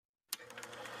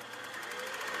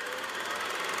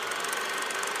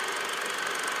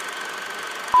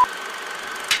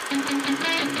You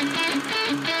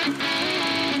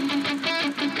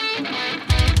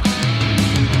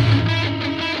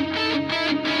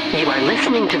are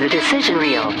listening to the Decision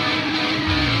Reel.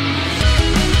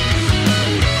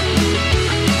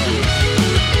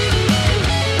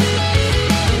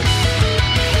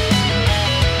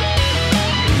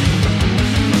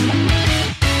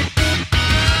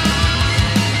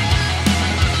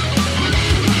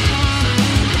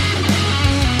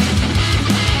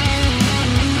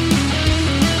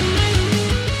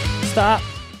 Stop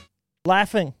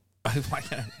laughing.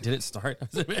 Did it start?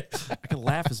 I can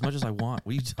laugh as much as I want.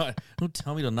 What are you talking? Don't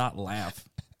tell me to not laugh.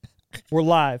 We're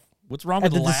live. What's wrong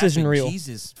at with the Decision Reel?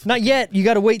 Jesus. Not yet. You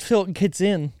got to wait till it gets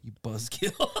in. You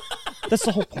buzzkill. That's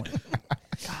the whole point.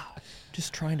 God,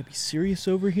 just trying to be serious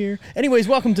over here. Anyways,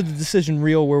 welcome to the Decision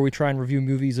Reel, where we try and review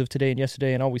movies of today and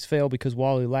yesterday and always fail because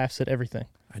Wally laughs at everything.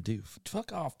 I do.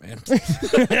 Fuck off, man.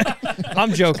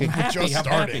 I'm joking.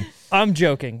 I'm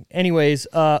joking. Anyways,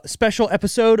 special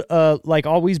episode. Like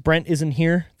always, Brent isn't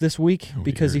here this week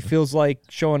because he feels like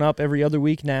showing up every other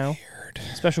week now. Weird.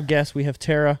 Special guest, we have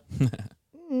Tara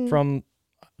from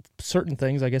certain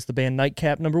things. I guess the band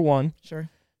Nightcap, #1. Sure.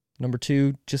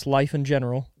 #2, just life in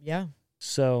general. Yeah.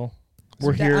 So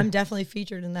we're here. I'm definitely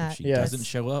featured in that. She doesn't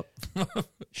show up.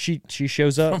 She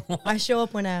shows up. I show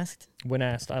up when asked. When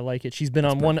asked, I like it. She's been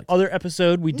on one other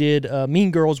episode. We did Mean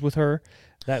Girls with her.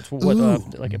 That's what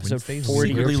like episode 40.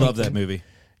 Secretly love that movie.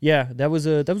 Yeah, that was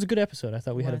a good episode. I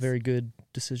thought we had a very good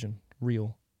Decision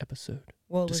Reel episode.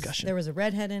 Well, discussion. There was a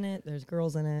redhead in it. There's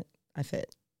girls in it. I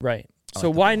fit. Right. So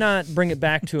why not bring it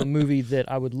back to a movie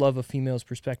that I would love a female's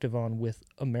perspective on with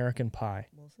American Pie?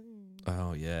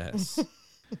 Oh yes.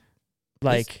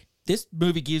 Like this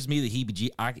movie gives me the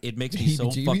heebie-jeebies. It makes me so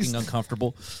fucking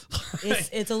uncomfortable.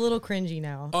 It's a little cringy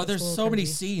now. Oh, there's so many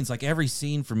scenes. Like every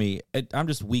scene for me, I'm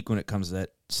just weak when it comes to that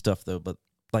stuff, though. But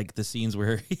like the scenes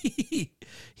where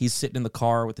he's sitting in the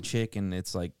car with the chick, and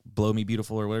it's like "blow me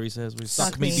beautiful" or whatever he says.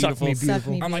 Suck me beautiful. Suck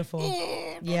me I'm beautiful.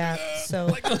 like, yeah.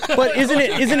 So, but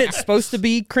isn't it supposed to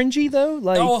be cringy though?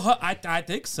 Like, oh, I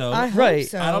think so. I hope Right.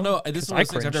 so. I don't know. This is one of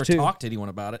those things I've never too. talked to anyone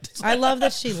about it. I love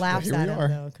that she laughs Here at we it are.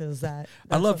 though, because that's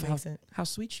I love what makes it. how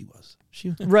sweet she was.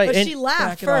 right. But and, she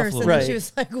laughed back it off a first, little and then bit. she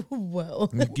was like, "Whoa."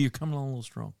 You're coming on a little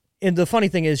strong. and the funny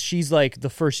thing is, she's like the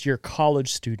first year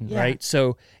college student, Yeah. right?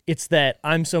 So it's that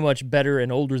I'm so much better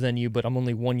and older than you, but I'm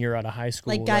only 1 year out of high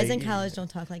school. Like guys in college don't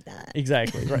talk like that.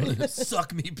 Exactly, right.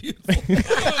 Suck me beautiful.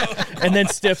 And then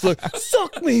Stiff look,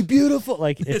 suck me beautiful.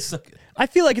 Like it's, I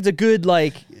feel like it's a good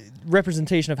like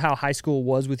representation of how high school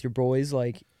was with your boys.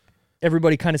 Like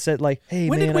everybody kind of said like, hey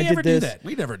When man, did we I ever did do this. that?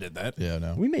 We never did that. Yeah,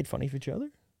 no. We made fun of each other.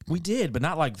 We did, but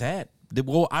not like that.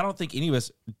 Well, I don't think any of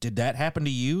us did that happen to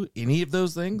you. Any of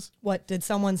those things? What did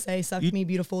someone say? Suck me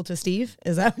beautiful to Steve?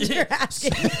 Is that what you're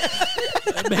asking?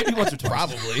 Maybe once or twice.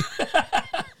 Probably.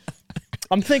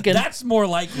 I'm thinking That's more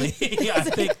likely. I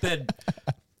think that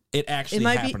it actually It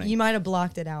might happening. be. You might have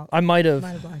blocked it out. I might have.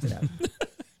 Might have blocked it out.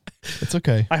 It's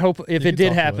okay. I hope if You it can did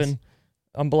talk to happen, us.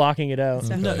 I'm blocking it out.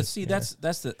 Okay. No, see, that's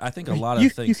the. I think a lot of You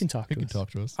things. can talk You to can us.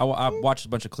 talk to us. I watched a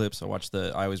bunch of clips. I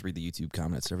always read the YouTube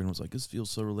comments. Everyone was like, "This feels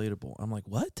so relatable." I'm like,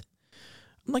 "What?"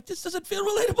 I'm like, "This doesn't feel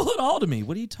relatable at all to me."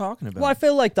 What are you talking about? Well, I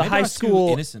feel like the Maybe I high was too school,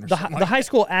 innocent or the something the like high that.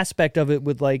 school aspect of it,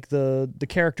 with like the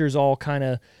characters all kind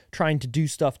of trying to do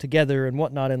stuff together and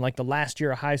whatnot, and like the last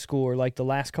year of high school or like the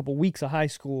last couple weeks of high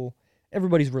school,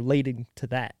 everybody's relating to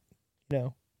that. You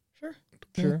know,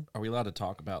 sure. Are we allowed to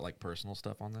talk about like personal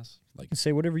stuff on this? Like You can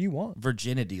say whatever you want.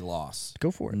 virginity loss. Go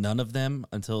for it. None of them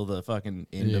until the fucking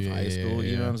end of high school.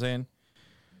 You know yeah. what I'm saying?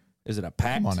 Is it a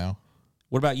pact? Come on now.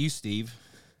 What about you, Steve?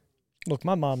 Look,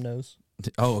 my mom knows.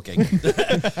 Oh, okay.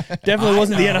 Definitely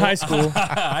wasn't the end of high school.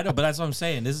 I know, but that's what I'm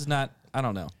saying. This is not. I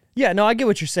don't know. Yeah, no, I get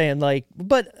what you're saying. Like,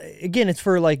 but again, it's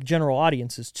for like general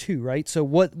audiences too, right? So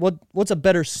what's a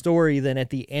better story than at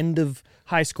the end of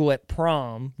high school at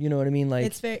prom? You know what I mean? Like,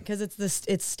 It's fair because it's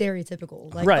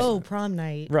stereotypical. Like, Right. oh, prom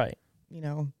night. right. You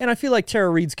know. And I feel like Tara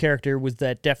Reid's character was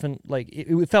that definite, like,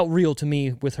 it felt real to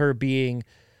me with her being,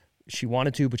 she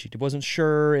wanted to, but she wasn't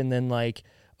sure. And then, like,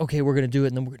 okay, we're going to do it,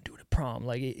 and then we're going to do it at prom.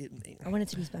 Like, I want it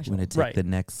to be special. I'm going to take Right. the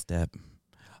next step.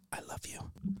 I love you.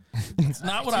 It's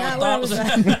not what I Not thought. what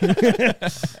I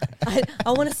was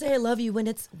I want to say I love you when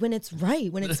it's right,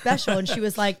 when it's special. And she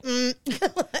was like,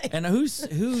 And who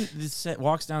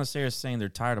walks down the stairs saying they're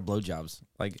tired of blowjobs?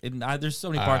 Like, there's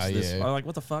so many parts of this. yeah. I'm like,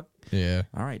 what the fuck? Yeah.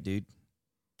 All right, dude.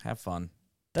 Have fun.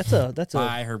 that's a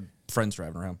Bye. Her friends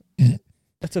driving around.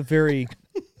 that's a very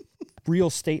real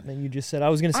statement you just said. I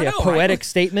was going to say I a know, poetic right?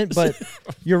 statement, but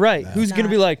you're right. Who's going to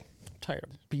be like, tired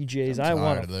of BJ's. I'm I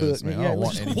want tired to of this, man. I don't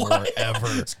want any more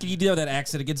ever. Can you do that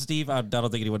accent again, Steve? I don't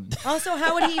think anyone. Also,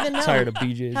 how would he even know? tired of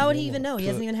BJ's. How would he even know? He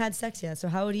hasn't even had sex yet. So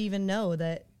how would he even know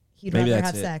that he'd Maybe rather that's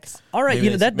have it. sex? All right,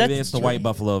 Maybe that's maybe it's the white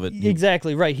buffalo of it.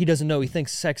 exactly right. He doesn't know. He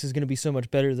thinks sex is going to be so much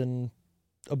better than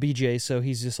a BJ, so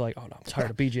he's just like, oh no, I'm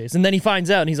tired of BJ's. And then he finds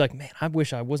out, and he's like, man, I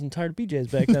wish I wasn't tired of BJ's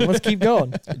back then. Let's keep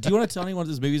going. Do you want to tell anyone what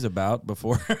this movie's about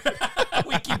before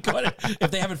we keep going?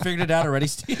 If they haven't figured it out already,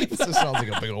 Steve. This just sounds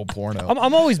like a big old porno.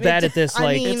 I'm always bad at this. I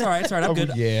Like, mean- It's all right. It's all right. I'm Oh,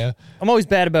 good. yeah. I'm always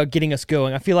bad about getting us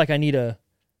going. I feel like I need a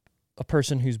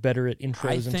person who's better at I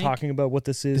intros and think- talking about what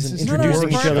this is This and is introducing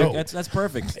your each other. show. That's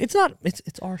perfect. It's not.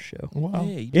 It's our show. Wow.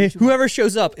 Hey, you Yeah, do- whoever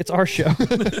shows up, it's our show.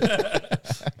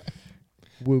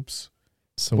 Whoops.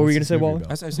 So What were you what's gonna say, this movie Wally? about?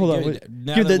 That's what I Hold said, on, yeah, wait.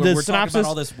 now Give that the we're talking synopsis. about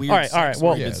all this weird All right, sex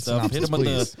well- related Yeah, stuff. Hit synopsis, them with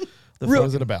please. the Real- What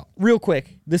is it about? Real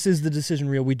quick, this is the decision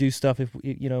reel. We do stuff if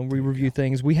we review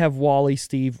things. We have Wally,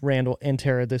 Steve, Randall, and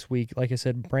Tara this week. Like I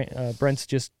said, Brent's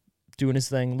just doing his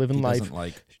thing, living He life. doesn't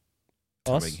like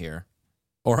Us? coming here.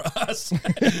 Or us.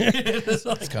 It's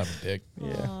kind of a dick.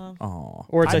 Yeah. Aw. Oh,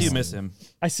 Or it's I a- do miss him.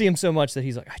 I see him so much that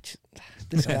he's like,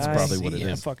 this That's guy, probably what it I'm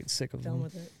is. fucking sick of Done him.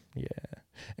 with it. Yeah.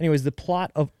 Anyways, the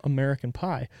plot of American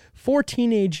Pie. 4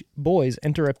 teenage boys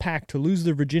enter a pact to lose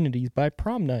their virginities by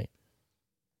prom night.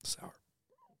 Sour.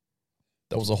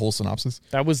 That was a whole synopsis.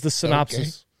 That was the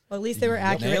synopsis. Well, at least they were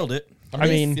accurate. Nailed it. I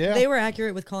mean, yeah. They were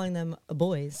accurate with calling them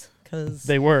boys, because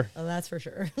they were. that's for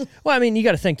sure. Well, I mean, you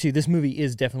got to think too. This movie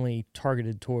is definitely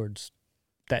targeted towards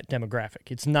that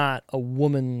demographic. It's not a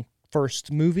woman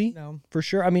first movie No. for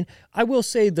sure. I mean, I will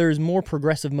say there's more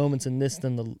progressive moments in this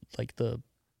than the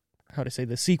how to say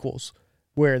the sequels,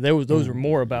 where those are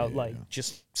more about like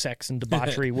just sex and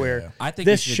debauchery. Where I think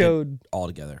this we should showed. all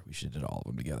together. We should have did all of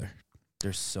them together.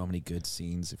 There's so many good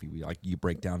scenes if you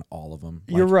break down all of them.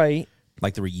 You're right.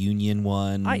 Like the reunion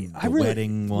one, I the really-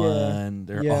 wedding one.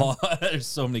 They're yeah. all there's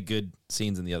so many good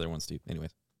scenes in the other ones too. Anyways,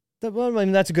 Well, I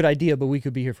mean, that's a good idea, but we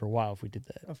could be here for a while if we did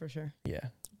that. Oh, for sure. Yeah.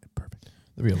 perfect.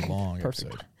 That'd be a long Perfect.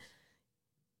 episode.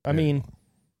 I mean,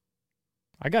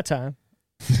 I got time.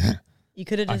 You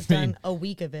could have I just mean- done a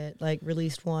week of it, like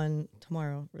released one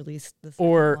tomorrow, released the second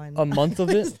Or one. a month of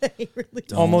it. They released-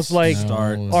 Don't Almost like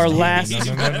start our Steve. last-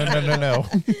 No.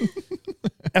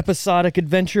 Episodic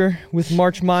adventure with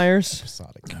March Myers.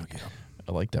 Episodic. Okay.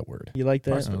 I like that word. You like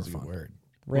that? Parts That of was a fun. good word.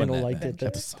 Randall Wasn't that liked bad.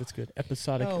 it. That's good.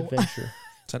 Episodic Oh. adventure.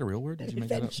 Is that a real word? Did you make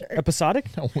that up? Adventure.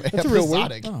 Episodic? No, That's a real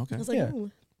word. episodic. Oh, okay. I was like, Yeah.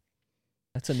 ooh.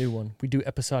 That's a new one. We do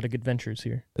episodic adventures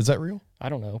here. Is that real? I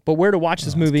don't know. But where to watch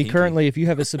this Oh, it's movie? kinky. Currently, if you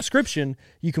have a subscription,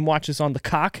 you can watch this on the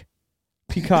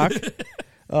Peacock.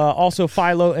 Also,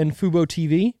 Philo and Fubo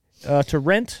TV. To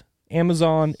rent,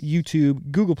 Amazon,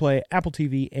 YouTube, Google Play, Apple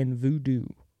TV, and Vudu.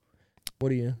 What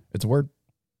do you? It's a word.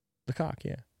 The cock,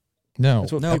 yeah. No.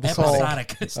 That's what No, people call.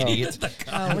 episodic. Steve, it's the Oh,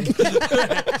 cock.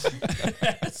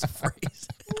 That's a phrase.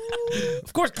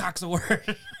 Of course, cock's a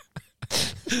word.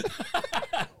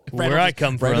 Where I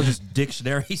come from. Randall's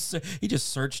dictionary. He just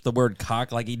searched the word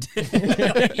cock like he did.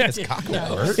 It's cock a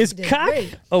Yeah. word. Is You did cock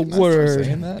great. a word?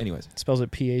 Saying that? Anyways, It spells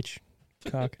it PH.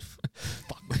 Cock.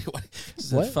 fuck. What?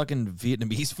 Is What? it fucking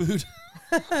Vietnamese food?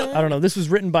 I don't know. This was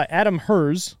written by Adam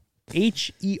Herz,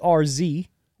 Herz,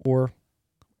 or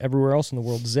everywhere else in the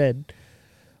world, Zed.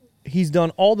 He's done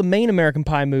all the main American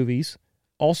Pie movies.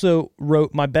 Also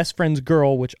wrote My Best Friend's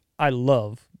Girl, which I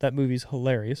love. That movie's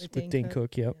hilarious with Dane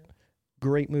Cook. Yep.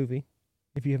 Great movie.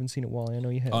 If you haven't seen it, Wally, I know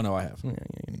you have. Oh no, I have. Yeah,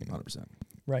 yeah, yeah. 100%.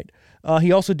 Right.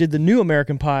 He also did the new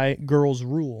American Pie Girls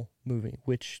Rule movie,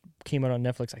 which came out on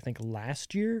Netflix, I think,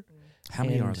 last year. How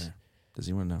many are And- there? Does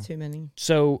anyone know? too many.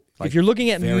 So Like if you're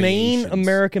looking at main variations.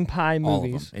 American Pie All of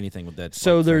movies, them. Anything with that.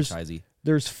 So like, there's- franchisee.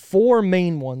 there's 4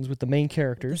 main ones with the main The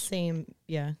characters, same,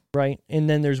 yeah. right? And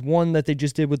then there's one that they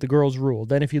just did with the Girls Rule.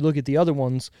 Then if you look at the other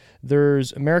ones,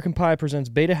 there's American Pie Presents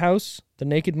Beta House, The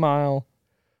Naked Mile,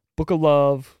 Book of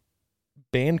Love,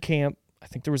 Band Camp. I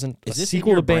think there was a Is this sequel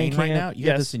in your to Band brain right Camp. now? You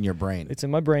yes, have this in your brain. it's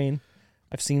in my brain.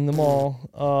 I've seen them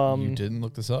all. You didn't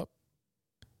look this up?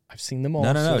 I've seen them all.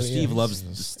 No. so, Steve yeah.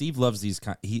 loves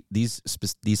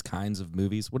these kinds of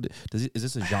movies. What is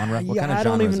this a genre? What Yeah, kind of I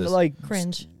don't genre even is this? like.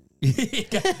 Cringe.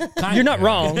 Kind You're not of.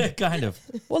 wrong. kind of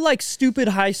Well, like stupid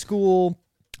high school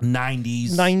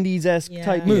 90s 90s esque Yeah.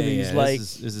 type Yeah, movies. Yeah, Like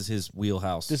this is his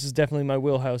wheelhouse. this is definitely my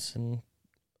wheelhouse. And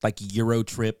like Euro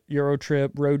Trip, Euro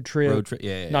Trip, Road Trip,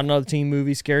 Yeah. Not Another Teen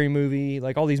Movie, Scary Movie.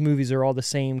 Like all these movies are all the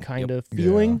same kind of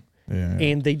feeling. Yeah.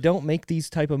 And they don't make these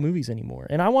type of movies anymore.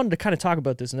 And I wanted to kind of talk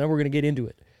about this, and then we're going to get into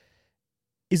it.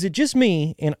 Is it just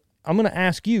me? And I'm going to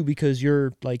ask you because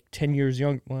you're like 10 years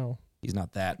young. Well, He's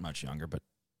not that much younger, but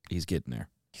he's getting there.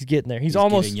 He's getting there. He's getting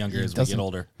almost younger as we get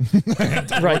older.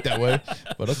 right that way.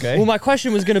 But okay. Well, my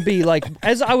question was going to be like,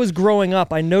 as I was growing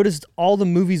up, I noticed all the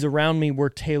movies around me were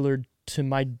tailored to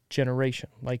my generation,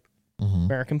 like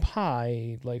American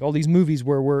Pie, like all these movies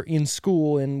where we're in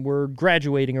school and we're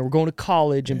graduating or we're going to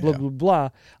college and blah, blah, blah.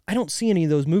 I don't see any of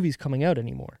those movies coming out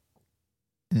anymore.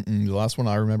 The last one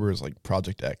I remember is like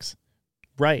Project X.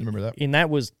 Right. Remember that? And that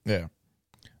was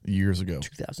years ago.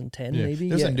 2010 maybe.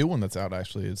 There's a new one that's out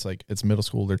actually. It's like it's middle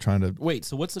school. They're trying to Wait,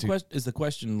 so what's the question? Is the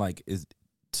question like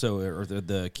are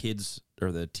the kids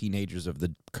or the teenagers of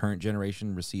the current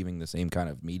generation receiving the same kind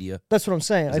of media? That's what I'm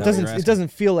saying. Is It that what you're doesn't. It asking? doesn't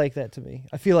feel like that to me.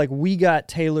 I feel like we got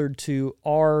tailored to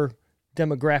our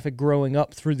demographic growing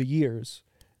up through the years,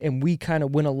 and we kind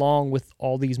of went along with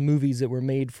all these movies that were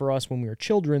made for us when we were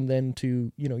children, then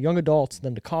to young adults,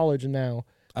 then to college, and now.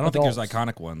 I don't think there's adults.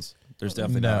 iconic ones. There's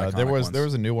definitely not iconic there was ones. there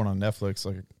was a new one on Netflix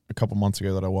like a couple months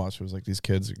ago that I watched. It was like these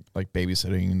kids like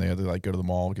babysitting and they had to like go to the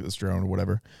mall, get this drone or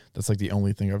whatever. That's like the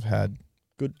only thing I've had.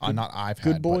 Good. Not I've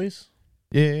had. Good but- Boys.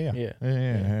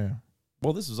 Yeah.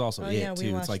 Well, this was also Oh, yeah, we too.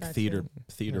 It's watched like that theater. too.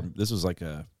 Theater. This was like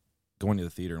going to the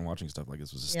theater and watching stuff like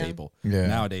this was a Yeah. staple. Yeah.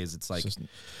 Nowadays, it's like It's just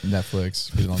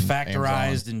Netflix. Put it on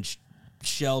factorized Amazon. and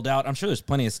shelled out. I'm sure there's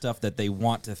plenty of stuff that they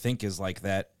want to think is like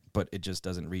that, but it just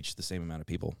doesn't reach the same amount of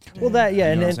people. Well, that You know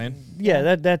and what I'm then, saying?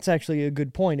 yeah, that's actually a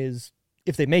good point. Is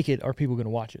if they make it, are people going to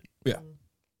watch it? Yeah.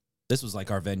 This was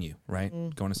like our venue, right?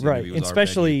 Going to see a Right, movie was and our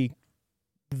especially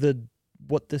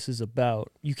what this is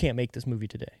about. You can't make this movie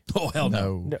today. venue. Oh hell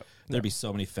no. No. There'd be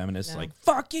so many feminists No. like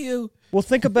fuck you, Well,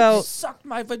 think about suck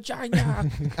my vagina.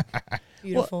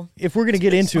 Beautiful. if we're going to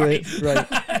get into it, right?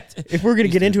 If we're going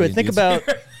to get into it, think about.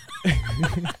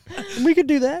 We could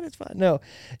do that. It's fine. No,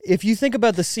 if you think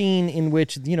about the scene in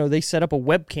which they set up a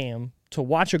webcam to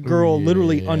watch a girl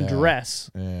literally yeah. undress.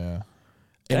 Yeah.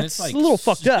 And That's a little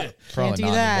fucked up. Probably do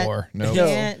not that. anymore. No.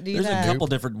 Can't do There's that. a couple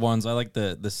different ones. I like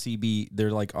the CB.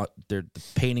 They're like they're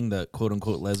painting the quote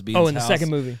unquote lesbians. Oh, in the house. second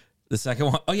movie. The second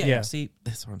one. Oh yeah. Yeah. See,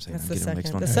 that's what I'm saying. That's I'm the getting second.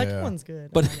 mixed one. The second Yeah. one's good.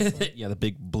 But honestly. yeah, the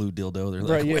big blue dildo. They're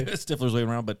Right, like yeah. Stifler's waving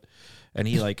around, but and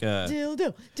he like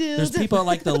dildo. there's people at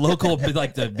like the local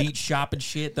like the meat shop and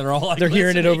shit that are all like They're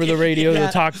hearing it over the radio. Yeah.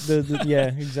 The talk. Yeah,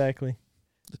 exactly.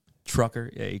 trucker.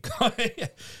 Yeah,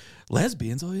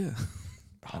 lesbians. Oh yeah.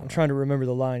 I'm trying to remember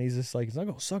the line. He's just like, it's not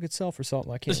gonna suck itself or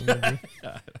something. I can't remember.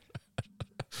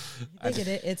 I get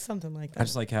it. It's something like I that.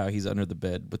 just like how he's under the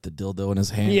bed with the dildo in his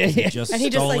hand. Yeah, He yeah. just And he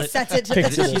just stole like it. sets it to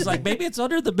Picks it the up. She's like, maybe it's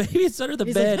under the He's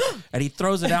bed, like, and he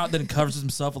throws it out, and then covers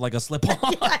himself with like a slip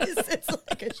on. Yes, it's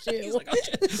like a shoe. He's like, oh,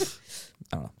 shit.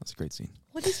 I don't know. That's a great scene.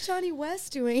 What is Johnny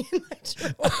West doing in that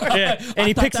drawer? Yeah, and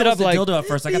he I thought picks that it was up the like, dildo at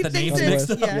first. I got He the names thinks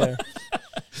mixed it's- up.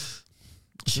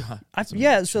 yeah.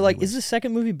 yeah. So like, is the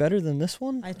second movie better than this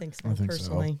one? I think so, I think so.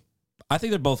 personally. I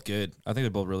think they're both good. I think they're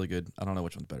both really good. I don't know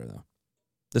which one's better though.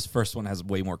 This first one has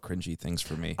way more cringy things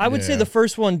for me. I would say Yeah. the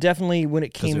first one definitely when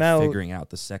it 'Cause came they're out. figuring out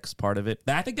the sex part of it.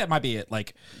 I think that might be it.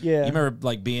 Like, Yeah. you remember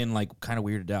like being like kind of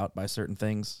weirded out by certain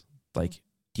things. Like,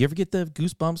 do you ever get the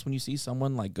goosebumps when you see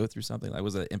someone like go through something? Like,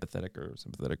 was it empathetic or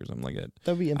sympathetic or something like that?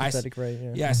 That'd be I s- empathetic, right?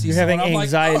 Yeah. Yeah, I see You're having someone, I'm like,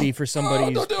 anxiety "Oh, for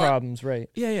somebody's don't do it." problems, right?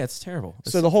 Yeah, it's terrible.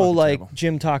 It's So the whole fucking like terrible.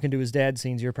 Jim talking to his dad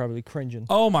scenes, you're probably cringing.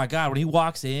 Oh my god, when he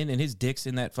walks in and his dick's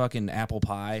in that fucking apple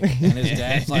pie and his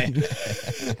dad's like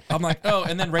I'm like, "Oh,"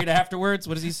 and then right afterwards,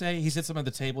 what does he say? He sits him at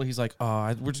the table. He's like,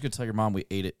 "Oh, we're just going to tell your mom we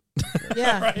ate it."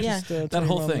 Yeah, Right? yeah. Just, tell that your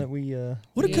whole mom thing. That we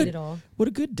What a He ate good it all. what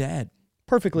a good dad.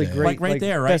 perfectly Yeah. great, Like right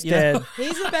there, right? Best You know? dad.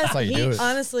 He's the best. how you do He's it.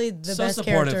 honestly the So best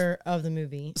supportive. character of the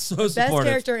movie. So Best supportive.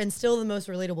 character and still the most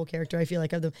relatable character, I feel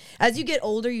like, of them. As you get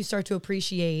older, you start to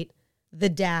appreciate the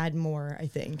dad more, I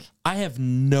think. I'm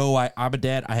a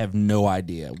dad. I have no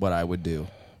idea what I would do.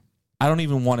 I don't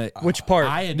even want to. Which part?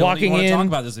 I don't Walking even want to in? talk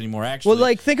about this anymore. Actually, Well,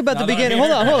 like think about Now the that I'm beginning. here-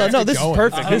 Hold on. No, this is going.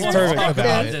 perfect. I This is don't wanna perfect. talk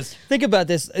about Yeah. this. Think about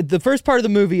this. The first part of the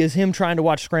movie is him trying to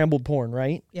watch scrambled porn,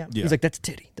 right? Yeah. Yeah. He's like, "That's a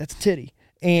titty. That's a titty."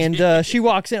 And she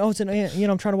walks in. Oh,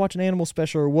 I'm trying to watch an animal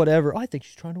special or whatever. Oh, I think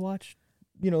she's trying to watch,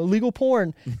 illegal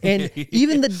porn. And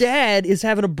even the dad is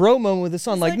having a bro moment with his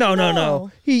son. Like, like, no.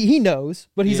 no. He knows,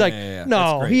 but he's Yeah, like, yeah, yeah. That's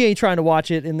no, great. he ain't trying to watch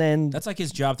it. And then That's like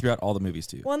his job throughout all the movies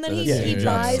too. Well, and then That's he, his he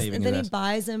job, buys saving and then his he ass.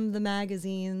 buys him the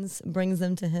magazines, brings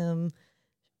them to him,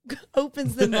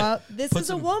 opens them up. This Puts is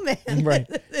a them- woman. right.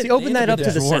 See, open that up to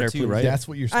the drawer center, too, please. right? That's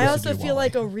what you're supposed I to also do. feel Wally.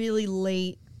 like a really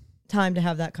late time to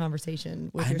have that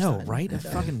conversation with I your know, son. right? A So-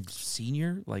 fucking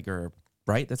senior, like, or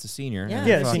right? That's a senior. Yeah. And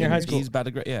Yeah, fucking- senior high school. He's about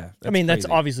to. Yeah. I mean, that's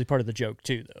crazy. obviously part of the joke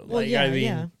too, though. Well, Like, yeah, I mean,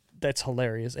 yeah. that's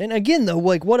hilarious. And again, though,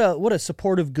 like what a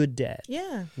supportive good dad.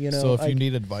 Yeah. So if like, you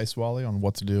need advice, Wally, on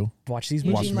what to do, watch these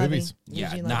Eugene movies. watch Levy. movies. Yeah,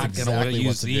 Eugene not Levy. gonna want to Exactly use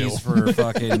what to do. these for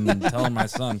fucking telling my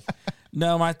son.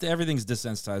 No, everything's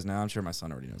desensitized now. I'm sure my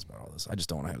son already knows about all this. I just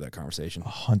don't want to have that conversation.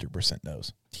 100%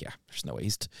 knows. Yeah, there's no way.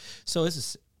 So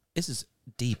this is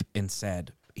deep and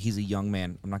sad. He's a young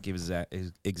man. I'm not giving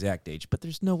his exact age, but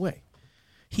there's no way.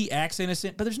 He acts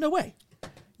innocent, but there's no way.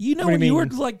 You know, when you were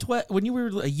like when you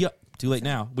were too late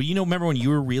now. But remember when you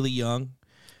were really young,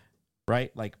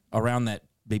 right? Like around that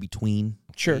maybe tween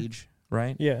age,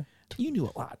 right? Yeah. You knew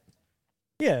a lot.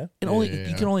 Yeah. And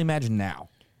you can only imagine now.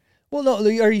 Well, no.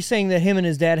 Are you saying that him and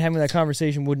his dad having that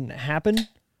conversation wouldn't happen?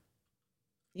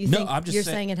 I'm just you're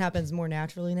saying it happens more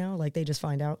naturally now. Like they just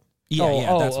find out.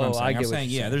 Yeah, that's what I'm saying. I'm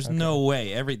saying, there's no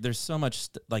way. There's so much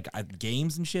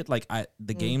games and shit. Like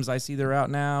the games I see they're out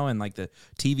now, and like the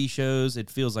TV shows. It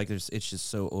feels like it's just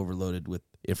so overloaded with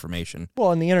information.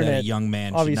 Well, and the internet, that a young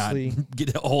man obviously should not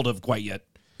get a hold of quite yet.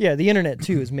 Yeah, the internet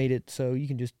too has made it so you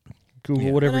can just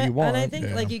Google whatever you want. And I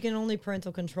think like you can only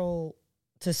parental control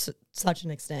to such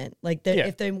an extent. Like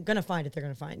if they're gonna find it, they're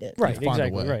gonna find it. Right,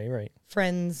 exactly. Right.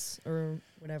 Friends or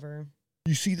whatever.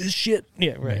 You see this shit?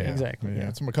 Yeah, right, exactly. Yeah,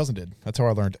 that's what my cousin did. That's how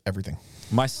I learned everything.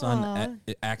 My son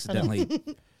accidentally,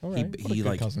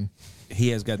 he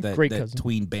has got that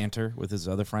tween banter with his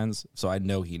other friends, so I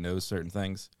know he knows certain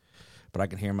things. But I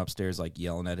can hear him upstairs like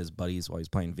yelling at his buddies while he's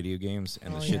playing video games,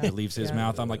 and the shit that leaves his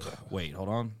mouth, I'm like, wait, hold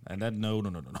on, and then no.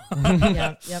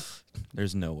 Yep.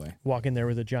 There's no way. Walk in there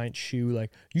with a giant shoe,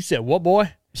 like, you said what,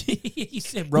 boy? He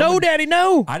said Roman, no, Daddy,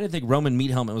 no. I didn't think Roman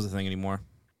meat helmet was a thing anymore.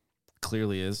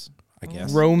 Clearly is. I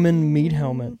guess. Roman meat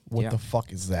helmet. What the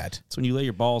fuck is that? It's when you lay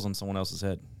your balls on someone else's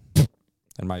head.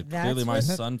 And clearly my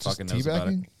son fucking knows about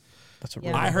it. That's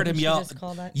what I heard him yell.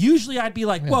 Usually I'd be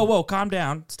like, whoa, calm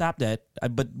down. Stop that.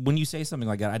 But when you say something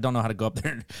like that, I don't know how to go up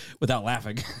there without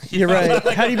laughing. You're right.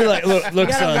 How do you be like, look,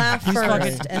 son. Laugh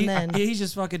first, and then he's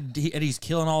just fucking, and he's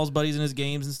killing all his buddies in his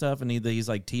games and stuff, and he's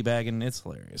like teabagging. It's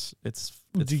hilarious. It's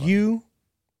do you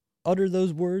utter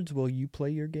those words while you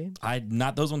play your game?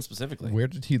 Not those ones specifically. Where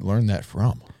did he learn that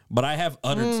from? But I have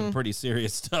uttered some pretty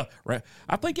serious stuff. Right?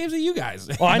 I play games with you guys.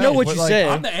 Well, I know what you said,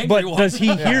 I'm the angry one. Does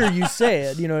he hear you say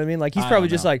it? You know what I mean? Like he's probably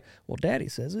just like, well, Daddy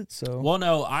says it, so. Well,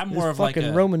 no, I'm more of like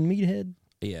a Roman meathead.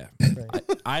 Yeah,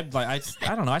 I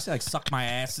don't know. I say like suck my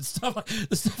ass and stuff.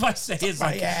 The stuff I say is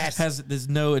like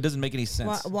it doesn't make any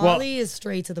sense. Wally is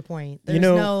straight to the point. There's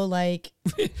no like,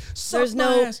 there's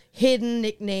no hidden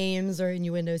nicknames or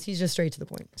innuendos. He's just straight to the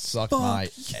point. Suck my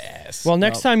ass. Well,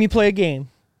 next time you play a game,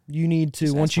 you need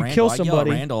to once you kill somebody. I yell at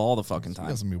Randell all the fucking time.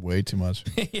 Doesn't be way too much.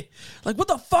 Like, what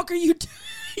the fuck are you doing?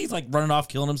 He's like running off,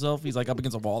 killing himself. He's like up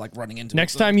against a wall, like running into.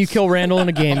 Next time you kill Randell in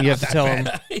a game, you have to tell him,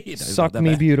 "Suck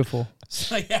me beautiful."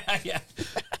 Yeah.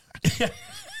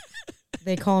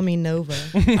 They call me Nova.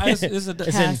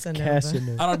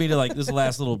 Casanova. I don't mean to like this is the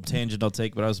last little tangent I'll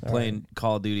take, but I was playing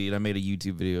Call of Duty and I made a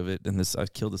YouTube video of it, and I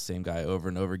killed the same guy over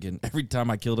and over again. Every time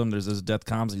I killed him, there's those death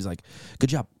comms, and he's like, "Good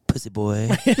job, pussy boy."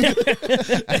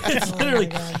 It's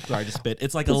literally sorry to spit.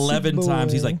 It's like pussy 11 boy.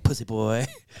 Times he's like, "Pussy boy."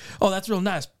 Oh, that's real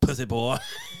nice, pussy boy.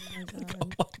 Oh my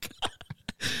God.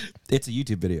 It's a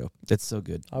YouTube video. It's so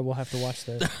good. I will have to watch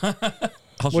that.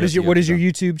 What is your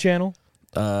YouTube channel?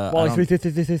 Wally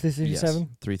 337? Yes,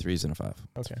 3 3s and a 5.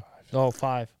 Okay. Oh,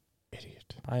 5.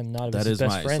 Idiot. I am not that his is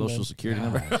best my friend. social security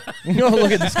number. No,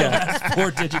 look at this guy.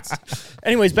 4 digits.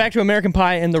 Anyways, back to American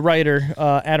Pie and the writer,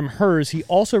 Adam Hers. He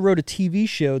also wrote a TV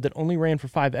show that only ran for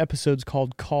 5 episodes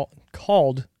called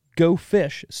Go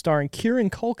Fish, starring Kieran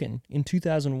Culkin in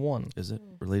 2001. Is it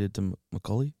related to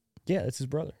Macaulay? Yeah, it's his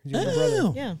brother. His younger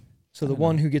brother. Yeah. So the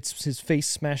one who gets his face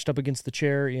smashed up against the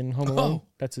chair in Home Alone,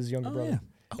 that's his younger brother. Yeah.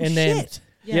 Oh, and then, shit.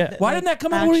 Yeah. Why didn't that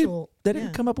come up? That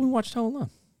didn't come up when we watched Home Alone.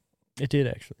 It did,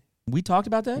 actually. We talked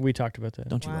about that? We talked about that.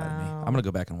 Don't you lie to me. I'm going to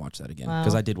go back and watch that again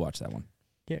because I did watch that one.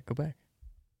 Yeah, go back.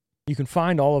 You can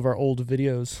find all of our old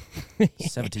videos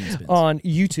 17 spins. on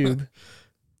YouTube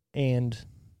and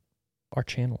our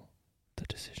channel, The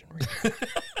Decision Reel.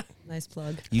 Nice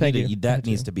plug. That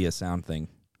needs to be a sound thing.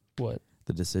 What?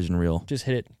 The decision reel. Just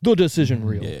hit it. The Decision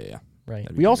Reel. Yeah.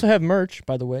 Right. We also have merch,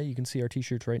 by the way. You can see our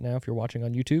T-shirts right now if you're watching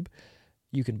on YouTube.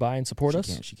 You can buy and support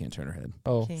us. She can't turn her head.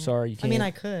 Oh, sorry. You can't. I mean,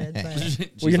 I could, but...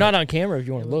 Well, you're not on camera if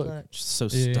you want to look. She's so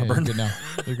stubborn. Good now.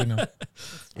 They're good now.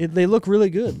 They look really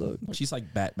good. Look. She's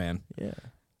like Batman. Yeah.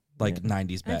 Like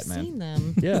 90s Batman. I've seen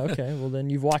them. Yeah, okay. Well, then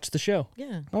you've watched the show.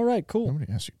 Yeah. All right, cool.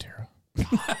 Nobody asked you, Tara.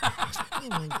 Oh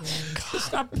my God.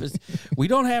 Stop. We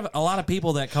don't have a lot of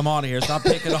people that come on here. Stop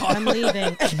picking on. I'm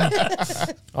leaving.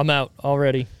 I'm out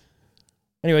already.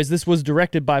 Anyways, this was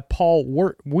directed by Paul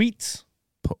Weitz.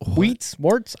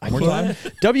 Wertz? I can't.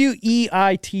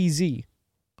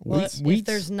 Weitz. Well, if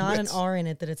there's not an R in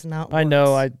it, that it's not Wertz. I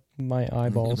know. My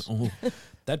eyeballs.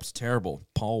 That's terrible.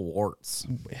 Paul Wertz.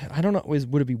 I don't know.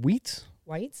 Would it be Weitz?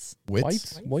 Whites?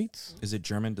 Whites? Is it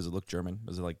German? Does it look German?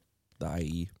 Is it like the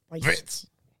IE? Wits.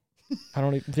 I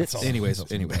don't even.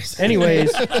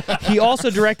 Anyways. He also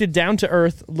directed Down to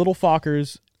Earth, Little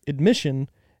Fockers, Admission,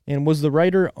 and was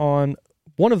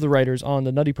one of the writers on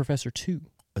The Nutty Professor 2.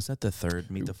 Is that the third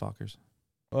Meet the Fockers?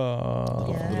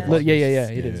 Yeah.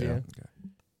 It is. Yeah.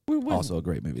 Okay. Also a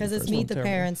great movie. Because it's Meet the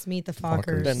Parents, Meet the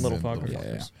Fockers. Then Little Fockers.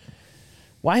 Yeah.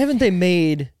 Why haven't they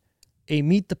made a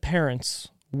Meet the Parents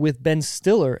with Ben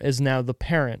Stiller as now the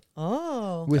parent?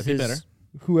 Oh. With That'd be his better.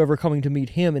 whoever coming to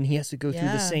meet him, and he has to go through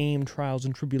the same trials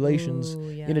and tribulations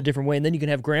in a different way, and then you can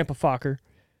have Grandpa Focker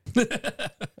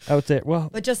out there. Well,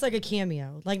 but just like a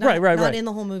cameo, like not in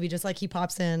the whole movie, just like he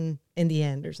pops in the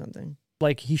end or something.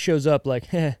 Like he shows up, like,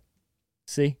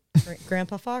 see,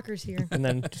 Grandpa Focker's here, and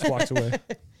then just walks away.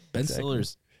 Ben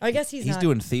Stiller's. I guess he's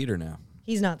doing theater now.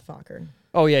 He's not the Focker.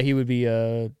 Oh yeah, he would be.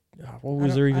 What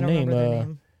was their even name?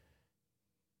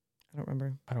 I don't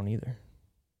remember. I don't either.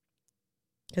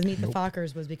 Because Meet the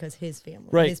Fockers was because his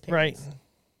family, his parents.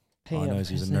 All I know is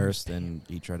he's a nurse, and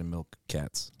he tried to milk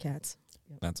cats. Yep.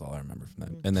 That's all I remember from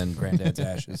that. And then Granddad's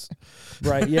ashes.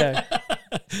 Right, yeah.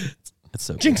 That's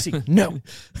so Jinxie, no.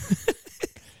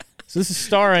 So this is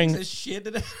starring... Takes a shit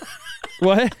in it.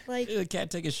 What? Like the cat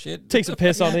take a shit. Takes a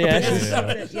piss on the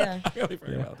ashes. Yeah. I really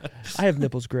forgot about that. I have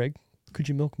nipples, Greg. Could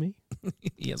you milk me?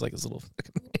 He has like his little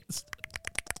fucking...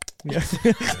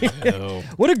 Yeah.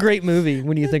 What a great movie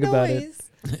when you think about it.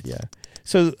 Yeah.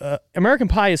 So American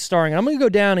Pie is starring. I'm going to go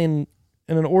down in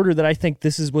an order that I think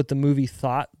this is what the movie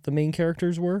thought the main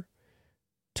characters were.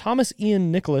 Thomas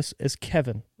Ian Nicholas as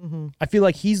Kevin. Mm-hmm. I feel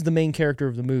like he's the main character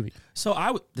of the movie. So I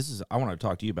want to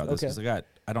talk to you about this because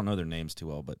I don't know their names too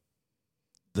well, but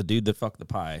the dude that fucked the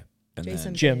pie and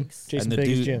Jason Jim. Biggs. Jason and the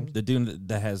Biggs, dude, Jim. the dude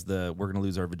that has the "We're gonna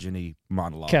lose our virginity"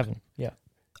 monologue. Kevin. Yeah.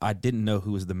 I didn't know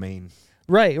who was the main.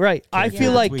 Right. I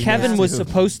feel like Kevin was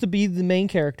supposed to be the main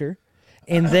character,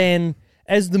 and then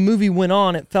as the movie went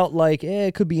on, it felt like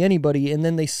it could be anybody. And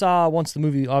then they saw, once the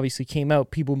movie obviously came out,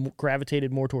 people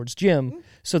gravitated more towards Jim.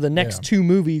 So the next two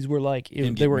movies were like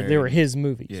they were his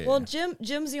movies. Yeah. Well,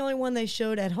 Jim's the only one they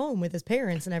showed at home with his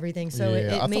parents and everything. So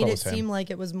it made it seem like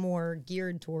it was more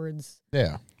geared towards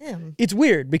him. It's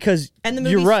weird because and the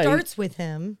movie starts with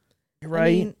him. Right. I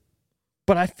mean,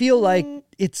 but I feel like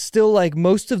it's still like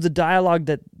most of the dialogue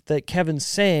that Kevin's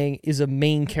saying is a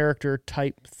main character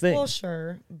type thing. Well,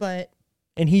 sure, but.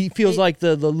 And he feels like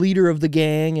the leader of the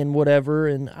gang and whatever.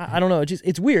 And I don't know.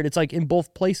 It's weird. It's like in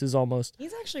both places almost.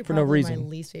 He's actually for probably no reason. my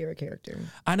least favorite character.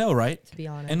 I know, right? To be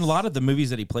honest. And a lot of the movies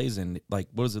that he plays in, like,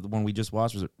 what was it? The one we just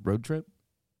watched? Was it Road Trip?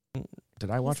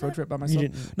 Did I watch Road Trip by myself?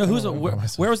 No,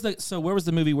 where was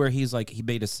the movie where he's like, he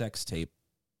made a sex tape?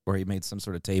 Where he made some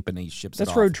sort of tape and he ships it off.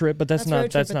 That's Road Trip, but that's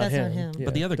not that's not not him. him.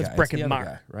 But the other guy. That's Brecken the other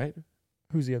Meyer. guy, right?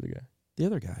 Who's the other guy? The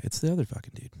other guy. It's the other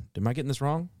fucking dude. Am I getting this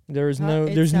wrong? There's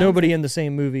nobody in the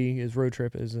same movie as Road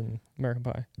Trip as in American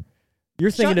Pie.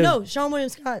 You're thinking Sean William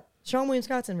Scott. Sean William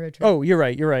Scott's in Road Trip. Oh, you're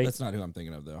right. That's not who I'm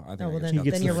thinking of, though. I think well, he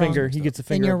gets the finger. He gets the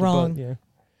finger. Then you're up the wrong. butt,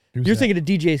 yeah. You're thinking of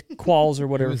DJ Qualls or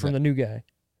whatever from the new guy.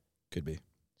 Could be.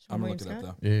 Sean I'm William looking it Scott?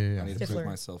 up, though. Yeah. I need to prove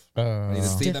myself. I need to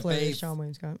see the Stifler, face. Sean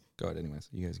William Scott. Go ahead, anyways.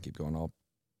 You guys keep going all.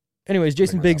 Anyways,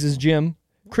 Jason Biggs is Jim.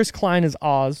 Chris Klein is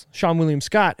Oz. Sean William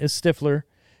Scott is Stifler.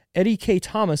 Eddie K.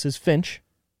 Thomas is Finch.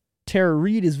 Tara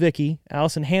Reid is Vicky.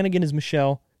 Allison Hannigan is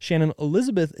Michelle. Shannon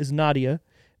Elizabeth is Nadia.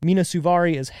 Mina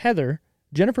Suvari is Heather.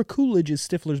 Jennifer Coolidge is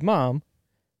Stifler's mom.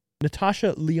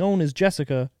 Natasha Leone is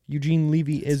Jessica. Eugene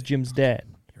Levy is Jim's dad.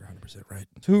 You're 100% right.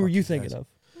 So who are you thinking of?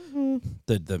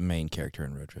 The main character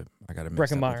in Road Trip. I got to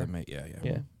Brecken Meyer.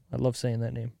 Yeah. I love saying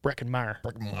that name. Brecken Meyer.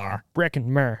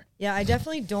 Yeah, I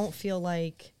definitely don't feel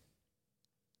like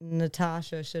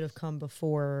Natasha should have come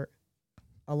before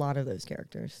a lot of those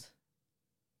characters.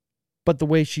 But the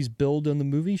way she's billed in the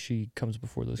movie, she comes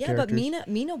before those characters. Yeah, but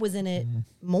Mina was in it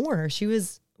more. She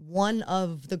was one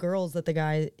of the girls that the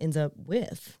guy ends up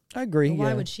with. I agree. So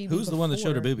why would she be Who's the one that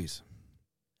showed her boobies?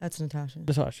 That's Natasha.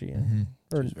 Natasha, yeah. Mm-hmm.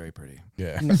 She was very pretty.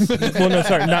 Yeah. Well, no,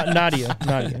 sorry, not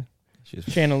Nadia.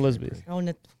 Shannon Elizabeth. Oh,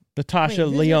 Natasha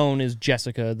Leone is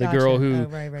Jessica, the girl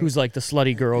who's like the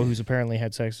slutty girl who's apparently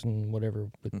had sex and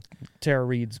whatever with Tara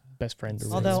Reid's best friend.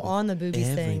 Or although on the boobies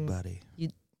Everybody.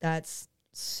 thing, that's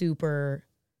super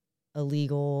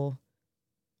illegal.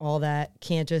 All that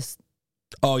can't just.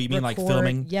 Oh, you mean like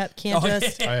filming? Yep, can't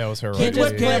just. I was her. Can't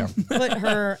just put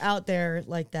her out there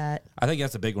like that. I think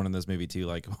that's a big one in this movie too.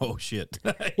 Like, oh shit.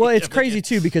 Well, it's crazy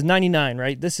too because 99,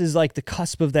 right? This is like the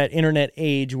cusp of that internet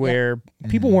age where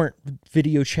people weren't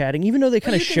video chatting, even though they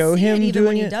kind of show him doing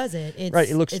when it. He does it.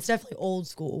 It's definitely old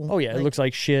school. Oh yeah, it looks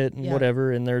like shit and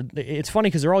whatever. And it's funny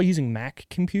because they're all using Mac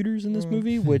computers in this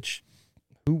movie, which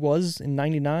who was in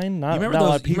 '99. Not a remember lot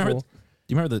those? of people.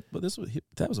 You remember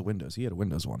that was a Windows. He had a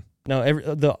Windows one. No,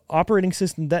 the operating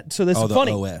system so this is the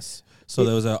funny. OS. So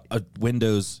there was a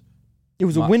Windows. It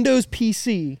was a Windows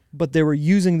PC, but they were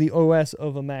using the OS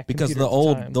of a Mac because computer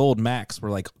the old Macs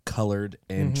were like colored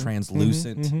and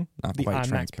translucent, not The quite iMac.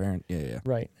 transparent. Yeah.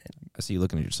 Right. I see you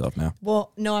looking at yourself now.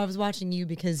 Well, no, I was watching you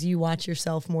because you watch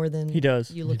yourself more than He does.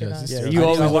 You look He at does. us. Yeah, I you do.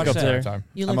 always I look watch up that there. every time.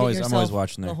 You look I'm always at yourself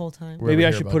watching there. the whole time. We're Maybe over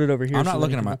I here, should bud. put it over here. I'm so not that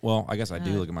looking you at my. can- Well, I guess I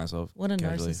do Ah. look at myself. What a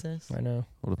casually. narcissist. I know.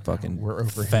 What a fucking We're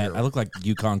over fat. here. I look like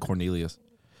Yukon Cornelius.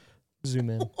 Zoom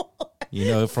in. You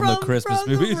know, from the Christmas the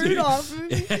movies. Rudolph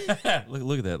movie.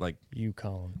 look at that. Like,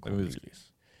 Yukon. Let me move-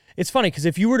 Cornelius. It's funny because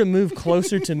if you were to move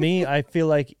closer to me, I feel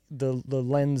like the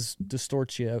lens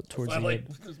distorts you out towards the end.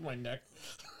 This is my neck.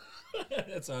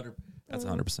 That's 100. That's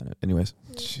 100% it. Anyways,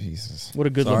 Jesus. What a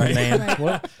good Sorry. looking man. Right.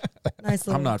 What? Nice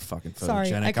little. I'm not fucking Sorry,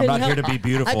 I photogenic. I'm couldn't not here help- to be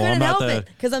beautiful. I couldn't I'm not help the. it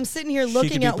because I'm sitting here She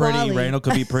looking could be at pretty. Wally. Randall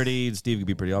could be pretty. Steve could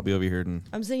be pretty. I'll be over here and.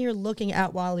 I'm sitting here looking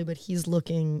at Wally, but he's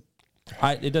looking.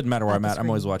 It doesn't matter where At I'm the at. I'm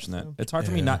always screen, watching that. so. It's hard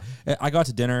for me not. I go out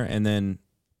to dinner and then,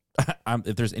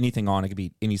 if there's anything on, it could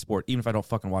be any sport. Even if I don't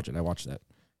fucking watch it, I watch that.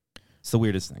 It's the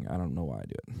weirdest thing. I don't know why I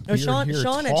do it. No, You're Sean here at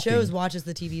talking. shows watches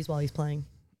the TVs while he's playing.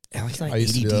 Yeah, like like- I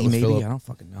used to do that ADD with maybe. Philip. I don't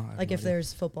fucking know. I have Like no if idea.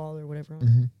 there's football or whatever on.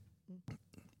 Mm-hmm.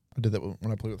 I did that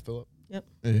when I played with Philip. Yep.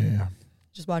 Yeah.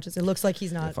 Just watches. It looks like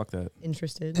he's Yeah, not fuck that.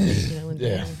 interested. You know, in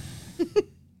Yeah.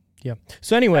 Yeah.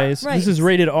 So, anyways, Right. this is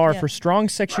rated R Yeah. for strong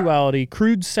sexuality,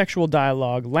 crude sexual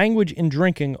dialogue, language, and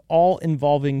drinking, all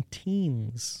involving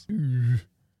teens.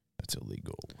 That's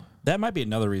illegal. That might be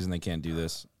another reason they can't do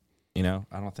this. You know,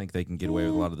 I don't think they can get away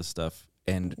with a lot of this stuff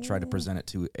and try to present it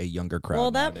to a younger crowd.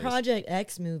 Well, that nowadays. Project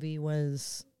X movie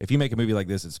was. If you make a movie like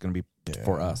this, it's going to be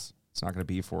for Yeah. us. It's not going to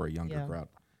be for a younger Yeah. crowd.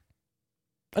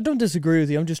 I don't disagree with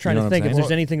you. I'm just trying You know to what I'm think if saying?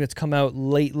 there's anything that's come out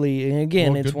lately. And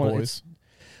again, Well, it's Good one. Boys.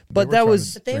 but They were that trying to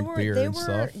was- But they drink were beer they and were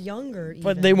stuff. younger. But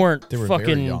even. they weren't They were fucking.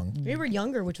 very young. They were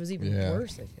younger, which was even Yeah.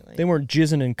 worse. I feel like They weren't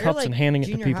jizzing in cups like and handing it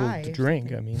to junior people high to or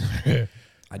drink. I something. mean,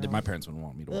 I did. My parents wouldn't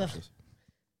want me to watch Ugh. this.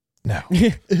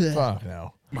 No. Fuck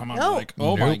no. My mom No. was like,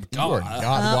 "Oh my Nope, you are god!"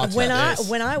 not watching when this.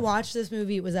 when I watched this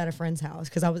movie, it was at a friend's house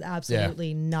because I was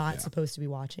absolutely not supposed to be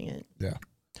watching it. Yeah.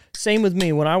 same with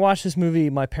me. When I watched this movie,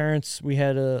 my parents, we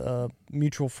had a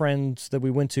mutual friends that we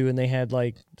went to, and they had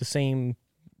like the same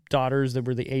daughters that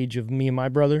were the age of me and my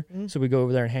brother. Mm-hmm. So we go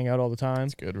over there and hang out all the time.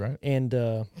 It's good, right? And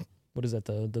what is that?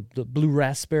 The blue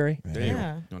raspberry. There you go.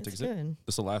 Yeah, You want to take a it's sip? good.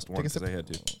 This is the last one Take a because sip. I had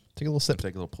to Take a little sip.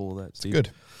 take a little pull of that. Steve. Good.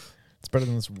 It's better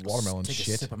than this watermelon Take a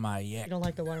shit. sip of my You yak. don't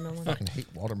like the watermelon one? I fucking hate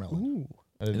watermelon. Ooh.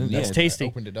 I didn't Yeah, know it's that. tasty. I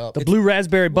opened it up. The blue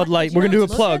raspberry Bud What? Light. Did We're you gonna do a not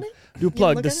look plug. at it? Do a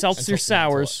plug. look The at it? seltzer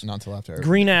sours. Not until after.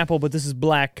 Green apple, but this is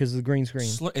black because of the green screen.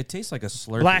 It tastes like a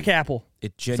Slurpee. Black apple.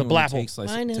 It genuinely black apple. tastes like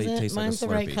Mine isn't. tastes like Mine's a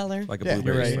the right Slurpee. color. Like a Yeah,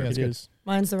 blueberry. you're right. Slurpee. Yeah, it's It good. is.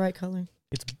 Mine's the right color.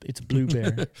 It's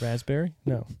blueberry. Raspberry?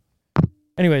 No.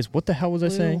 Anyways, what the hell was I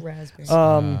Blue saying? raspberry.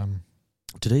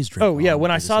 Today's drink. Oh yeah, on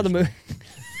when I the saw the decision.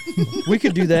 movie, we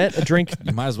could do that. A drink.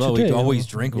 You might as well. Today, We always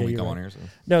yeah. drink when Yeah, we you're come right. on here. So.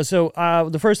 No, so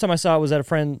the first time I saw it was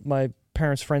at my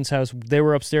parents' friend's house. They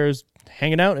were upstairs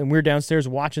hanging out, and we were downstairs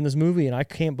watching this movie, and I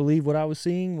can't believe what I was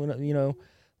seeing. When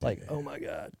like, oh my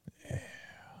god.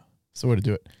 So way to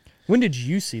do it. When did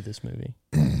you see this movie?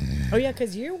 Oh yeah,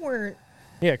 because you weren't.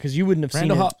 Yeah, because you wouldn't have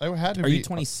Randall, seen how- it. I had to Are be. you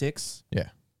 26? Yeah.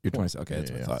 You're 26. Okay,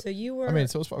 that's Yeah, what I yeah. thought. So you were. I mean,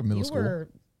 so it was probably middle you school. were.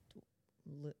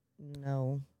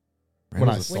 No. When I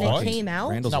Randall's a saw When it fucking- came out?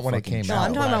 Randall's Not a when it fucking came No, out.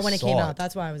 I'm talking when I about when it saw came it. out.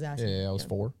 That's why I was asking. Yeah, I was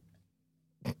 4.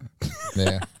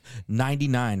 Yeah.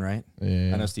 99, right?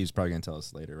 Yeah. I know Steve's probably gonna tell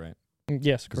us later, right? Yes,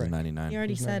 Because it's correct. 99. You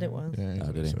already said it was. Yeah,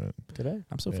 Oh, did he? Did I?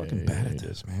 I'm so Yeah, fucking yeah, bad yeah, at yeah.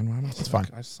 this, man. Why am I It's so fine.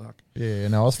 I suck. Yeah,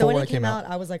 no, I was So 4 when when it came out,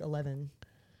 out. I was like 11.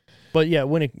 But yeah,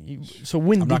 when I'm not did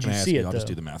you gonna ask see you. it? I'll just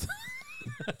though? do the math.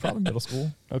 Probably middle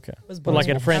school. Okay. I was But like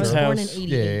at a friend's I was born in house?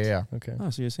 88. Yeah. Okay. Oh,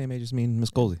 so you're the same age as me and Miss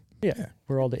Goldie. Yeah.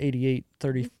 We're all the 88,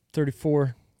 30,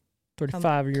 34,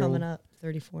 35-year-old. Coming up,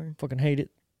 34. Fucking hate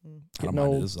it. I don't Getting mind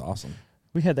it. old. This is awesome.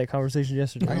 We had that conversation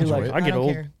yesterday. I I'd be like, enjoy it. I get don't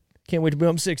old. care. Can't wait to be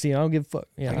I'm 60. I don't give a fuck.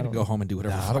 Yeah, I I gotta don't go know. home and do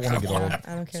whatever. Nah, the I don't fuck want to get old.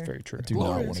 I don't It's care. very true. I do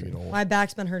not want to get old. My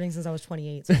back's been hurting since I was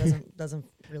 28, so it doesn't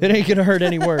really. It ain't gonna hurt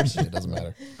any worse. It doesn't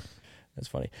matter. That's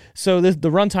funny. So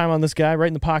the runtime on this guy, right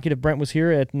in the pocket of Brent, was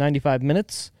here at 95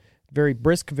 minutes. Very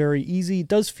brisk, very easy. It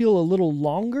does feel a little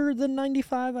longer than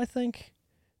 95, I think,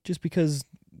 just because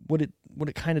what it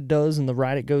kind of does and the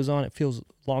ride it goes on, it feels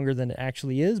longer than it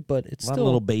actually is. But it's A lot still of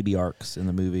little baby arcs in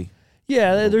the movie.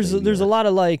 yeah. little There's baby a arcs. lot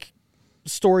of like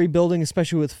story building,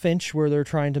 especially with Finch, where they're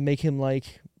trying to make him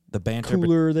like The banter.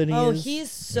 cooler than he Oh, is.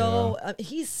 he's so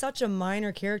he's such a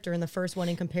minor character in the first one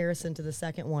in comparison to the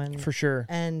second one. For sure.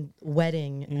 And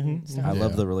wedding and stuff. I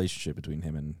love Yeah. the relationship between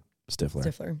him and Stifler.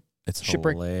 Stifler. It's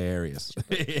Shipwreck. hilarious.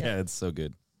 Yeah, it's so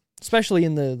good. Especially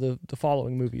in the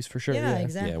following movies, for sure. Yeah, Yeah,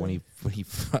 exactly. Yeah, when he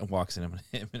walks in,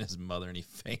 him and his mother, and he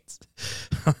faints.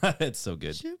 It's so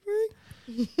good.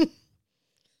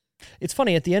 It's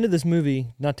funny, at the end of this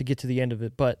movie, not to get to the end of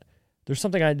it, but there's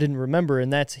something I didn't remember,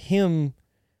 and that's him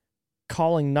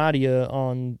calling Nadia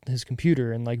on his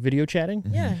computer and like video chatting.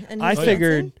 Yeah, and I he's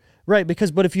figured, dancing? right,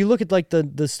 but if you look at like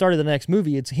the start of the next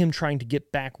movie, it's him trying to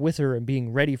get back with her and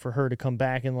being ready for her to come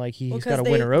back, and like he's got to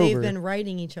win her over. They've been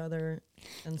writing each other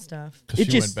and stuff. Because It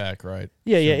she just- went back, right?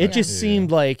 Yeah, She yeah. went It back. just Yeah.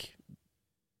 seemed like,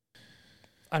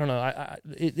 I don't know.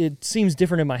 It seems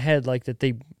different in my head, like that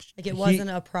they Like it wasn't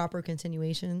a proper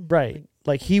continuation. right.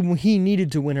 Like he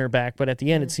needed to win her back, but at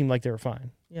the end it seemed like they were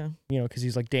fine. Yeah. You know, because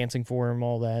he's like dancing for him,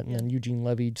 all that, and Yeah. then Eugene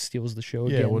Levy steals the show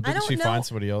Yeah, again. well, I didn't don't she know- find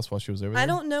somebody else while she was over there? I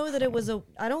don't know that it was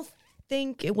I don't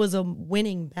think it was a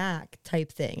winning back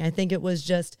type thing. I think it was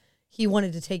just he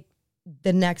wanted to take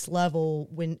the next level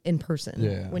when in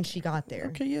person when she got there.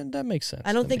 Okay, yeah, that makes sense.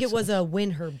 I don't That think makes it was sense. a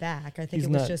win her back. I think He's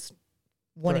it was not- just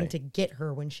wanting Right. to get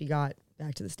her when she got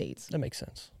back to the States, That makes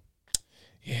sense.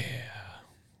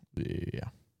 Yeah.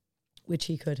 which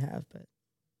he could have, but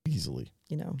Easily.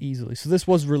 you know. Easily. So this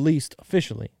was released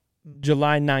officially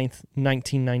July 9th,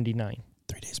 1999.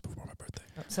 3 days before my birthday.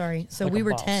 Oh, sorry. So Like we a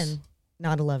were boss. 10,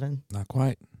 not 11. Not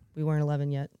quite. We weren't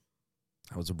 11 yet.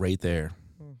 I was right there.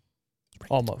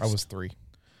 Almost. I was 3.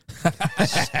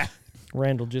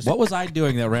 Randall just What was I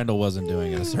doing that Randall wasn't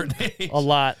doing at a certain age? a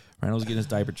lot. Randall was getting his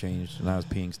diaper changed, and I was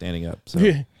peeing standing up. So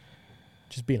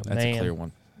Just being a that's man. a clear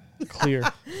one. Clear.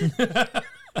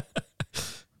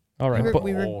 All right.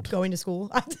 We were old. going to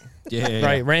school. Yeah.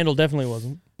 Right. Randall definitely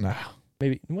wasn't. Nah.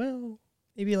 Maybe, well,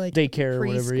 Maybe like daycare or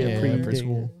whatever. Yeah,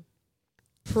 preschool.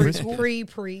 preschool.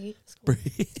 Pre.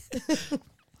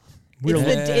 We were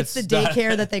It's the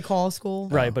daycare that they call school.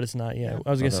 Right, but it's not. Yeah, I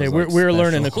was Oh, gonna that say was, like, we're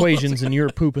learning special. equations and you're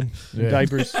pooping in Yeah.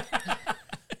 diapers.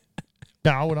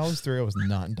 No, when I was 3, I was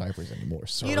not in diapers anymore,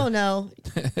 sir. You don't know.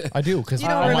 I do, because You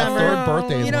don't on my remember. 3rd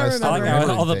birthday is You when I don't started remember.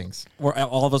 remembering All the- things.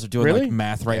 All of us are doing Really? like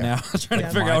math right Yeah. now, trying Yeah.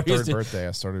 to figure My out what he's 3rd doing. birthday,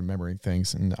 I started remembering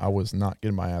things, and I was not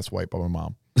getting my ass wiped by my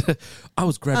mom. I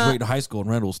was graduating high school, and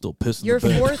Randall was still pissing. Your the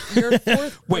bed.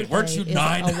 fourth Wait, weren't birthday you is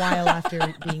 9? a while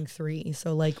after being 3.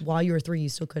 So like while you were 3, you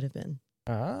still could have been.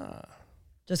 Ah,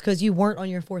 Just because you weren't on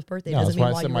your 4th birthday No, doesn't that's mean why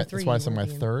I while said you were 3. that's why I said you my weren't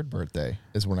being- 3rd birthday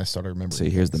is when I started remembering. See,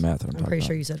 here's the things. math that I'm I'm talking pretty about.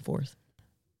 sure you said 4th.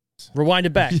 rewind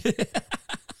it back.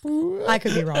 I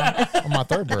could be wrong. On my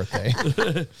 3rd birthday.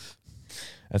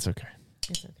 That's okay.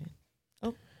 It's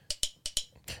okay.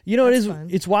 You know, That's fun.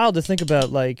 it's wild to think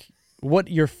about like what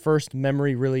your first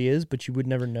memory really is, but you would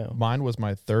never know. Mine was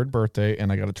my 3rd birthday,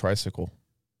 and I got a tricycle.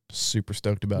 Super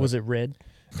stoked about Was it. it red?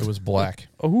 It was black.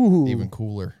 Ooh, Even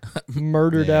cooler.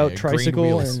 murdered Yeah, out green tricycle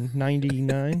wheels. in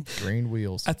 '99. Green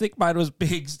wheels. I think mine was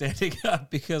big standing up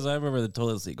because I remember the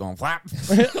toilet seat going flap.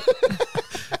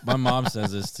 My mom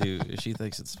says this too. She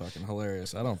thinks it's fucking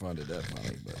hilarious. I don't find it that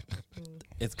funny, but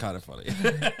it's kind of funny.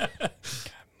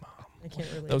 I can't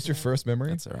relate. That was to your first memory?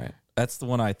 That's all right. That's the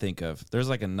one I think of. There's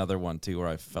like another one too where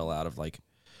I fell out of like,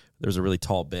 there was a really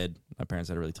tall bed. My parents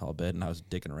had a really tall bed, and I was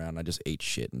dicking around. And I just ate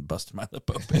shit and busted my lip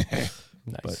open.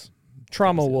 Nice. But-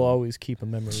 Trauma will always keep a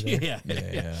memory there. yeah.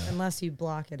 Yeah. Unless you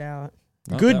block it out.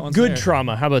 Oh, that Good one's good there.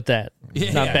 trauma. How about that?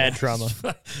 Yeah. Not bad trauma.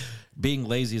 Being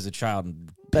lazy as a child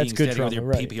and That's peeing good standing with trauma, your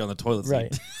right. pee-pee on the toilet seat.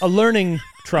 Right. A learning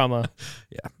trauma.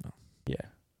 Yeah. No. Yeah.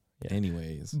 Yeah.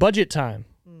 Anyways. Budget time.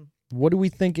 What do we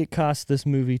think it cost this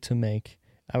movie to make?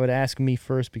 I would ask me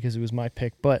first because it was my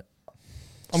pick, but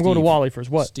I'm going to Steve. Wally first.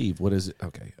 What? Steve, what is it?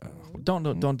 Okay. Don't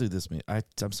do this to me. I'm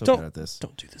so Don't- bad at this.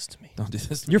 Don't do this to me. Don't do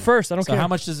this to You're me. first. I don't So care. how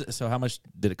much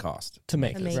did it cost? to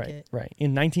make To it? make Right. it. Right.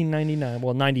 In 1999.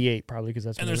 Well, 98 probably because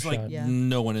that's when And it there's was like shot. Yeah.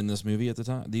 no one in this movie at the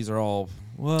time. These are all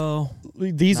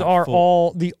These not are full.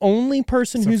 all the only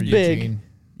person Except who's for big. Eugene.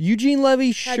 Eugene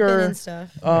Levy, Had been sure. and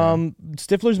stuff.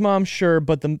 Stifler's mom, sure.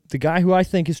 But the guy who I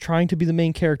think is trying to be the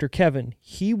main character, Kevin,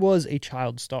 he was a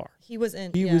child star. He was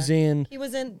in. He yeah. was in, He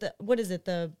was in the what is it?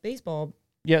 The baseball.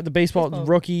 the baseball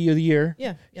rookie of the year.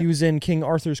 Yeah. He was in King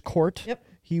Arthur's Court. Yep.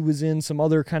 He was in some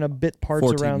other kind of bit parts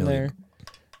 14 around million. there.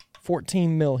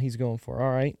 14 mil he's going for.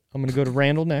 All right. I'm going to go to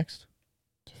Randall next.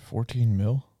 14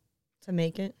 mil? To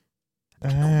make it. I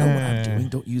don't know what I'm doing.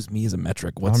 Don't use me as a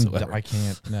metric whatsoever. I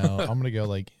can't. No, I'm going to go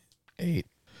like 8.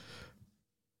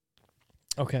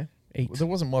 Okay. 8. There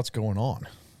wasn't much going on.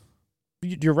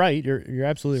 You're right. You're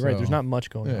absolutely right. There's So, not much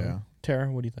going Yeah. on.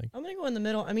 Tara, what do you think? I'm gonna go in the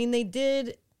middle. I mean, they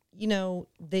did. You know,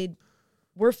 they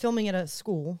were filming at a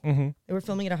school. Mm-hmm. They were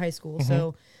filming at a high school.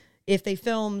 So, if they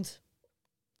filmed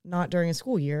not during a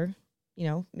school year, you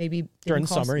know, maybe During didn't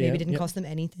the cost, summer, maybe yeah, didn't yep. cost them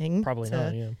anything. Probably to-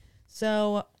 not, yeah.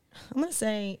 So I'm gonna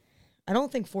say I don't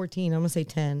think 14. I'm going to say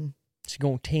 10. She's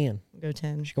going 10. I'll go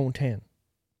 10. She's going 10.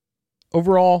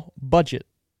 Overall budget,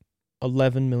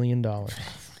 $11 million.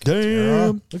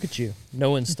 Damn. Look at you.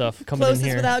 Knowing stuff coming Closest in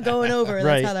here. without going over. Right.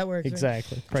 That's how that works.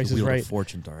 Exactly. Price Wheel is of right.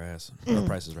 Fortune to our ass. Or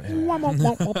Price is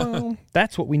right.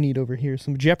 That's what we need over here.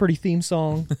 Some Jeopardy theme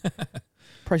song.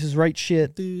 Price is right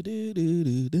shit.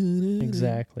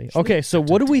 Exactly. Okay, so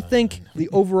what do we think the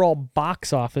overall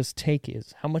box office take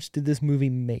is? How much did this movie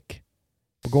make?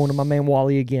 We're going to my man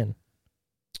Wally again.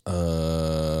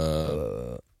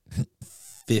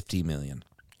 50 million.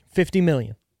 50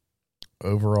 million.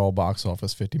 Overall box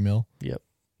office 50 mil. Yep.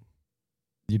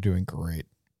 You're doing great.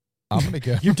 I'm gonna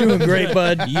go. You're doing great,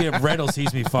 bud. Yeah, Randall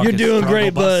sees me fucking. You're doing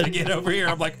great, bud. To get over here,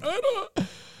 I'm like, oh, no.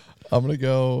 I'm gonna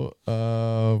go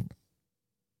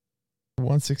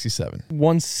 167.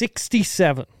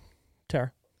 167.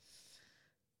 Tara.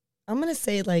 I'm going to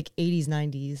say like 80s,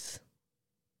 90s.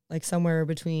 Like somewhere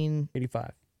between,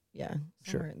 85. yeah.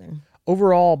 Sure. Right there.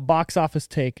 Overall box office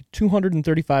take,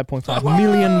 $235.5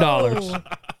 million.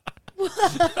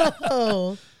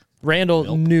 Whoa.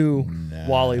 Randall knew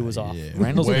Wally was off. Yeah.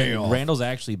 Randall's Way off.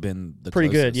 actually been the Pretty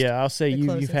good, closest. yeah. I'll say The you've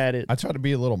closest. had it. I tried to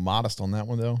be a little modest on that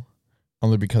one though,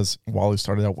 only because Wally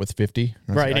started out with 50.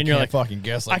 I was Right, I and you're can't like, fucking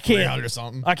guess I like can't- 300 or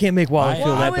something. I can't make Wally I- feel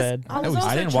Well, that was- bad. I was also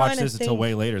I didn't trying watch to this until think-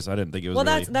 way later, so I didn't think it was Well,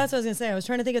 really... that's what I was going to say. I was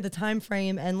trying to think of the time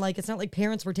frame, and like it's not like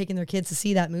parents were taking their kids to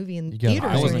see that movie in You got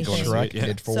theaters I or wasn't anything. going to see Shrek it, yeah.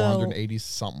 did 480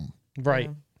 something. Right,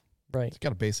 Yeah. right. You got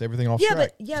to base everything off Yeah, Shrek.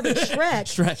 but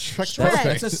Shrek. Shrek.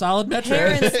 That's a solid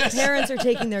metric. Parents are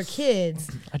taking their kids.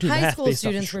 I do High math school based off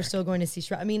of students were Shrek. still going to see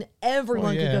Shrek. I mean,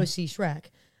 everyone yeah. could go see Shrek.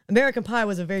 American Pie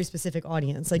was a very specific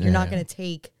audience. Like, you're not Yeah. going to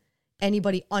take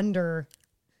anybody under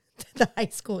the high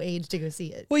school age to go see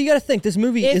it. Well, you got to think this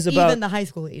movie If is about. even the high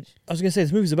school age. I was gonna say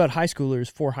this movie's about high schoolers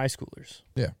for high schoolers.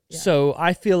 Yeah. Yeah. So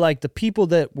I feel like the people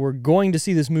that were going to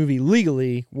see this movie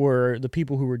legally were the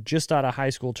people who were just out of high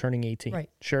school turning 18. Right.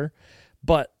 Sure,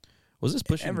 but Was this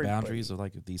pushing Everybody. boundaries of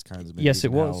like these kinds of movies? yes, it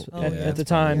and was how- at, yeah, at the it's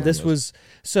time. probably This one of was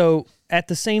so. At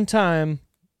the same time,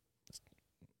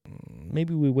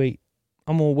 maybe we wait.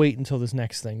 I'm gonna wait until this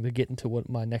next thing to get into what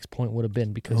my next point would have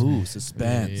been because those- Ooh,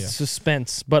 suspense. Yeah.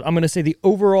 suspense. But I'm going to say the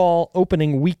overall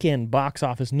opening weekend box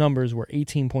office numbers were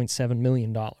 $18.7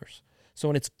 million. So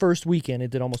in its first weekend, it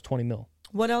did almost 20 mil.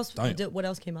 What else? Damn. What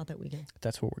else came out that weekend?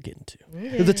 That's what we're getting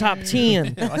to. To the top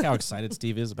 10. I like how excited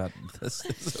Steve is about this.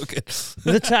 It's so good.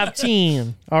 The top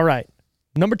 10. All right.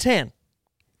 Number 10.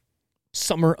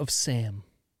 Summer of Sam.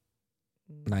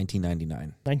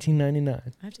 1999.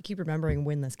 1999. I have to keep remembering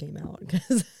when this came out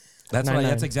because That's 99.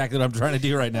 that's exactly what I'm trying to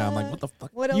do right now. I'm like, what the fuck?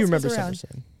 what else You remember was Summer of around?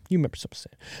 Sam. You remember Summer of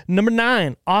Sam. Number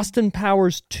 9. Austin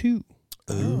Powers 2.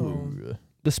 Ooh.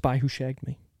 The Spy Who Shagged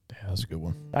Me. Yeah, that's a good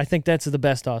one. I think that's the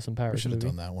best Austin We Powers should have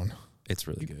movie. done that one. It's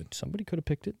really good. Somebody could have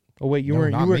picked it. Oh, wait. You No,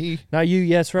 weren't. not You were me. Not you.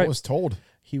 Yes, right. I was told.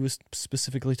 He was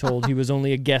specifically told he was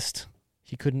only a guest.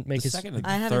 He couldn't make The his. second and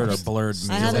I haven't third are watched- blurred.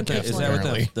 I haven't Is watched that with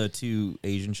one. the two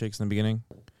Asian chicks in the beginning?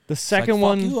 The It's like, second fuck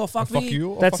one. You, oh, fuck, Fuck me.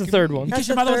 you. That's fuck the you. third one. You That's kiss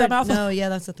your the mother with that third. mouth? No, yeah,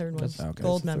 that's the third one. That's- okay.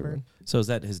 Gold that's the third member. one. So is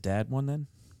that his dad one then?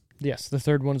 Yes, the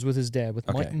third one is with his dad, with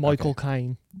Okay, Michael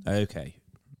Caine. Okay.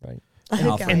 Right.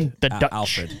 Alfred. And the Dutch.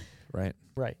 Alfred. Right.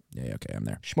 Right. Yeah. Okay. I'm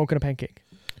there. Smoking a pancake,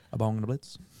 A bong and a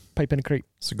blitz. pipe in a crepe.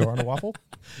 Cigar on a waffle.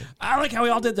 I like how we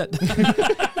all did that.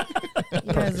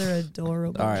 You guys are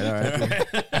adorable. all right.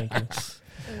 Thank you.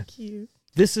 So cute.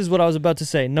 This is what I was about to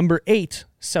say. Number 8,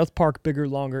 South Park, Bigger,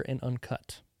 Longer, and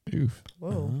Uncut. Oof.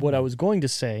 Whoa. What I was going to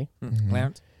say,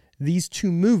 Clarence. these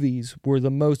two movies were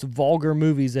the most vulgar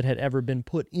movies that had ever been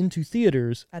put into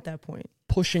theaters, At that point,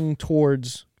 pushing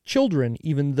towards children,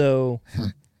 even though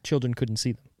children couldn't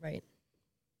see them. right?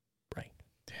 Right.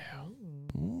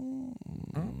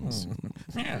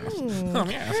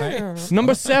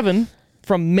 Number 7,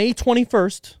 from May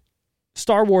 21st,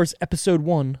 Star Wars Episode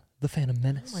 1, The Phantom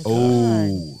Menace. Oh my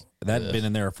Oh, that'd been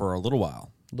in there for a little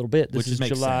while, A little bit. This which is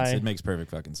makes July. sense. It makes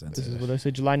perfect fucking sense. This is what I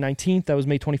said, July 19th. That was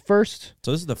May 21st.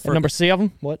 So this is the And first. number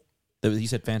 7, what? You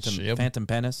said Phantom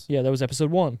Penis. Yeah, that was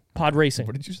Episode 1, Pod Racing.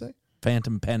 What did you say?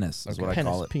 Phantom Penis is Okay. what I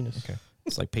call it. Penis. Okay.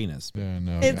 It's like penis. Yeah,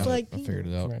 no. It's got it. like I figured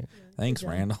it out. Right. Thanks, Good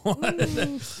job.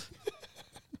 Randall.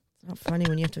 It's not funny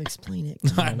when you have to explain it.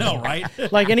 I know, right?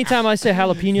 Like anytime I say You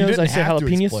jalapenos, didn't I say have to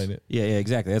jalapenos. explain it. Yeah,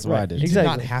 exactly. That's what Right. I did. You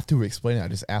Exactly. did not have to explain it. I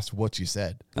just asked what you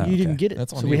said. Oh, You didn't okay. get it,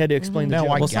 That's on so we you. had to explain the No, joke.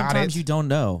 I Well, got sometimes it. you don't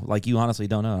know. Like you honestly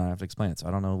don't know, and I have to explain it. So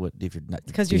I don't know if you're not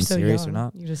Because being you're so serious young. or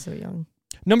not. You're just so young.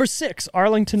 Number 6,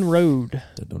 Arlington Road.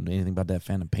 Don't know anything about that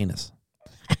Phantom Penis.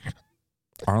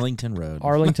 Arlington Road.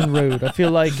 Arlington Road. I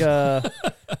feel like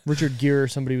Richard Gere or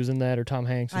somebody was in that, or Tom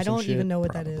Hanks. Or I some don't shit. even know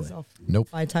what that is Probably. off Nope.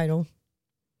 my title.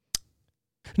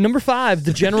 Number 5,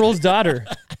 The General's Daughter.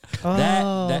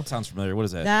 That sounds familiar. What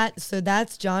is that?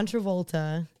 That's John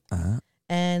Travolta.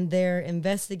 And they're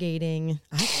investigating.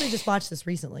 I actually just watched this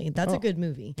recently. That's a good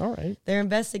movie. All right. They're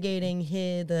investigating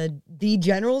the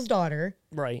general's daughter.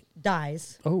 Right.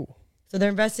 Dies. Oh. So they're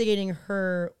investigating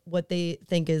her, what they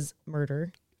think is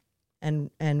murder and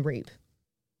rape.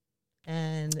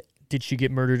 And did she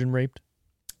get murdered and raped?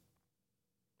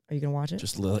 are you going to watch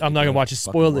it? I'm not going to watch it.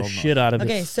 Spoil the shit out of it.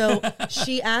 Okay, so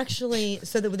she actually,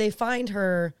 so that they find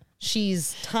her,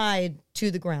 she's tied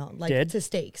to the ground, like dead? To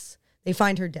stakes. They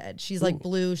find her dead. She's like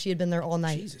blue. She had been there all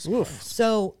night. Jesus Christ.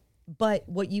 So, but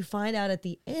what you find out at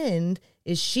the end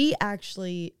is she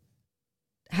actually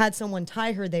had someone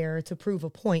tie her there to prove a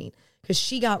point because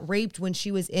she got raped when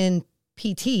she was in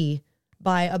PT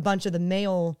by a bunch of the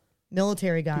male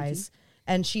military guys. PT?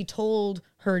 And she told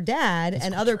her dad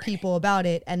and other people about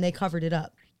it, and they covered it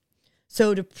up.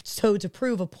 So to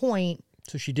prove a point,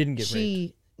 so she didn't get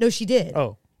raped. No, she did.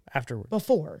 Oh, afterward.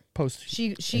 Before. Post.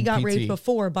 She got raped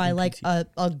before by like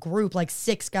a group, like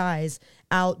 6 guys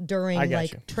out during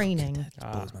like training.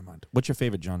 That blows my mind. What's your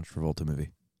favorite John Travolta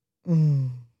movie?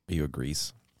 Are you a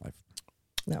Grease?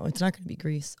 No, it's not going to be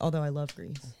Grease. Although I love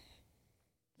Grease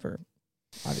for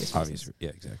obvious reasons. Yeah,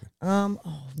 exactly.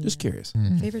 Just curious.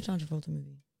 Favorite John Travolta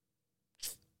movie?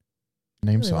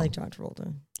 Name I really some. like John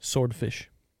Travolta. Swordfish.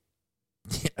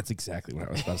 Yeah, that's exactly what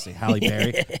I was about to say. Halle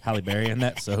Berry in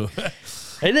that. So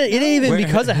it ain't even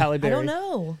because of Halle Berry. I don't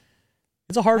know.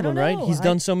 It's a hard one, right? He's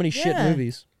done so many shit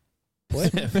movies.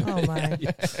 What? Oh my!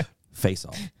 Face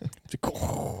Off.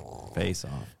 Face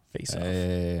Off. Face Off.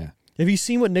 Yeah. Have you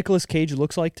seen what Nicolas Cage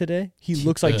looks like today? He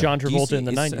looks like John Travolta in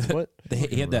the 90s. What?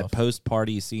 He had that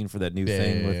post-party scene for that new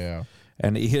thing. Yeah.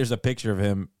 And here's a picture of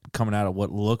him coming out of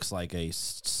what looks like a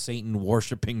Satan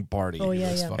worshiping party. Oh, yeah.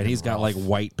 And he's got like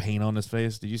white paint on his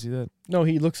face. Did you see that? No,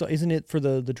 he looks like, isn't it for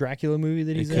the Dracula movie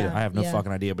that he's in? I have no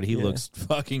fucking idea, but he looks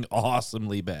fucking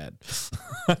awesomely bad.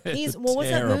 What's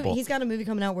that movie? He's got a movie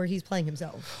coming out where he's playing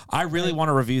himself. I really want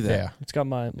to review that. Yeah. It's got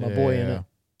my boy in it.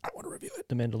 I want to review it.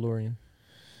 The Mandalorian.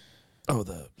 Oh,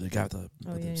 the guy with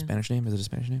the Spanish name? Is it a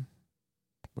Spanish name?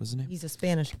 What is his name? He's a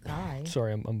Spanish guy.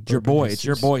 Sorry, I'm it's your boy. It's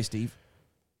your boy, Steve.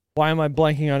 Why am I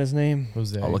blanking on his name?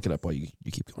 Jose. I'll look it up while you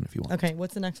keep going if you want. Okay,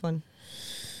 what's the next one?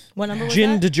 What number was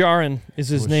Jin that? Djarin is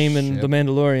his name in shit. The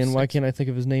Mandalorian. Why can't I think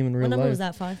of his name in real What number life? was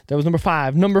that? 5? That was number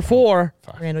 5. Number 4,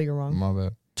 Randall, you're wrong. My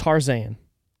bad. Tarzan.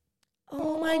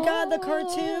 Oh my God, the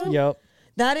cartoon. Yep.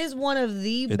 That is one of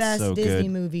the best so Disney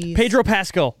good. movies. Pedro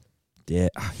Pascal. Yeah,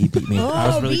 he beat me. I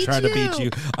was really beat trying to beat you.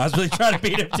 you. I was really trying to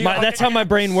beat him too. That's how my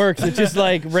brain works. It's just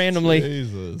like randomly.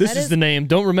 Jesus. This That is is- the name.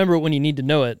 Don't remember it when you need to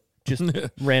know it. Just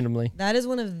randomly. That is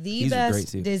one of the He's great,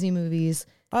 best too. Disney movies.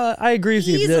 I agree with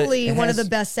you. Easily it one of has- the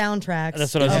best soundtracks.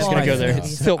 That's what I was of just all going to go Disney there.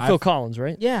 movies. Phil Collins,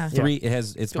 right? Yeah. 3.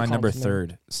 It's Phil my number Collins,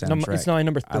 3rd soundtrack. It's not my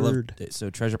number I love 3rd. so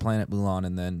Treasure Planet, Mulan,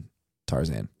 and then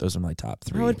Tarzan. Those are my top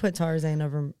 3. I would put Tarzan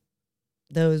over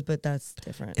those, but that's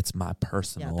different. It's my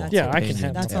personal. that's Yeah, I can opinion,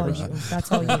 have That's that. all Tara. you.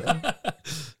 That's all you.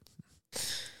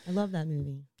 I love that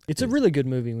movie. It's a really good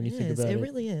movie when you It think is. about it. It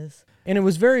really is. And it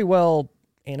was very well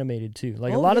animated, too.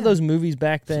 Like a Oh, lot of yeah. those movies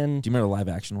back then. Do you remember the live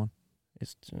action one?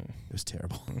 It's, It was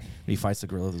terrible. When he fights the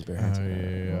gorilla with his bare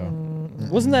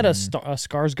hands. wasn't that a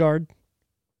Skarsgård?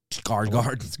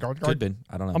 Skarsgård. Skarsgård? Could have been.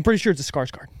 I don't know. I'm pretty sure it's a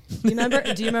Skarsgård. Do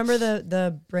you remember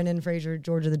the Brendan Fraser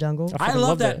George of the Jungle? I fucking love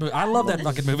love that. that. I love that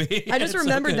fucking movie. I just It's so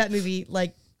remembered good. that movie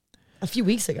like a few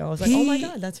weeks ago. I was like, oh my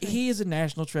God, that's right. He is a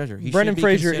national treasure. He Brendan should be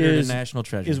Fraser considered is a national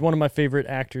treasure. Is one of my favorite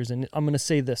actors, and I'm going to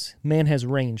say this: man has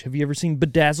range. Have you ever seen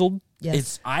Bedazzled? Yes.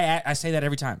 It's I say that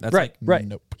every time. That's Right, like right.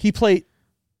 Nope. He played.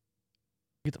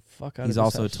 Get the fuck out he's of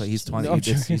this also house. he's 20. No, I'm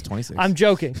He's joking. 26. I'm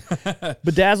joking.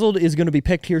 Bedazzled is going to be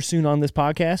picked here soon on this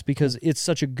podcast because it's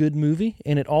such a good movie,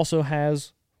 and it also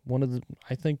has one of the,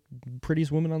 I think,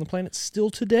 prettiest women on the planet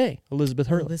still today, Elizabeth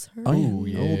Hurley. Elvis Hurley. Oh,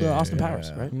 yeah. old Austin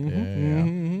Powers, right?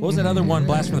 Mm-hmm. What was that other one?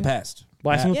 Blast from the Past.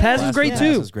 Blast from the Yeah. Past is Blast great from the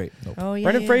Past too. is great. Oh yeah.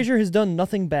 Brendan yeah. Fraser has done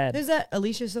nothing bad. Who's that?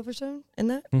 Alicia Silverstone in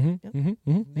that?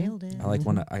 Nailed it. I like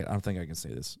one. I don't think I can say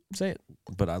this, Say it.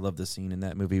 but I love the scene in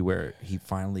that movie where he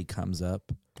finally comes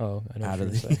up Oh, I know. out what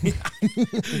of you're gonna say.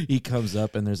 the. He comes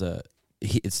up and there's a.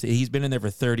 He's been in there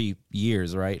for 30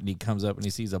 years, right? And he comes up and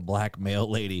he sees a black male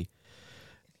lady,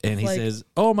 and he Like- says,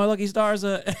 "Oh, my lucky stars!"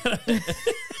 I'm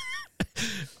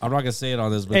not gonna say it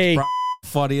on this, but Hey. it's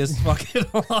probably the funniest fucking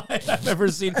line I've ever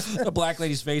seen. The black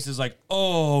lady's face is like,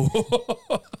 "Oh."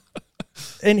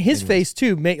 And his face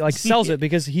too, sells it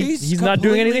because he's not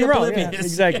doing anything wrong. Yeah, oblivious.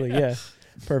 exactly. Yeah.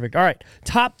 Perfect. All right.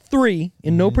 Top 3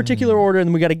 in no particular order, and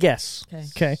then we got to guess.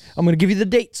 Okay. I'm going to give you the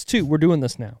dates too. We're doing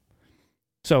this now.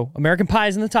 So American Pie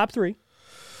is in the top 3.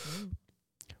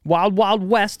 Wild Wild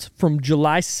West from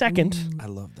July 2nd. I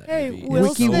love that Hey, movie. Will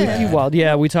It's so Smith. Wiki bad. Wild.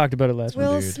 Yeah, we talked about it last week.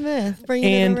 Will dude. Smith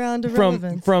bringing And it around to from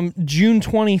relevance. June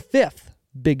 25th,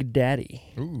 Big Daddy.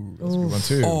 Ooh, that's a good one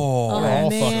too. Oh, they're all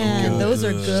man, fucking good. those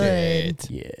are good.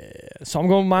 Shit. Yeah. So I'm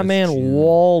going with my That's man June.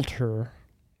 Walter.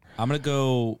 I'm gonna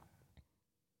go.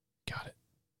 Got it.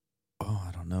 Oh,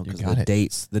 I don't know because You the got it.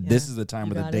 dates. This Yeah. is the time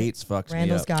You where the got it. dates fucked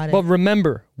Randall's me up. got it. But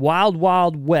remember, Wild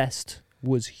Wild West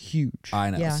was huge. I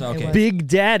know. Yeah, so it okay, was. Big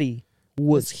Daddy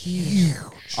was huge.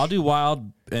 I'll do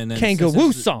Wild and then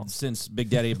Kangaroo song. Since Big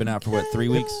Daddy had been out for what 3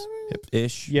 weeks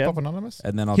ish. Yeah. Pop Anonymous?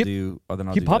 And then I'll Hip- do. Oh, then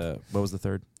I'll hip do hop? what was the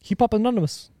third? Hip Hop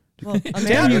Anonymous. Well, Damn,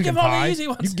 American, you give all Pie. the easy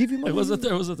ones. You give him It was the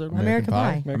third. It was the third one. American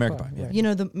Pie. American Pie, yeah. You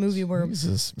know the movie we're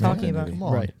Jesus, talking man. about. Come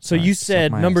on. Right. So All right, you suck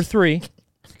said my number ass. 3.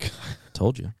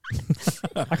 Told you.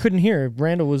 I couldn't hear.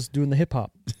 Randall was doing the hip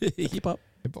hop. Hip hop.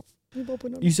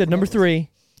 You said number 3.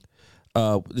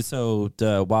 So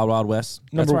the Wild Wild West.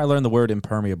 That's Number- where I learned the word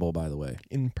impermeable. By the way,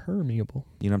 Impermeable.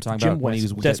 you know what I'm talking Jim about when he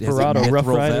West. was has a Desperado. Rough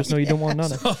mithril Riders. vest. No, you don't want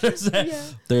none of it. So there's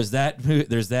that. There's that.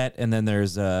 There's that, and then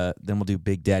there's then we'll do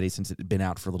Big Daddy since it's been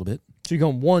out for a little bit. So you're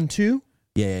going 1, 2.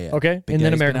 Yeah. Okay, Big and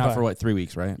then Daddy's American been out Pie. for what 3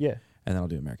 weeks, right? Yeah. And then I'll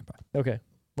do American Pie. Okay.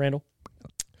 Randall.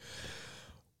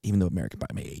 Even though American Pie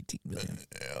made 18 million.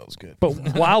 Yeah, that was good.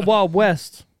 But Wild Wild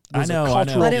West was I know, a I know.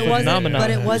 cultural But it wasn't. phenomenon. But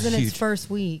it wasn't its Huge. first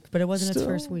week. But it wasn't its Still-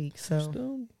 first week. So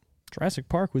Still, Jurassic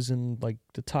Park was in like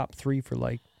the top 3 for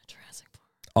like. Jurassic Park.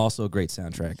 Also a great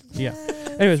soundtrack. Yeah.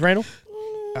 Anyways, Randall.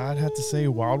 I'd have to say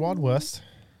Wild Wild West,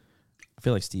 I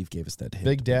feel like Steve gave us that hit.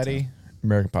 Big Daddy,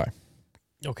 American Pie.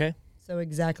 Okay. So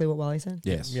exactly what Wally said.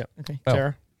 Yes. Yep. Okay. Oh.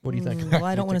 Tara, what do you think? Well,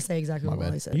 I don't want to say exactly My what bad.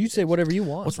 Wally said. You say whatever you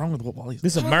want. What's wrong with what Wally's?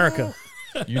 This is America.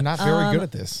 You're not very good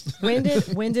at this.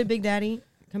 When did Big Daddy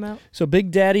come out? So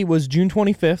Big Daddy was June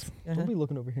 25th. Uh-huh. Don't be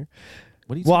looking over here.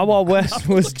 What are you Wild talking Wild about? West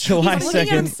was July He's looking at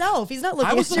 2nd. himself. He's not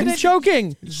looking I was at looking you. I'm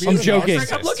joking. I'm joking.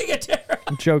 I'm looking at Tara.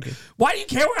 I'm joking. Why do you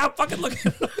care where I'm fucking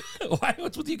looking? Why?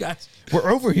 What's with you guys? We're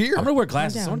over here. I'm gonna wear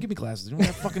glasses. down. Someone give me glasses. You don't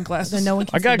have fucking glasses. Then no one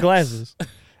can I got see. glasses.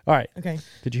 All right. Okay.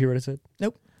 Did you hear what I said?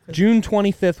 Nope. June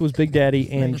 25th was Big Daddy,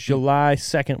 and July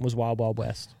 2nd was Wild Wild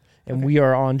West. And Okay. we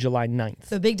are on July 9th.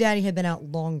 So Big Daddy had been out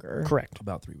longer. Correct.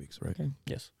 About 3 weeks, right? Okay.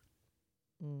 Yes.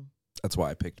 Mm. That's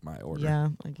why I picked my order. Yeah,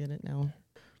 I get it now.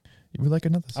 You would like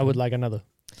another? I would like another.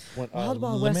 Wild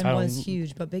Wild West lemon? was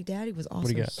huge, but Big Daddy was also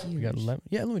What do you got? huge. We got lemon.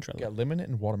 Yeah, let me try You got lemon.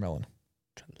 lemon and watermelon.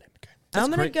 Try the lemon. Okay. I'm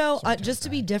gonna great. go Sometimes just to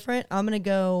be bad. different. I'm gonna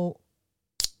go.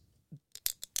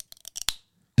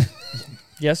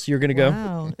 Yes, you're gonna go.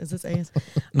 Wow, is this AS?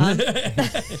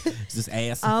 Is this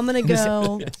ass? I'm gonna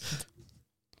go.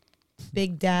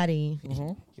 Big Daddy,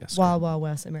 Yes. Wild Wild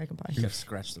West, American Pie. You gotta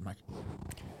scratch the mic.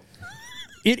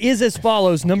 It is as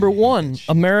follows: number 1,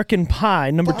 American Pie;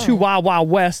 number 2, Wild Wild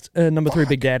West; number 3,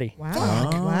 Big Daddy. Wow,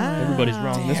 wow. Everybody's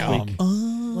wrong this Damn. week. Wow.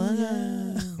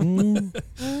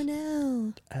 Oh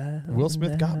no. Will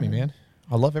Smith got me, man.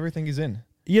 I love everything he's in.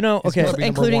 You know, It's okay, gonna be number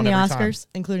Including the one every time. Oscars.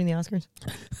 Including the Oscars.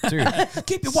 Dude,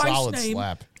 Keep your wife's solid name.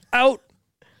 slap. out.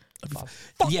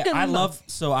 Yeah, I love.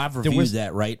 So I've reviewed was-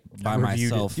 that right by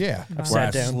reviewed it. myself. Yeah. I've Where sat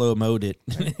I've down. slow mode it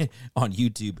on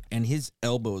YouTube, and his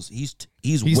elbows, he's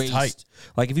He's waist. tight.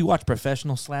 Like if you watch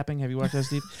professional slapping, have you watched that,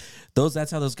 Steve? That's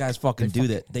how those guys fucking do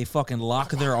that. They fucking lock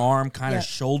their arm kind of Yeah.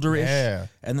 shoulder-ish, Yeah.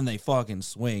 and then they fucking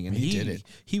swing. And He did it.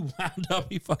 He wound up.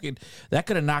 He fucking that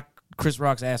could have knocked Chris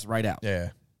Rock's ass right out. Yeah.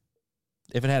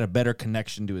 If it had a better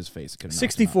connection to his face, it could have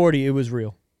knocked him out. 60-40, it was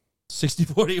real.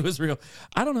 60-40, it was real.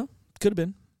 I don't know. Could have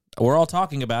been. We're all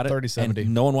talking about it. 30-70.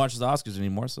 And no one watches the Oscars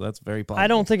anymore, so that's very possible. I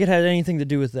don't think it had anything to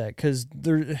do with that because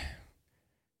there.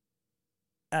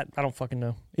 I don't fucking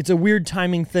know. It's a weird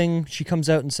timing thing. She comes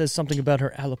out and says something about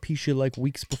her alopecia like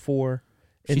weeks before.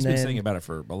 She's been then- saying about it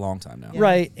for a long time now. Yeah.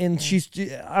 Right, and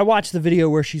I watched the video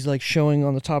where she's like showing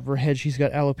on the top of her head she's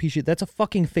got alopecia. That's a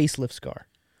fucking facelift scar.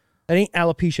 That ain't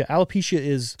alopecia. Alopecia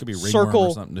is Could be ringworm circle.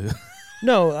 or something. Dude.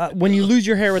 No, when you lose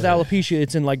your hair with alopecia,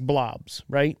 it's in like blobs,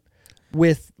 right?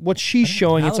 With what she's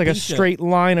showing, it's like a alopecia- straight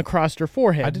line across her I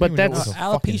forehead. didn't But even know it that's was a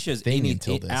fucking Alopecia is thing any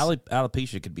until this.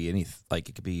 alopecia could be any like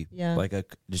it could be Yeah. like a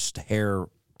just hair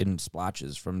in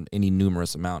splotches from any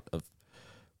numerous amount of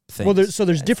things. well,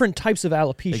 there's different types of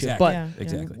alopecia, exactly. but Yeah.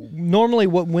 Exactly. normally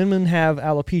what women have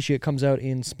alopecia, it comes out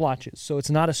in splotches, so it's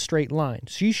not a straight line.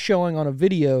 She's showing on a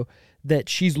video that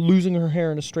she's losing her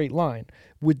hair in a straight line,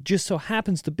 which just so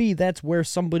happens to be that's where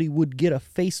somebody would get a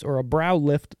face or a brow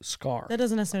lift scar. That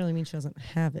doesn't necessarily mean she doesn't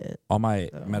have it. All my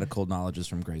medical knowledge is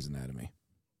from Grey's Anatomy.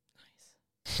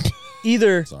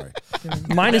 Either Sorry,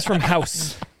 mine is from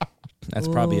House. that's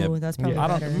probably Ooh, a. that's probably I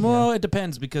better. don't. Well, it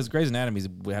depends because Grey's Anatomy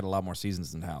we had a lot more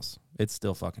seasons than House. It's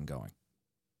still fucking going.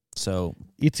 So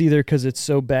It's either because it's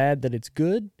so bad that it's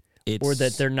good, or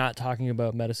that they're not talking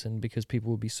about medicine because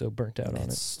people would be so burnt out on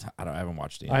it. I haven't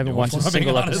watched it. I haven't watched a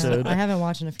single episode. I haven't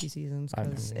watched in a few seasons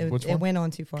because it went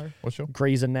on too far. What show?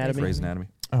 Grey's Anatomy. Grey's Anatomy.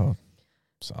 Oh,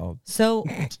 solid. So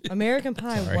American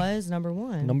Pie was number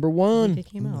one. Number the one. week it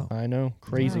came out. I know.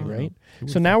 Crazy, Wow. right?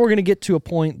 So now we're going to get to a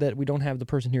point that we don't have the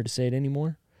person here to say it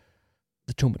anymore.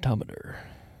 The tomatometer.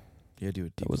 Yeah, do a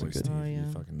deep wasn't voice. good. Oh, yeah.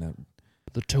 You fucking that.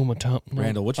 The tomatometer.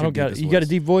 Randall, what's I your don't got it. deepest You got a voice?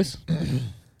 deep voice?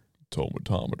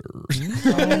 Tomatometer.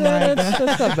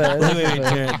 That's not bad.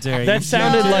 That's Terry. That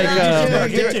sounded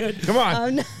like Come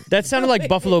on. that sounded like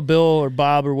Buffalo Bill or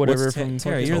Bob or whatever What's from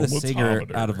Terry, fucking- you're the singer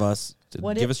Tomatometer. out of us.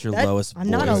 What Give is- us your that- lowest I'm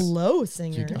not a voice. low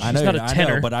singer. I know, not a I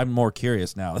tenor. know, but I'm more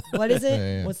curious now. What is it?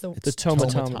 Yeah. What's the the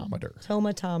tomatometer. Tomatometer.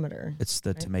 tomatometer? It's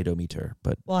the tomato meter,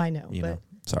 but Well, I know, you but know,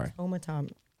 sorry.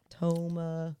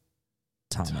 Toma.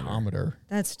 Tomater.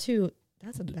 That's too.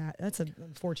 That's an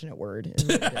unfortunate word. Is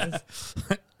what it is.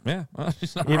 Yeah, well,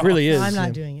 she's not It wrong. really is. I'm not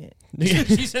yeah. doing it.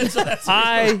 She said so. That's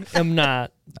I am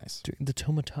not nice. doing the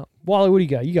tomatometer. Wally, what do you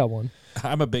got? You got one.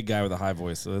 I'm a big guy with a high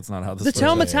voice, so that's not how this The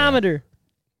works. tomatometer.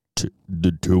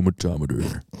 The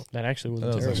tomatometer. That actually That wasn't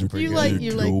was terrible. actually pretty You good. like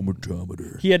you like.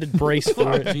 Tomatometer. He had to brace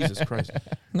for it. Jesus Christ.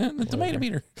 The tomato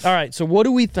meter. All right, so what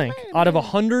do we think? Out of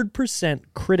 100%,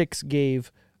 critics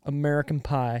gave American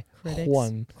Pie Critics.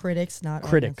 one. Critics, not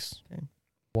Critics. audience. Okay.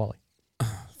 Wally.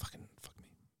 Fuck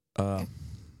me.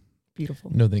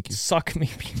 Beautiful. No, thank you. Suck me.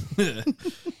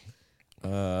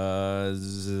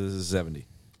 70.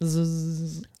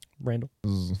 Zzz. Randall.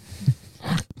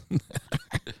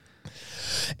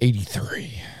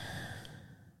 83.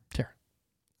 Tara.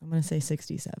 I'm gonna say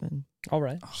 67. All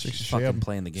right. She's Sham. fucking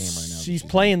playing the game right now. She's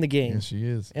playing the game. Yes, she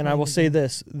is. And I will say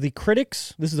this. The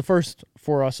critics, this is the first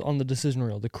for us on the decision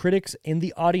reel. The critics and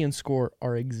the audience score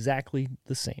are exactly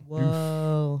the same.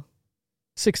 Whoa.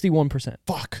 61%.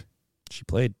 Fuck. She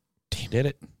played. Did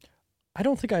it. I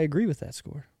don't think I agree with that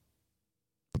score.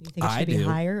 You think it I should be do.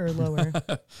 higher or lower?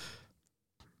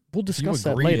 We'll discuss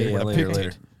that agree later. to Yeah, I later, picked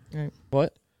later.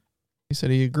 What? He said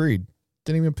he agreed.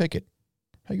 Didn't even pick it.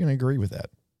 How are you going to agree with that?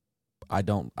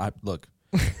 Look,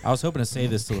 I was hoping to say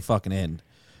this to the fucking end,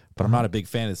 but I'm not a big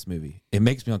fan of this movie. It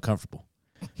makes me uncomfortable.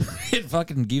 It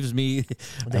fucking gives me The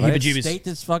I didn't heebie-jeebies. state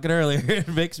this fucking earlier. It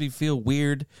makes me feel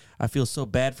weird. I feel so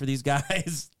bad for these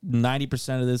guys.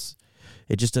 90% of this,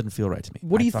 it just doesn't feel right to me.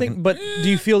 What do you think? But do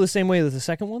you feel the same way as the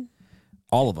second one?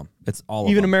 All of them. It's all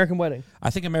Even of them. American Wedding. I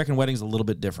think American Wedding's a little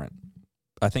bit different.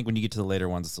 I think when you get to the later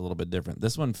ones, it's a little bit different.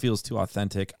 This one feels too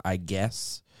authentic, I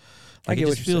guess. I Like get it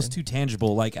what just you're feels saying. too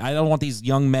tangible. Like I don't want these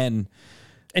young men.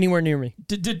 Anywhere near me.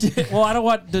 Well, I don't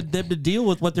want them to deal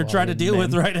with what they're trying to deal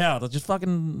with men. right now. Let's just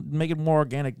fucking make it more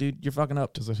organic, dude. You're fucking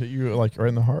up. Does it hit you like right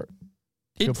in the heart?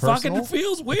 It feel fucking personal?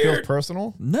 feels It weird. feels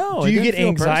personal? No, Do it you didn't get feel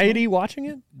anxiety watching it?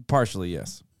 personal. Partially,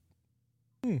 yes.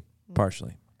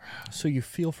 Partially. So you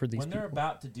feel for these When they're people.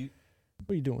 about to do,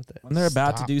 What are you doing with that? when they're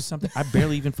about to Stop. do something, I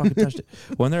barely even fucking touched it.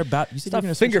 When they're about, you said Stop you're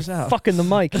gonna finger switch this out. fucking the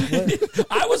mic. What?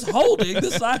 I was holding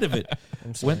the side of it.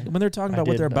 I'm sorry. When they're talking I about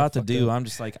what did, they're I about to fucked do, up. I'm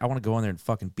just like, I want to go in there and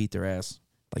fucking beat their ass.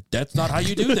 Like that's not how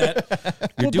you do that.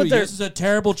 You're but doing they're- this is a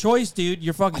terrible choice, dude.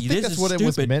 You're fucking. I think This that's is what stupid.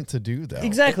 it was meant to do, though.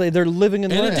 Exactly. They're living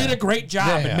and And learning. it did a great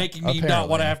job Yeah, in making me not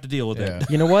want to apparently. have to deal with Yeah. it.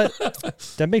 You know what?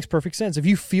 That makes perfect sense. If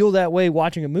you feel that way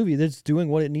watching a movie, that's doing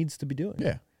what it needs to be doing.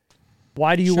 Yeah.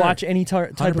 Why do you Sure. watch any type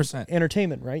of 100%.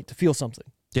 entertainment, right? To feel something.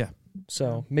 Yeah.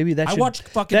 So maybe that I should, watch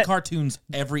fucking that- cartoons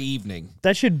every evening.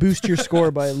 that should boost your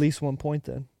score by at least 1 point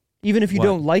then. Even if you What?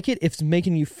 don't like it, if it's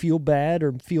making you feel bad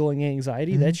or feeling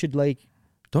anxiety, that should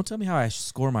Don't tell me how I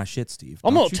score my shit, Steve.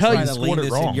 I'm Don't gonna tell try you to scored lean it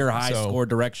this wrong, in your high so- score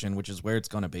direction, which is where it's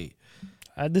gonna be.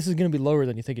 this is going to be lower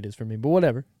than you think it is for me, but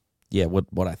whatever. Yeah,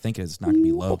 what I think is not gonna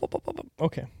be low.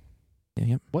 Okay.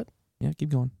 Yeah. What? Yeah, keep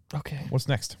going. Okay. What's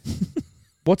next?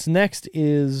 What's next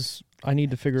is I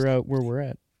need to figure out where we're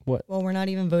at. What? Well, we're not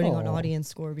even voting on Oh. audience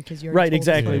score because you're Right,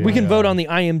 exactly. Yeah, We can yeah. vote on the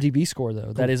IMDb score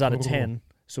though. That is out of Cool. 10.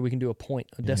 So we can do a point,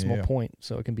 a Yeah, decimal yeah. point.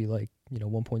 So it can be like,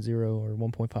 1.0 or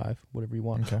 1.5, whatever you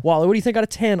want. Okay. Wally, what do you think out of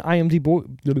 10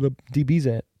 IMDb's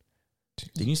at?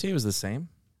 Didn't you say it was the same?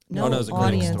 No, Oh, no, it was a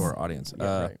critical audience. store audience.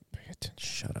 Yeah, right. Pay attention.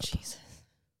 Shut up. Jesus.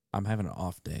 I'm having an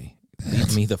off day.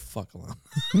 Leave me the fuck alone.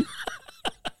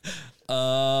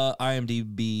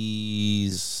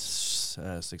 IMDb's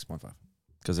 6.5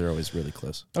 because they're always really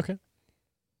close. Okay.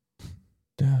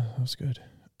 Yeah, that was good.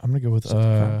 I'm gonna go with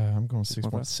 6.5. I'm going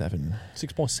 6.5. 6.7.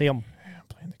 6.7. Yeah, I'm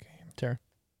playing the game. Tara.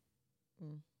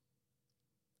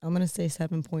 I'm gonna say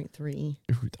 7.3.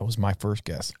 Ooh, that was my first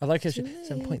guess. I like it. Too late.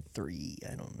 7.3.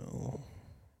 I don't know.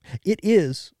 It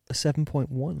is a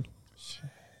 7.1. Shit.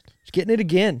 Getting it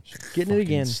again. Getting it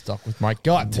again. Stuck with my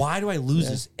gut. Why do I lose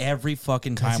this every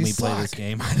fucking time you we play this suck.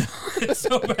 game? I know. It's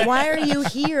so bad. Why are you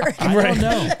here? I don't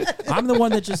know. I'm the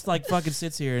one that just like fucking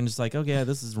sits here and just like, okay,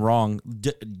 this is wrong.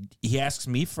 He asks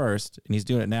me first, and he's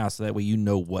doing it now, so that way you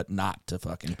know what not to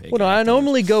fucking pick. Well, no, I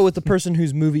normally go with the person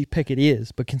whose movie pick it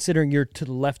is, but considering you're to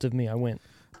the left of me, I went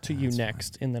to you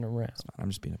next and then around. I'm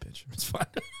just being a bitch. It's fine.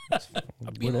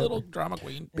 I'm being a little drama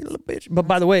queen. Be a little bitch. But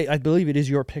by the way, I believe it is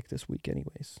your pick this week,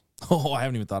 anyways. Oh, I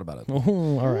haven't even thought about it.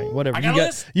 Oh, all right, whatever. I got a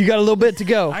list. You got a little bit to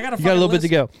go. I got a You got a little bit to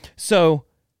fucking go. So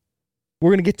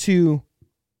we're gonna get to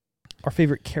our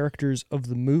favorite characters of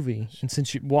the movie, and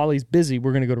since Wally's busy,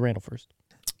 we're gonna go to Randall first.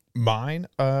 Mine.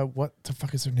 What the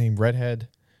fuck is her name? Redhead.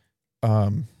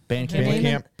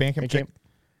 Bandcamp. Bandcamp chick.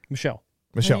 Michelle.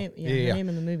 Michelle. Her name, Yeah, her yeah, name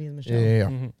in the movie is Michelle. yeah.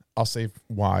 Mhm. I'll save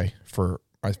Y for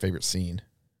my favorite scene,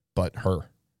 but her.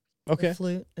 Okay, The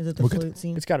flute. Is it the We're good. flute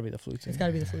scene? it's got to be the flute scene. It's got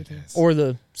to be the flute scene. Or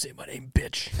the say my name,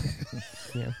 bitch.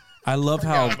 Yeah. I love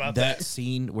how that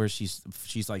scene where she's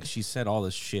like she said all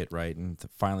this shit right and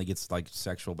finally gets like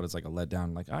sexual, but it's like a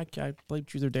letdown. Like I played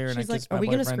truth or dare and She's I like, kissed "Are my we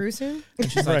gonna boyfriend." screw soon?"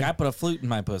 And she's like, Right. I put a flute in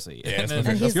my pussy. Yeah, and it's then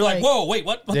my favorite. you're like, He's whoa, wait,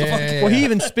 what? What the fuck? Well, he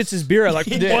even spits his beer out like,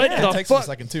 Yeah, what it the takes me a fuck?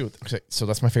 second too. Okay, so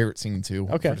that's my favorite scene too.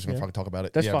 Okay, We're just gonna yeah. fucking talk about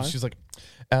it. That's yeah, fine. She's like,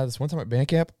 this one time at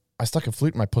Bandcamp, I stuck a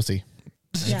flute in my pussy.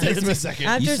 Yeah. Takes me a second.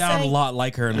 After You sound a saying- lot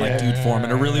like her in like dude form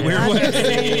in a really weird After way.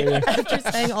 saying, after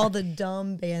saying all the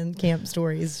dumb band camp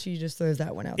stories, she just throws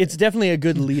that one out. It's definitely a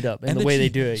good lead up in And the then way they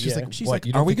do it. she's Yeah. like, She's What, like,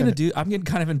 you don't are we think gonna do? I'm getting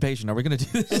kind of impatient. Are we gonna do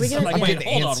this? Are we gonna- I'm like, yeah. wait,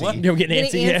 hold on, what? Antsy. You're getting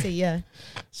Getting antsy. Yeah. antsy, yeah.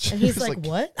 She And he's was like,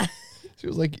 "What?" She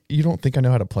was like, you don't think I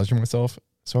know how to pleasure myself?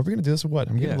 So are we gonna do this or what?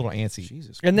 I'm getting a little antsy.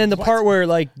 Jesus. And then the part where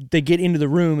like they get into the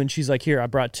room and she's like, "Here, I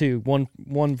brought two,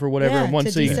 one for whatever, Yeah, and one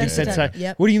to so you can desensitize. desensitize."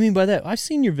 Yep. What do you mean by that? I've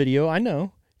seen your video. I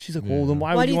know. She's like, "Well, then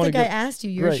why Why would do you want think to I go?" asked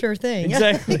you? You're Right. a sure thing.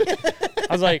 Exactly.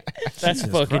 I was like, "That's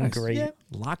Jesus fucking Christ. great." Yeah.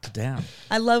 Locked down.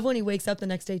 I love when he wakes up the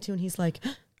next day too, and he's like,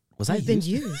 Was I "I've been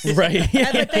used? used." Right.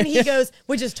 But then he goes,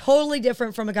 which is totally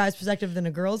different from a guy's perspective than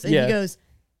a girl's, and Yeah. he goes,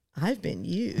 "I've been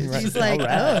used." Right. He's like, All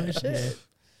right. "Oh shit."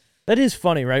 That is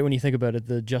funny, right? When you think about it,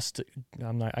 the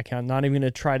not even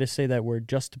gonna try to say that word.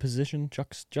 Juxtaposition,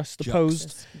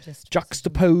 juxtaposed,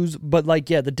 juxtapose. But like,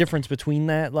 yeah, the difference between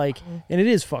that, like, and it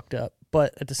is fucked up.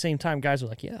 But at the same time, guys are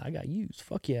like, "Yeah, I got used.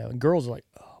 Fuck yeah," and girls are like,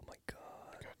 "Oh my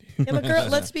god." Yeah, but girl,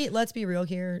 let's be real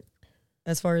here.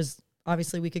 As far as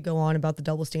obviously we could go on about the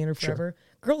double standard forever.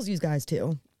 Girls use guys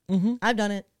too. Mm-hmm. I've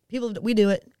done it. We do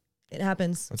it. It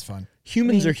happens. That's fun.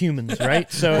 Humans I mean- are humans,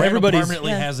 right? So Randall everybody's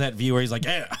permanently Yeah. has that view where he's like,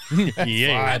 yeah,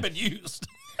 yeah. I've been used.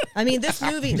 I mean, this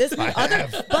movie,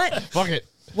 but Fuck it.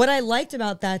 what I liked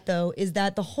about that though is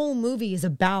that the whole movie is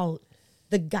about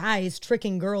the guys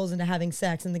tricking girls into having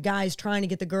sex and the guys trying to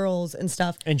get the girls and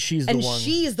stuff. And she's the one.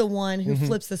 she's the one who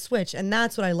flips the switch, and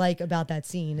that's what I like about that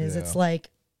scene. Is it's like,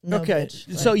 no, Okay,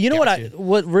 bitch. so you know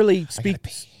what really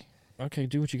speaks. Okay,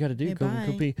 do what you got to do. Hey, Go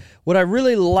bye. pee. What I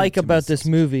really like about this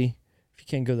movie, if you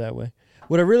can't go that way,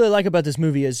 what I really like about this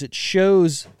movie is it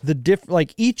shows the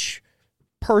like each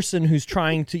person who's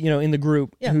trying to, in the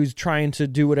group, Yeah. who's trying to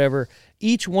do whatever.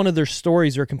 Each one of their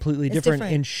stories are completely It's different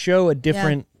different. and show a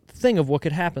different thing of what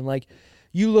could happen. Like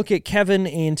you look at Kevin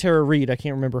and Tara Reid. I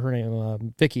can't remember her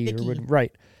name, Vicky. Or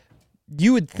right.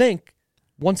 You would think.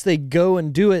 Once they go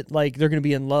and do it, like they're gonna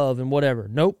be in love and whatever.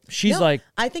 Nope. She's No, like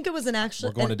I think it was an actual,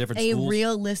 We're going to different a schools.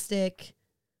 realistic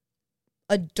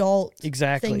adult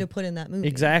exactly thing to put in that movie.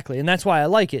 exactly, and that's why I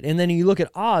like it. And then you look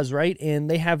at Oz, right? And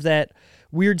they have that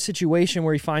weird situation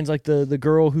where he finds like the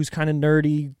girl who's kind of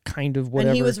nerdy, kind of whatever.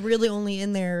 And he was really only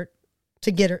in there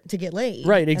to get laid.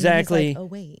 Right, And then he's exactly. like, oh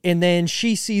wait. And then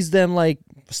she sees them like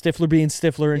Stifler being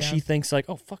Stifler, and Yeah. she thinks like,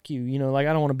 "Oh fuck you," like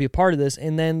I don't want to be a part of this.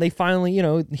 And then they finally,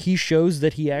 he shows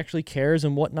that he actually cares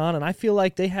and whatnot. And I feel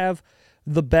like they have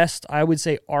the best, I would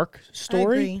say, arc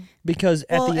story agree. because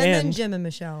at the and end, then Jim and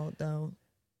Michelle though,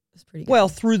 was pretty good. well,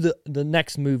 through the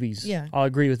next movies, Yeah. I'll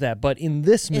agree with that. But in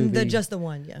this movie, in just the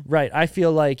one, yeah. right, I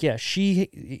feel like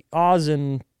Oz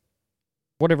and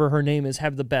whatever her name is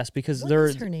have the best because What they're.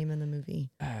 is her name in the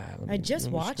movie? I just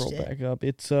let me watched scroll it. back up.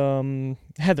 It's Heather.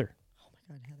 Oh my god,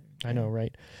 Heather. I know,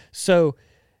 right? So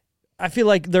I feel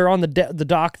like they're on the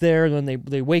dock there, and then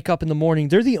they wake up in the morning.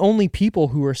 They're the only people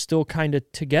who are still kind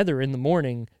of together in the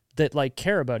morning that like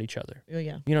care about each other. Oh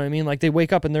yeah. You know what I mean? Like they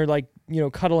wake up and they're like,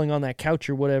 cuddling on that couch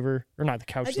or whatever, or not the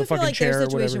couch, I the do feel fucking like chair their or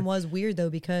whatever. situation was weird though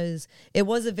because it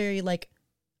was a very like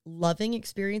loving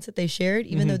experience that they shared,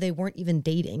 even though they weren't even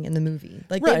dating in the movie.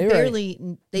 Like Right, they right.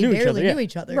 barely yeah. knew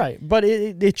each other. Right, but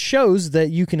it shows that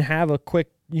you can have a quick,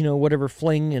 whatever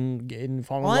fling and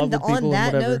fall in love with people On that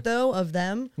and whatever. note though of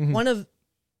them, one of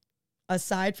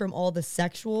aside from all the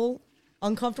sexual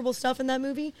uncomfortable stuff in that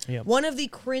movie. Yep. One of the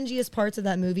cringiest parts of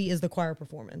that movie is the choir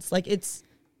performance. Like it's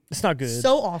not good.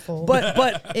 so awful.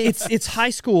 But it's high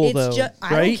school it's though,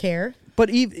 I right? don't care. But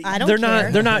I don't they're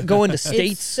care. not going to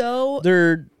states.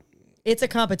 It's a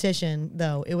competition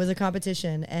though. It was a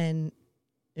competition and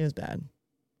it was bad.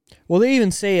 Well, they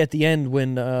even say at the end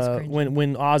when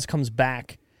Oz comes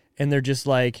back and they're just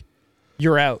like,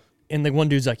 "You're out," and the one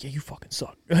dude's like, "Yeah, you fucking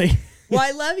suck." Well,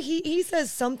 I love he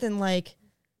says something like,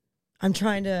 I'm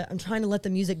trying to let the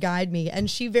music guide me. And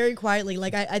she very quietly,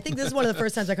 like, I think this is one of the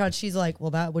first times I caught it, she's like,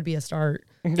 well, that would be a start.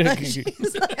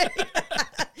 She's like,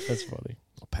 that's funny.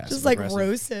 Just like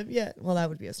roast him. Yeah. Well, that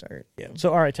would be a start. Yeah.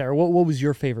 So, all right, Tara, what was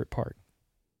your favorite part?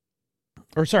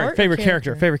 Or sorry, Part or favorite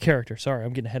character? character? Favorite character. Sorry,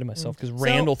 I'm getting ahead of myself because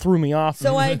Randall threw me off.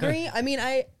 So I agree. I mean,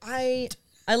 I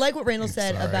like what Randall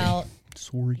said about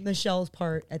Michelle's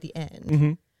part at the end.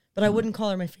 Mm-hmm. But I wouldn't call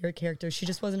her my favorite character. She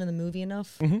just wasn't in the movie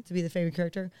enough to be the favorite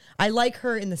character. I like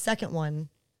her in the second one.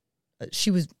 She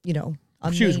was,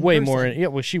 she was way more. Yeah,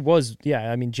 well, she was.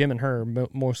 Yeah, I mean, Jim and her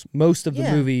most of the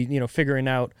movie, figuring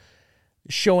out,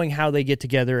 showing how they get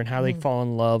together and how they fall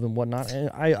in love and whatnot. And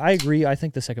I agree. I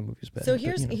think the second movie is better. So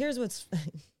here's what's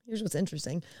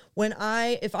interesting. When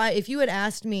if you had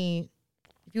asked me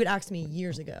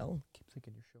years ago.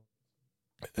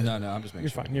 No, I'm just making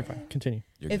sure. You're fine. Continue.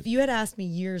 If you had asked me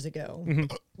years ago,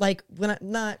 like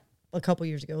not a couple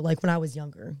years ago, like when I was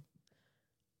younger,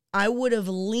 I would have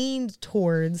leaned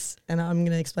towards, and I'm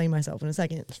going to explain myself in a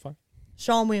second. That's fine.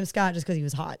 Sean William Scott, just because he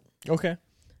was hot. Okay.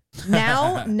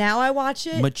 Now I watch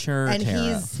it. Mature and Tara.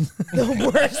 He's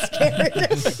the worst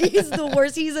character. He's the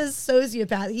worst. He's a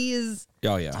sociopath. He is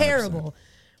terrible.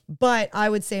 100%. But I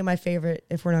would say my favorite,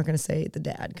 if we're not going to say the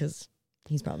dad, because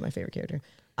he's probably my favorite character.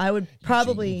 I would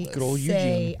probably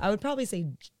say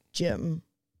Jim.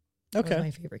 Okay. Was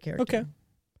my favorite character. Okay.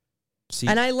 See,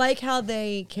 and I like how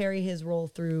they carry his role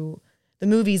through the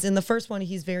movies. In the first one,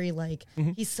 he's very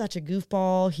he's such a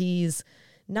goofball. He's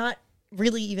not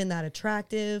really even that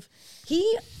attractive.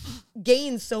 He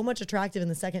gains so much attractive in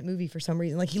the second movie for some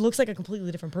reason. Like he looks like a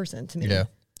completely different person to me. Yeah.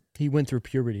 He went through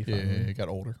puberty. Yeah, he got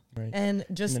older. Right. And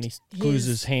then he glues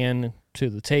his hand to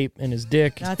the tape and his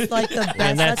dick. That's like the best.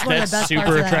 And that's one of the best super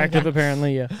parts of that attractive, movie.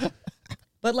 apparently. Yeah.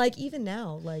 But even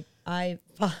now, I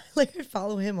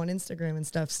follow him on Instagram and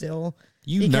stuff still.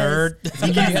 You nerd.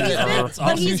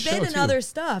 He's been in other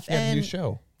stuff. Yeah, and new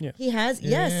show. Yeah. He has,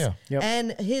 yes. Yeah. Yep.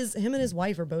 And him and his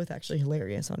wife are both actually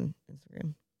hilarious on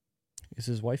Instagram. Is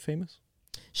his wife famous?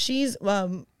 She's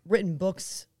written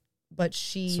books, but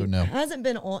she hasn't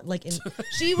been on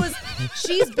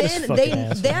she's been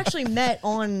they actually met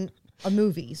on a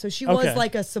movie. So she was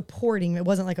like a supporting, it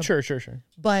wasn't like a Sure.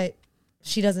 But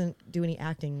she doesn't do any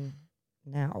acting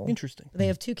now. Interesting. They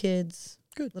have 2 kids.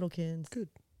 Good. Little kids. Good.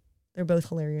 They're both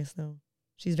hilarious though.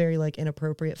 She's very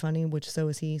inappropriate funny, which so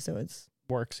is he, so it's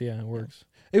works. Yeah, it works.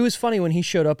 It was funny when he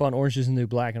showed up on Orange is the New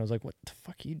Black, and I was like, "What the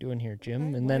fuck are you doing here,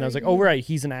 Jim?" And then I was like, "Oh, right,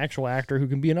 he's an actual actor who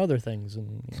can be in other things."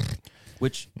 And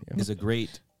which is a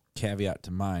great caveat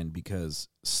to mine because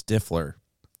Stifler,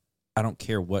 I don't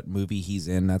care what movie he's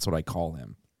in, that's what I call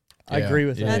him. I agree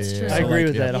with that. That's true. I agree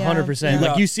with that 100%. Yeah.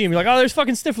 Like you see him, you're like, "Oh, there's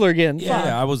fucking Stifler again."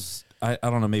 Yeah, I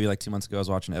don't know, maybe 2 months ago I was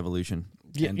watching Evolution.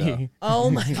 And, oh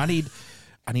my I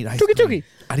need ice Tookie, cream. tookie.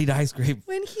 I need ice cream.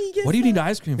 when he gets What do you need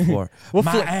ice cream for? My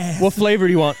ass. What flavor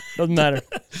do you want? Doesn't matter.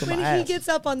 when he gets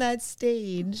up on that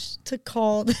stage to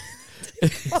call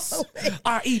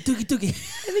R.E. Tookie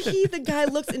Tookie. and the guy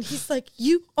looks and he's like,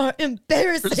 "You are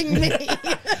embarrassing me."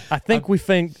 I think we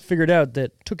figured out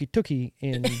that Tookie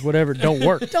and whatever don't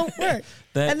work. Don't work.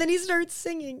 And then he starts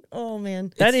singing. Oh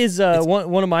man. That is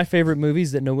one of my favorite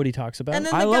movies that nobody talks about. And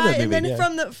then I love that movie. And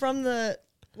then from the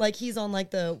he's on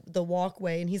the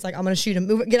walkway and he's like, "I'm gonna shoot him.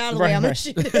 Get out of the way. I'm gonna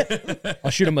shoot him."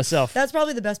 I'll shoot him myself. That's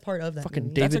probably the best part of that Fucking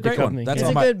movie. David That's a great one. Duchovny. That's It's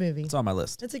on a my, good movie. It's on my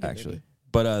list. It's a good actually. movie.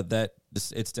 But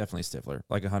it's definitely Stifler,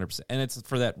 100%. And it's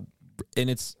for that, and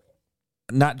it's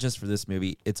not just for this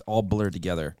movie. It's all blurred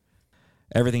together.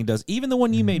 Everything does. Even the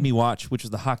one you made me watch, which was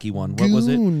the hockey one. What was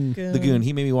it? The Goon.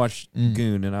 He made me watch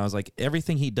Goon, and I was like,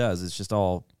 everything he does is just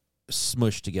all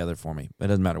smushed together for me. It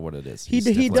doesn't matter what it is. He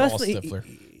Stifler. does. All Stifler.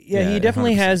 Yeah, he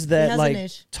definitely 100%. has that He has an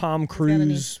ish. Tom got an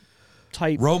Cruise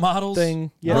type Role models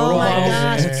thing. Yeah, Oh role my models.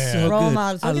 gosh. It's so Role good.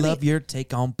 models. I Look at love your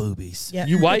take on boobies. Yeah.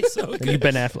 You white? Then you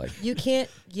Ben Affleck. You can't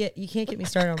get me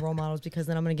started on role models because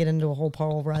then I'm going to get into a whole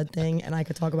Paul Rudd thing and I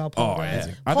could talk about Paul Oh, Rudd.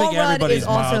 yeah. I Paul think Rudd everybody's is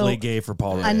also mildly gay for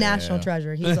Paul a Rudd. national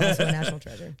treasure. He's also a national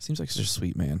treasure. Seems like such a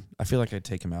sweet man. I feel like I'd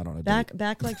take him out on a date.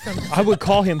 Back from I would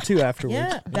call him too afterwards.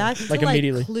 yeah, back to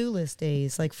immediately. Clueless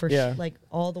days,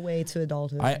 all the way to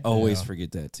adulthood. I always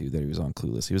forget that too, that he was on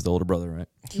Clueless. He was the older brother, right?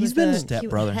 He was been the step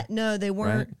brother. No, they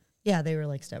weren't. Right? Yeah, they were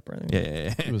like stepbrothers.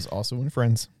 Yeah. He was also in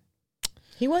Friends.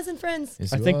 He was in Friends.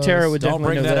 Yes, I he think was. Tara would Don't definitely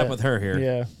bring know that that up with her here.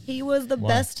 Yeah. He was the Why?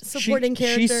 best supporting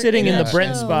character. She's sitting in the that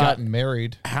Brent show. spot. Got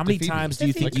married. How many to Phoebe. times do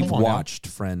you think Like, you've come on now. watched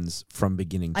Friends from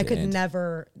beginning to I could end?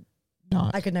 never.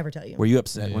 Not. I could never tell you. Were you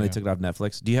upset when they Yeah. took it off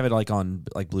Netflix? Do you have it like on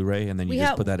like Blu-ray and then you We just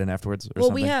have- put that in afterwards or well,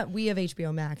 something? we have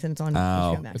HBO Max and it's on Oh.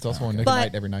 HBO Max. It's also on Nick But-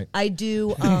 at Night every night. I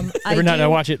do. Every night I do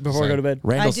watch it before I go to bed.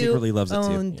 Randall I do secretly loves it too.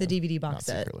 own the DVD box Not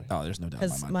set secretly. Oh, there's no doubt in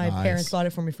because my mind. my Nice. parents bought it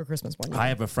for me for Christmas one year. I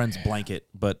have a friend's blanket,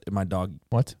 but my dog,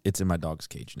 What? it's in my dog's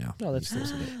cage now. No, that's He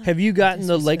sleeps with it. Have you gotten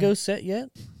the That's so Lego set yet?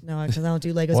 No, because I don't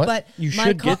do Legos. What? But You my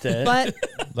should get that. But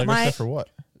Lego My- set for what?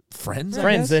 Friends? Right.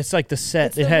 Friends, Yes. it's like the set.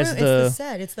 it's It the has room- the, it's the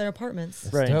set. It's their apartments.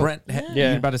 right. dope. Brent, Yeah.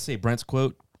 you're about to say Brent's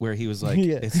quote where he was like,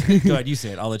 Yeah. go ahead, you say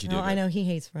it. I'll let you do No, it. I know he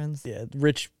hates Friends. Yeah,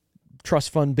 rich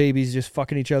trust fund babies just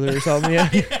fucking each other or something. Yeah,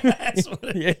 That's what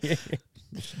it yeah, yeah.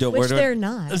 Don't Which worry. they're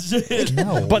not.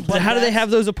 No. But how do they have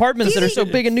those apartments that are so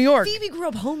big in New York? Phoebe grew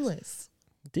up homeless.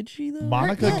 Did she though?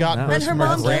 Monica Yeah. got And hers her from her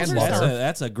mom gave her grandmother. stuff.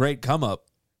 That's a great come up.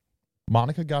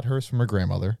 Monica got hers from her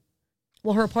grandmother.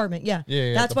 Well, her apartment, yeah.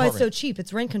 Yeah, That's the why it's so apartment. cheap.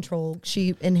 It's rent control.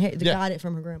 She Yeah. got it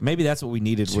from her grandma. Maybe that's what we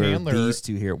needed. Were Chandler- these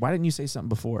two here? Why didn't you say something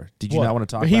before? Did you What? not want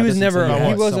to talk? But he about was this until never. you He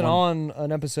had wasn't someone- on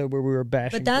an episode where we were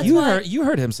bashing. But that's You why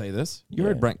heard him say this. You Yeah.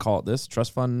 heard Brent call it this.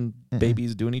 Trust fund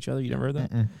babies doing each other. You never heard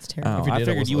that? it's terrible. Oh, If he I did, I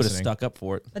figured was you would have listening. stuck up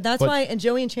for it. But that's But- why, and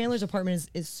Joey and Chandler's apartment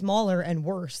is smaller and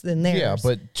worse than theirs. Yeah,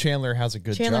 but Chandler has a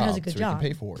good Chandler job. has a good so job. He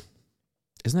can pay for it.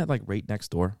 Isn't that like right next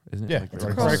door? Isn't it? Yeah, like right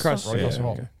Right across. Right across the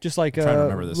hall. okay. just like I'm trying to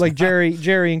remember this like now.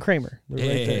 Jerry and Kramer. They're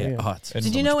Yeah, right there, yeah. Oh, it's And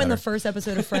Did so you much know in the better. first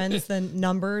episode of Friends, the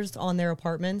numbers on their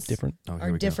apartments different. oh, here are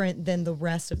we go. different than the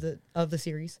rest of the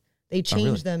series? They changed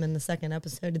really? them in the second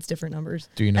episode. It's different numbers.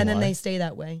 Do you know and then why? they stay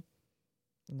that way.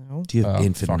 No. Do you have Oh,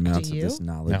 infinite fuck. amounts Do of this you?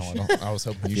 knowledge? No, I don't. I was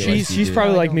hoping you feel did. like She's you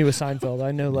probably did. like I me don't- with Seinfeld.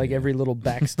 I know like every little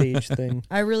backstage thing.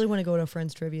 I really want to go to a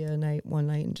Friends trivia night one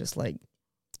night and just like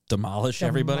Demolish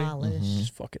everybody. demolish. Mhm.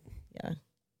 Just fuck it. Yeah.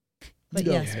 But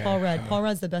Yeah. yes, Paul Rudd. Paul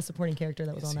Rudd's the best supporting character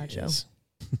that was on that show.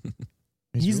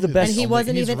 He's the best. And he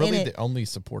wasn't he's even in really it. the only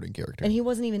supporting character. And he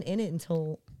wasn't even in it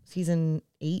until season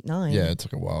 8, 9. Yeah, it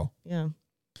took a while. Yeah.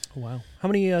 Wow. How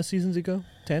many seasons ago?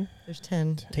 10? There's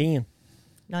 10. 10.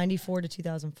 94 to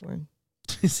 2004.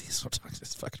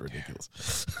 It's fucking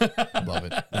ridiculous. Love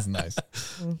it. It's nice.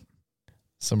 Mm.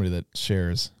 Somebody that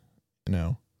shares,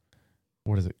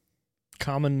 what is it?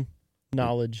 Common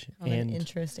knowledge Common and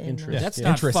interest and interest. Yeah. That's Yeah.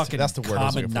 not Interest. fucking That's the word I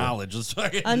was common looking for. knowledge. Let's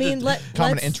fucking- I mean,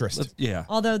 Common let's- interest. Yeah.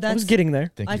 Although I that's, was getting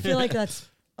there. Thank I you. feel like that's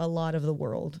a lot of the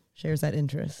world shares that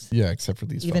interest. Yeah, except for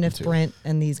these. Even if fucking two. Brent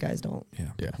and these guys don't.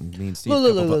 Yeah. Yeah. Me and Steve, Look,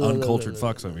 couple look, of look, look, uncultured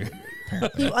look, fucks over here.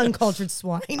 You uncultured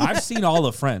swine. I've seen all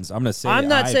the Friends. I'm gonna say I'm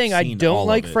not I've saying I seen all don't of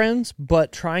like it. Friends,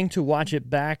 but trying to watch it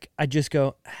back, I just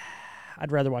go, I'd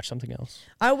rather watch something else.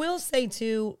 I will say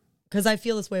too, because I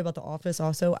feel this way about The Office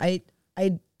also. I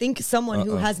think someone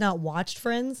who has not watched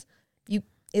Friends,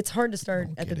 it's hard to start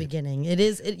at the beginning. It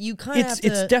is. You kind of have to.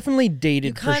 It's definitely You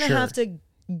dated for kind of sure. have to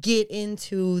get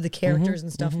into the characters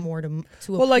and stuff more to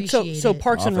Well, like appreciate so it.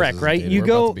 Parks and Office Rec, is right? dated. You We're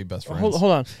go about to be best hold, friends.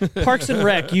 hold on. Parks and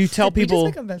Rec, you tell We just people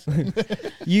become best friends.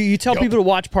 you tell Yup. people to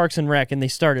watch Parks and Rec and they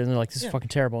started and they're like, this is fucking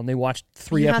terrible, and they watched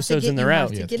 3 You have to episodes get- and they're you out. have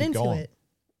to Yeah, get keep into going. it.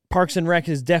 Parks and Rec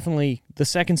is definitely the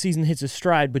second season hits its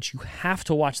stride, but you have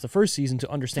to watch the first season to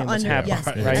understand what's happening, Yes.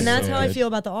 right? And that's So how I good. feel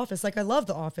about The Office. Like I love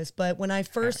The Office, but when I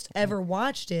first ever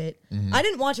watched it, I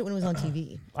didn't watch it when it was on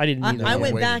TV. I didn't either. I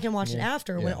went waited. back and watched it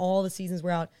after when Yeah. all the seasons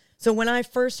were out. So when I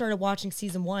first started watching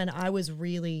season 1, I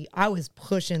was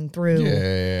pushing through.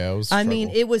 Yeah, it was. I mean,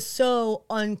 struggle. it was so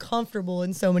uncomfortable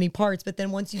in so many parts, but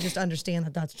then once you just understand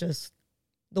that that's just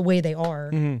the way they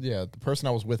are. Yeah, the person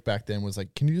I was with back then was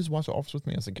like, "Can you just watch The Office with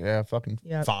me?" I was like, "Yeah, fucking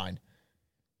Yep. fine."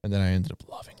 And then I ended up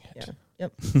loving it. Yeah.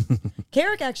 Yep.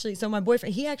 Carrick actually, so my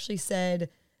boyfriend, he actually said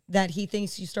that he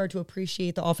thinks you start to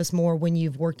appreciate The Office more when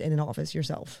you've worked in an office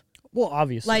yourself. Well,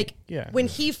 obviously. Like yeah. when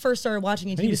he first started watching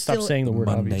it, I he need to was stop still saying the word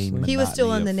Mundane obviously. he was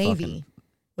still in the Monotony of Navy. fucking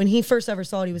When he first ever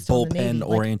saw it, he was still in the Navy.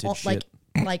 bullpen-oriented like, shit.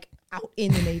 like out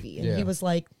in the Navy. And Yeah. he was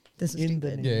like, this is In the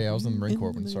stupid. Yeah, I was in the Marine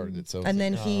Corps when it started it. So And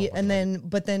then he,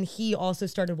 but then he also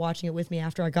started watching it with me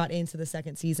after I got into the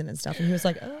second season and stuff. And he was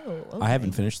like, oh, okay. I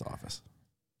haven't finished The Office.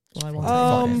 Well, I won't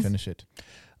fucking finish it.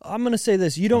 I'm gonna say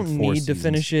this: you don't On 4 need to seasons.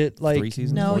 finish it. Like 3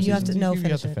 seasons? No, 4 you have to seasons? no You have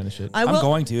finish to it. finish it. I I'm will,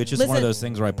 going to. It's just one of listen, those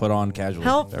things where I put on casually.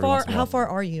 How every once in a how while. far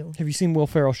are you? have you seen Will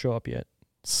Ferrell show up yet?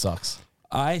 Sucks.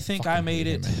 I think I Fucking made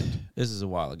hate it. him. This is a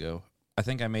while ago. I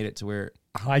think I made it to where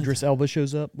Idris Elba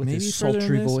shows up with maybe his further than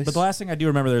sultry this. voice. But the last thing I do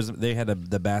remember, they had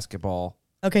the basketball.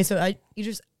 Okay, so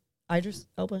Idris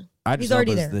Elba. Idris He's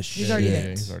already Elba's there. the He's already shit. there. Yeah,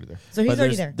 he's already there. So he's But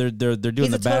already there's- there. They're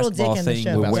doing He's the a total dick basketball in the thing,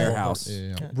 show. the Basketball warehouse. Yeah, yeah. You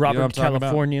know what Robert I'm talking about?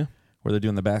 California. where they're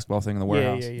doing the basketball thing in the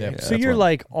warehouse. Yeah. So that's you're one.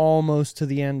 like almost to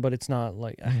the end, but it's not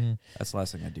like That's the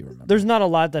last thing I do remember. there's not a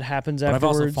lot that happens but I've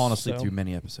afterwards. also fallen asleep so. through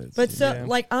many episodes. But too. so,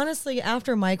 like, honestly,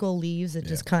 after Michael leaves, it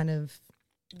just kind of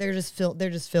they're just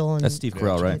filling. That's Steve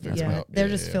Carell, right? Vince Yeah, out. they're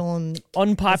Yeah, just yeah. filling.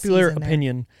 Unpopular season there.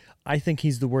 opinion. I think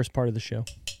he's the worst part of the show.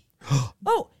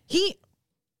 Oh,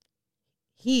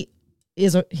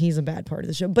 he's a bad part of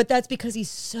the show, but that's because he's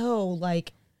so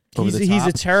like. Over He's, the he's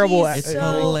a top. terrible. He's It's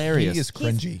so- hilarious. He is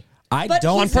cringy. I But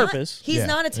don't on he's not- purpose. He's Yeah.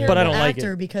 not a But terrible I don't like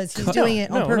actor it. because he's doing it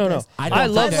on no. purpose. I I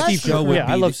don't love think that Steve show Carell. would Yeah,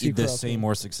 I be love the Steve Carell. same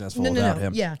or successful No, without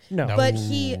him. Yeah, No. but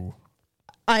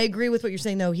I agree with what you're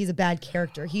saying. Though he's a bad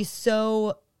character. He's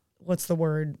so what's the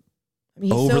word? I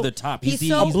mean, he's Over so- the top. He's He's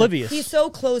so oblivious. He's so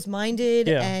close-minded,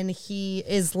 Yeah. and he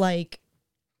is like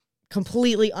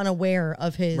completely unaware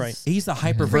of his. Right. He's the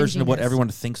hyper version of what Cringiness. everyone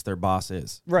thinks their boss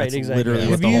is. Right, That's exactly. Literally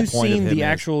Have what the you whole point seen of him the is.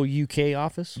 actual UK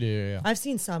Office? Yeah. I've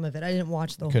seen some of it. I didn't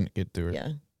watch the whole. Couldn't get through it. Yeah,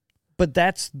 But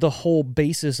that's the whole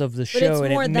basis of the but show,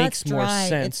 it's more and it that's makes more dry.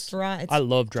 sense. It's dry. It's I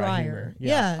love dry drier. humor.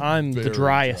 Yeah. I'm the Very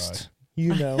driest.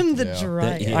 You know. I'm the Yeah.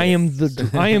 dry. That-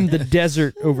 I am the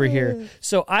desert over here.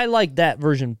 So I like that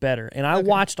version better. And I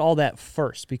watched all that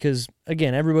first because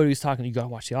again, everybody was talking, you gotta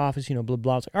watch The Office, blah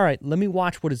blah. I was like, all right, let me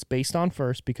watch what it's based on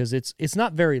first because it's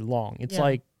not very long. It's Yeah.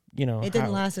 like, It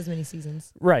didn't last as many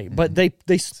seasons. right. But they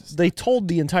told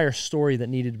the entire story that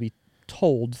needed to be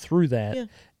told through that. Yeah.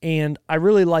 And I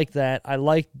really like that. I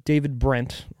like David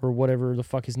Brent or whatever the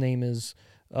fuck his name is,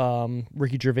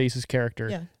 Ricky Gervais's character.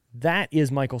 Yeah. That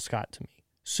is Michael Scott to me.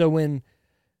 So when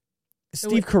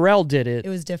Steve Carell did It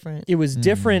was different. it was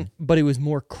different, but it was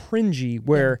more cringy,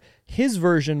 where his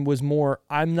version was more,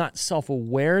 I'm not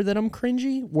self-aware that I'm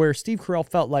cringy, where Steve Carell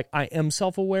felt like I am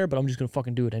self-aware, but I'm just going to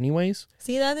fucking do it anyways.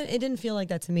 See that it didn't feel like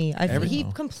that to me. He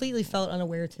completely felt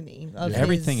unaware to me. Of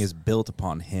Everything his, is built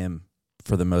upon him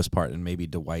for the most part, and maybe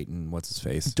Dwight and what's his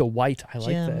face. Dwight, I like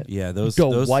Jim. that. Yeah, those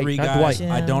Dwight, three not guys.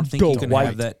 Dwight. I don't think you can Dwight.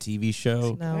 have that TV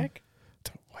show no.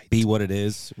 be what it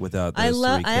is without those three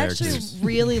I characters. actually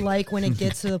really like when it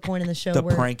gets to the point in the show the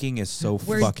where pranking is so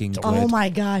where- fucking good. Oh my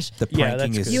gosh. The Yeah,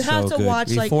 pranking that's is good. You so have to good.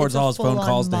 watch He like forwards it's all a his phone full-on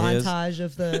calls to his. montage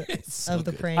of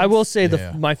the prank. I will say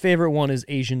Yeah. my favorite one is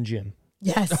Asian Jim.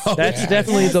 Yes. That's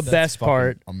definitely the best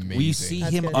part. Amazing. We see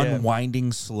That's him good.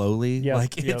 unwinding slowly. Yep,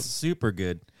 Like yep. it's super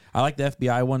good. I like the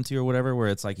FBI one too, or whatever, where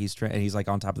it's like he's like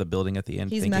on top of the building at the end.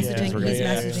 He's thinking messaging. we're He's good.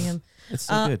 messaging him. It's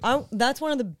so good. That's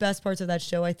one of the best parts of that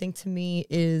show. I think to me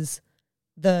is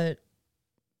the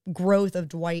growth of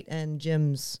Dwight and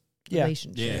Jim's Yeah.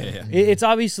 relationship. Yeah. It's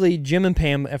obviously Jim and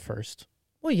Pam at first.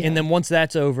 Well, yeah. And then once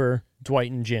that's over,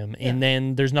 Dwight and Jim. And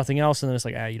then there's nothing else, and then it's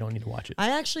like, you don't need to watch it. I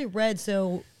actually read.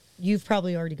 So you've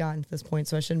probably already gotten to this point,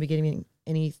 so I shouldn't be getting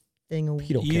anything away.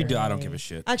 I don't give a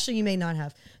shit. Actually, you may not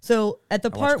have. So at the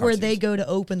watch part where they cartoons. go to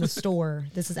open the store,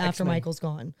 this is after X-Men. Michael's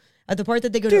gone. At the part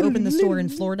that they go to open the store in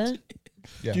Florida,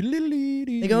 Yeah.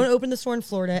 they go and open the store in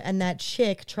Florida, and that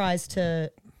chick tries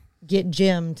to get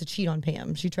Jim to cheat on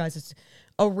Pam. She tries to.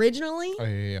 Originally, Oh,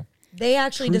 yeah. they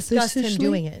actually discussed him Truthishly?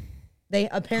 doing it. They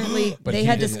apparently But they he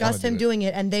had didn't discussed wanna him do it. doing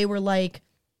it, and they were like,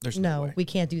 There's no "No, way. we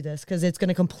can't do this because it's going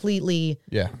to completely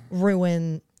Yeah.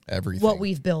 ruin Everything. what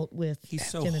we've built with He's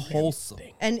so Jim and Pam." wholesome.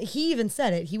 And he even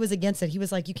said it. He was against it. He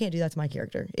was like, "You can't do that to my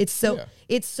character. It's so Yeah.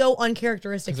 it's so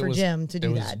uncharacteristic 'Cause it for was- Jim to it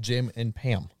do was that Jim and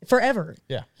Pam. forever.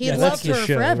 Yeah. He Yeah, loved that's the her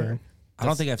show, forever. man. I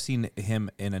don't think I've seen him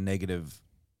in a negative,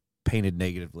 painted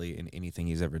negatively in anything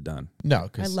he's ever done. No, I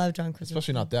because love John Krasinski.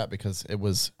 especially not that because it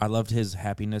was I loved his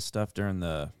happiness stuff during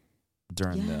the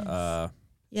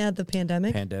Yeah, the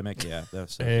pandemic. pandemic. Yeah, that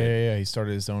was so yeah, good. yeah, yeah. He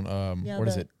started his own Yeah, what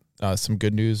is the- it? Some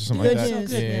good news or something Good like that.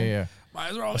 News, yeah, yeah. yeah, yeah.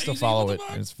 Might as well I still easy, follow what it. the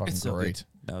fuck? And it's fucking so good. great.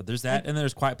 No, there's that, and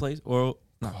there's Quiet Place, or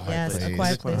not Quiet Yes, Place. A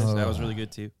Quiet Place. That was really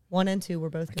good too. 1 and 2 were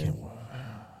both good. I'm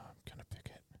gonna pick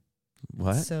it.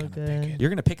 What? So good. You're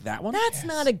gonna pick that one? That's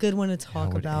not a good one to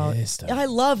talk it about. is, though. I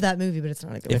love that movie, but it's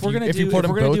not a good If one. we're gonna if you do, put if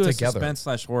them we're gonna both do a together.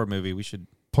 suspense / horror movie, we should.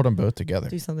 Put them both together.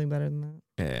 Do something better than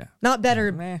that. Yeah, Not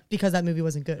better Meh. because that movie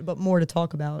wasn't good, but more to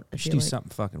talk about. I we should feel do like. something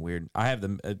fucking weird. I have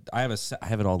them. I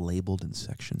have it all labeled and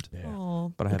sectioned. Aw.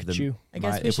 But I have at them. you. I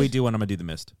guess we if we should- do one, I'm gonna do the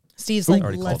Mist. Steve's like,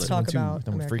 already let's called it. talk That about.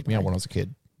 one American freaked me out Pie. when I was a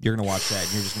kid. You're gonna watch that,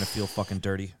 and you're just gonna feel fucking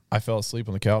dirty. I fell asleep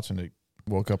on the couch and it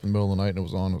woke up in the middle of the night and it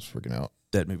was on. I was freaking out.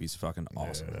 That movie's fucking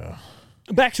awesome. Yeah.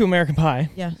 Back to American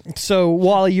Pie. Yeah. So,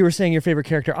 Wally, you were saying your favorite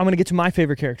character. I'm going to get to my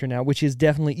favorite character now, which is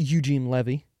definitely Eugene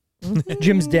Levy.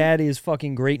 Jim's dad is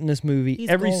fucking great in this movie. He's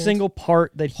Every gold. single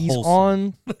part that he's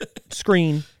Wholesome. on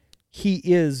screen, he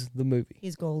is the movie.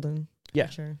 He's golden. Yeah.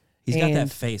 Sure. He's got that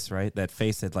And- face, right? That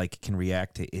face that like can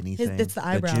react to anything. it's the That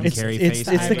eyebrows. Jim It's Carrey it's, face. it's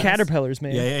the eyebrows. caterpillars,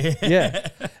 man. Yeah. Yeah.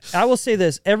 I will say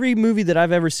this: every movie that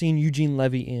I've ever seen Eugene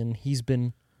Levy in, he's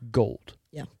been gold.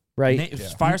 Yeah. Right?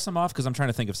 Fire some off because I'm trying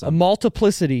to think of A something.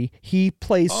 Multiplicity, he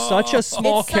plays such a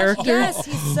small character, Yes,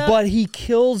 he's so, but he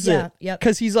kills it. Yep.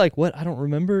 Because he's like, what? I don't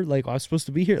remember. like, I was supposed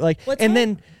to be here. Like, What's and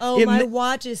that? then my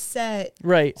watch is set.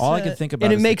 right. All I can think about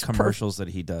and it is makes the commercials that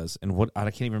he does, and what I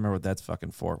can't even remember what that's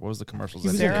fucking for. What was the commercials? He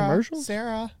was that in commercials?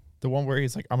 Sarah. The one where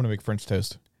he's like, I'm going to make French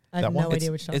toast. I have That one? no idea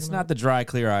what you're talking It's about. not the dry,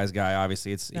 clear eyes guy.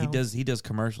 Obviously, it's No. he does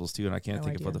commercials too, and I can't No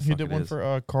think of what the idea. He fuck did it one is.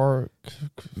 for car.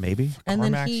 Maybe. And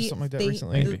then CarMax or he something like that they-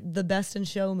 recently. the Best in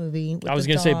Show movie. With I was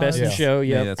the going to say Best in dog. Show.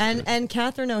 Yeah. that's And good. and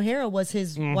Catherine O'Hara was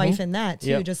his wife in that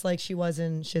too, Yep. just like she was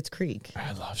in Schitt's Creek.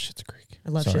 I love Schitt's Creek. I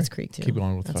love Sorry. Schitt's Creek too. Keep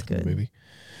going with That's fucking good. movie.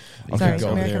 Sorry, go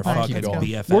over American there. Pie. Fuck, keep Let's going. go.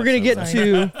 BFFs We're going to get over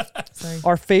Sorry. to Sorry.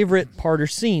 our favorite part or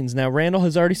scenes. Now, Randall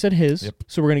has already said his, Yep.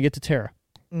 so we're going to get to Tara.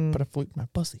 Mm. But I flew my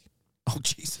pussy. Oh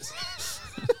Jesus!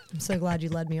 I'm so glad you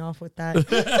led me off with that.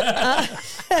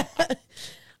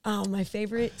 My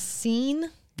favorite scene.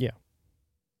 Yeah.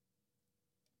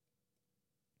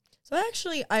 So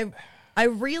actually, I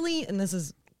really, and this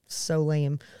is so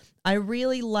lame, I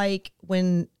really like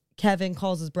when Kevin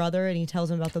calls his brother and he tells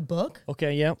him about the book,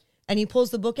 Okay, yeah. and he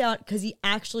pulls the book out because he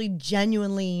actually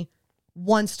genuinely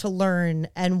wants to learn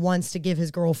and wants to give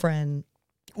his girlfriend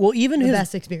Well, even the his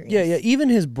best experience. Yeah, yeah. Even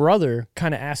his brother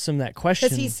kind of asks him that question.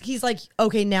 Because he's like,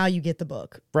 okay, now you get the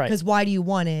book. Right. Because why do you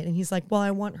want it? And he's like, well,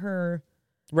 I want her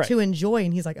right. to enjoy.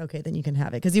 And he's like, okay, then you can have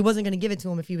it. Because he wasn't going to give it to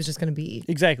him if he was just going to be.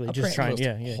 Exactly. a Just prick. trying. Most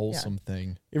Yeah, yeah. wholesome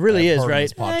thing. It really I've is, heard on right?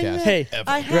 this podcast. Hey,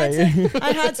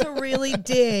 I had to really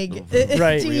dig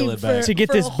Right. deep Reel it back. to get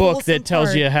for this a book that wholesome tells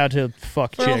part- you how to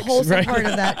fuck for a chicks, wholesome right? part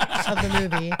of the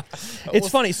movie. It's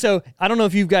funny. So I don't know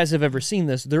if you guys have ever seen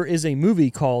this. There is a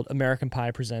movie called American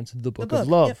Pie Presents The Book of Book,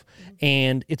 Love, yep.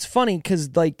 and it's funny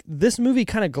because like this movie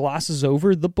kind of glosses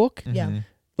over the book. Yeah.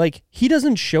 Like he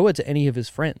doesn't show it to any of his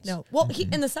friends. No. Well,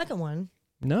 in the second one,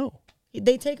 No.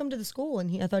 they take him to the school,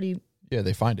 and I thought he. Yeah,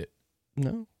 they find it.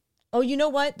 No. Oh, you know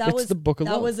what? That It's was the Book of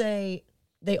that Love. was a.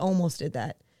 They almost did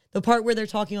that. The part where they're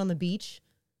talking on the beach,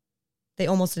 they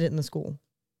almost did it in the school.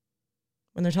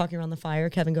 When they're talking around the fire,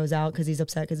 Kevin goes out because he's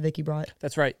upset because Vicky brought.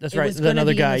 That's right. That's It right. was gonna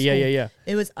Another be in guy. the Yeah, yeah, school. yeah.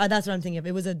 It was that's what I'm thinking of.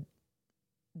 It was a.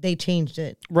 They changed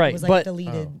it. Right, It was like but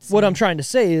deleted. What scene. I'm trying to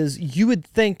say is, you would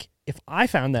think if I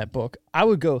found that book, I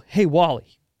would go, "Hey,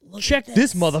 Wally, Look check at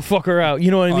this motherfucker out."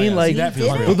 You know what I Oh, mean? yeah, Like see, that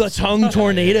feels did real. the tongue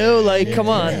tornado. Like, come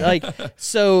on. Like,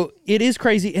 so it is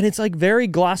crazy, and it's like very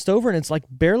glossed over, and it's like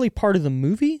barely part of the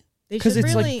movie They because should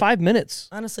it's really, like 5 minutes.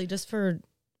 honestly, just for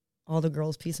all the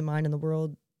girls' peace of mind in the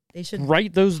world, they should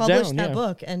Write those publish down. that Yeah,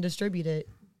 book and distribute it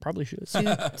probably should.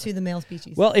 to the male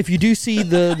species. Well, if you do see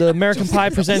the American Pie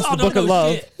Presents The Book of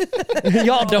Love,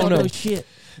 y'all don't know. shit.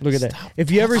 Look at that. If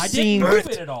you ever I seen, didn't move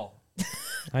it at all.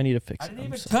 I need to fix I it. didn't I'm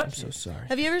even so, touch I'm so it. sorry.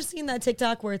 have you ever seen that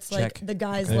TikTok where it's like Check. the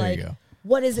guy's There you like, go.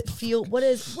 what does it feel? What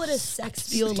does sex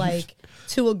feel like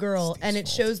to a girl? And it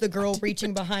shows the girl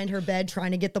reaching behind her bed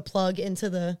trying to get the plug into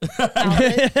the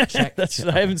outlet. That's,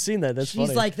 I haven't seen that. That's She's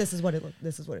funny. like, this is what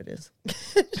it is.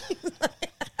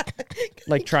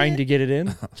 Like trying to get it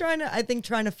in trying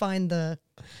to find the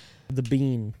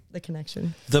bean.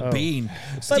 connection. The Oh. bean.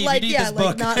 But Steve, like, you need yeah, this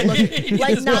like book. not You looking, need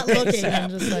like this not book. looking,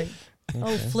 and just like,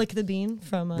 oh, flick the bean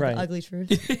from Right. The Ugly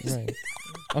Truth. Right.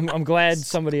 I'm glad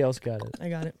somebody else got it. I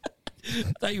got it.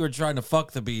 I thought you were trying to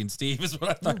fuck the bean, Steve, is what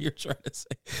I thought you were trying to say.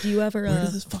 Do you ever Where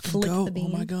did this fucking flick go? the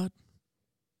bean? Oh my god.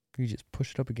 You just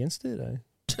push it up against it.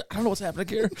 I don't know what's happening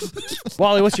here.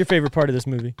 Wally, what's your favorite part of this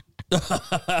movie?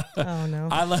 Oh no.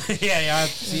 I like I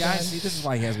see this is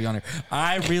why he has me on here.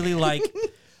 I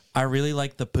really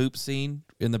like the poop scene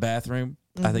in the bathroom.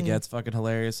 I think that's fucking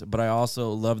hilarious. But I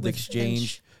also love the With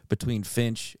exchange between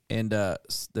Finch and the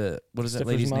what is that Stifler's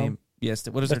lady's mom? name? Yes,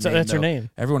 what is That's her name? her though? name.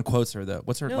 Everyone quotes her though.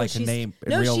 What's her No, like her she's- name in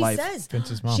no, real she life? says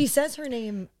Vince's mom. she says her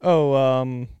name.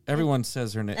 Oh, Everyone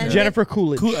says her name. And Jennifer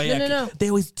Coolidge. No. They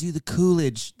always do the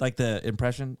Coolidge, like the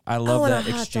impression. I I love want that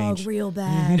a hot exchange. dog real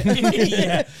bad.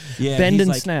 yeah. Bend he's and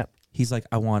like, snap. He's like,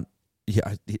 I want.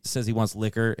 Yeah, he says he wants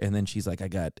liquor, and then she's like, I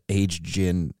got aged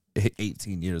gin,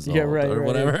 18 years old, Yeah, right. or right.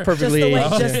 whatever. just Perfectly. the way,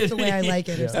 aged, yeah. just the way I like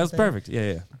it. Or That was something. perfect.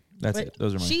 Yeah. That's But it.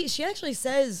 Those are mine. She actually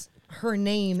says her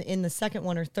name in the second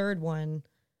one or third one,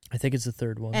 I think it's the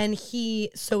third one. and he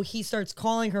starts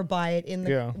calling her by it in the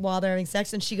Yeah. while they're having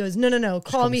sex, and she goes, no,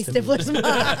 call me Stifler's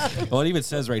mom. Well, it even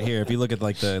says right here, if you look at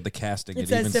like the casting, It it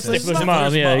says even Stifler's says Stifler's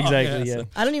mom. Yeah, mom. exactly. so- Yeah.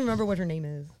 I don't even remember what her name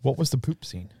is. What was the poop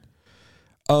scene?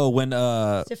 Oh, when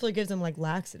Stifler gives him like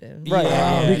laxative. Right.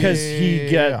 Yeah, because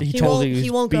yeah. he He told won't- he was he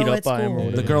won't beat go up at by him. Or school.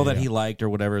 whatever. the girl that he liked or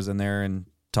whatever is in there and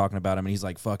talking about him, and he's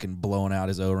like fucking blowing out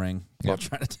his O-ring while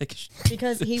trying to take a shit.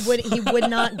 Because he would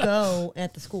not go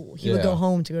at the school. He would Yeah. go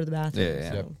home to go to the bathroom.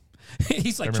 Yeah. so.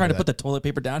 He's like trying to put the toilet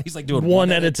paper down. He's like doing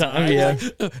one at a time. Yeah.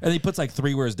 And he puts like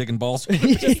 3 where he's digging balls.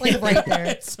 Just like right there.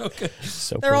 It's so good.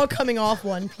 So They're all coming off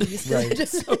one piece. Right.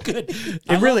 Just So good.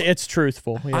 it's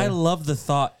truthful. Yeah. I love the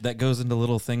thought that goes into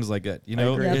little things like that. You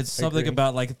know, agree. Yep. it's something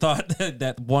about like thought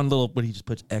that one little, but he just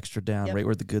puts extra down right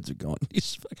where the goods are going.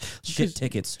 He's just like, shit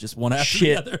tickets, just one after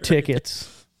the other. Shit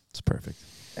tickets. It's perfect.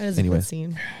 That is a good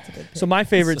scene. It's a good pick. So my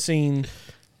favorite scene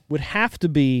would have to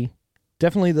be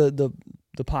definitely the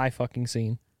pie fucking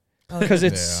scene. Because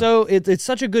it's it's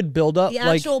such a good build up. The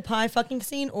actual pie fucking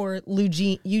scene or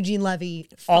Eugene Levy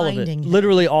all of it, finding him?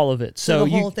 literally all of it. So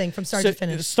the whole thing from start to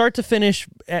finish. Start to finish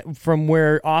from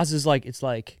where Oz is like, it's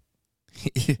like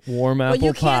warm apple pie. Well,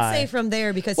 you can't say from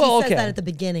there because he says that at the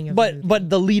beginning of the movie. But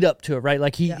the lead up to it, right?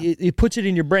 Like it puts it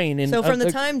in your brain. And so from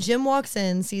the time Jim walks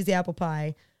in, sees the apple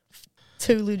pie,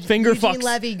 to Eugene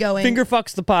Levy going finger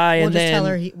fucks the pie, we'll and just then tell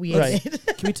her we ate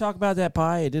it. Can we talk about that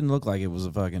pie? It didn't look like it was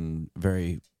a fucking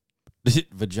very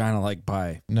vagina-like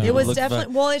pie. No. It was looked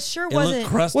definitely well. It sure It wasn't. looked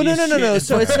crusty. Well, as no. shit.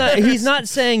 So it's not. He's not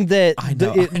saying that I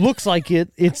know. it looks like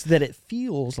it. It's that it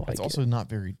feels like It's also not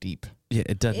very deep. Yeah,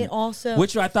 it doesn't. It also,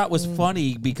 Which I thought was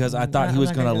funny because I thought I'm he was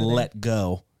not going to gonna go there. let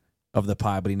go of the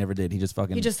pie, but he never did. He just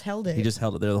fucking. he just held it. He just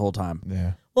held it there the whole time.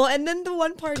 Yeah. well, and then the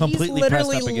one part Completely he's pressed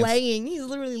literally up against- laying. He's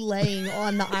literally laying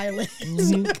on the island.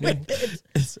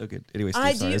 It's so good. Anyway, Steve,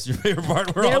 I sorry, do- that's your favorite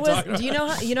part. We're There all was. talking Do you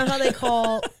know how they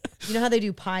call? You know how they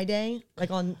do Pie Day,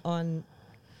 like on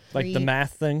like the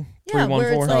math thing. Yeah,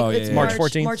 where it's like Oh, it's yeah, March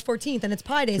March 14th. March 14th, and it's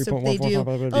Pie Day, so 3.14, they do.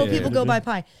 Oh, yeah, people yeah, go yeah. buy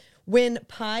pie. When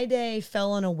Pie Day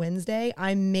fell on a Wednesday,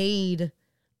 I made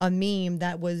a meme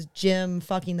that was Jim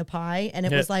fucking the pie, and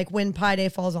it was like when Pie Day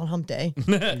falls on Hump Day.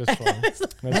 That's funny.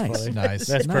 That's funny. Nice.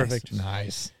 That's perfect.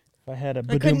 Nice. If I had a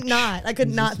I could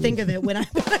not think of it when I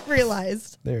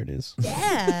realized. There it is.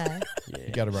 Yeah.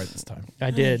 You got it right this time. I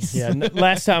did. Yeah.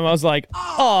 Last time I was like,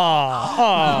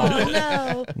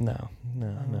 oh. No.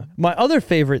 No. My other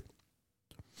favorite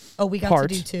Oh, we got part.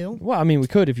 to do two. Well, I mean, we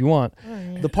could if you want.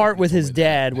 Right. The part with his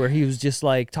dad where he was just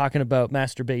like talking about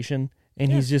masturbation,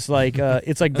 and he's just like,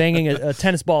 it's like banging a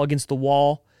tennis ball against the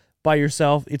wall by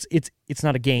yourself. It's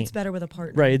not a game. It's better with a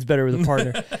partner. Right. It's better with a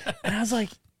partner. And I was like,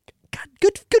 God,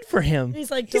 good for him. He's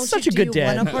like, He's such a good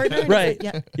dad. Want a partner? And he's Right.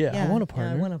 like, Yeah, I want a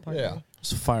partner. I want a partner. Yeah.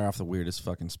 Just fire off the weirdest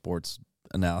fucking sports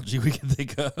analogy we can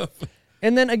think of.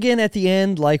 And then again at the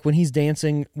end, like when he's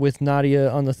dancing with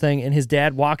Nadia on the thing, and his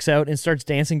dad walks out and starts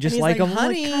dancing just he's like like, him. I'm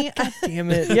like, "Honey." God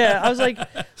damn it. Yeah, I was like,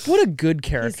 what a good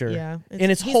character.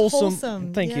 And it's he's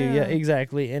wholesome. Thank you. Yeah,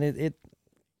 exactly. And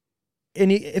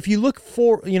if you look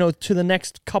to the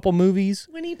next couple movies,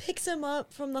 When he picks him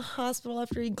up from the hospital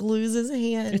after he glues his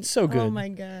hand. it's so good. Oh my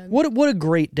God. What a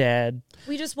great dad.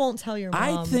 We just won't tell your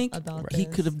mom I think about he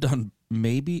this. could have done,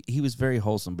 maybe he was very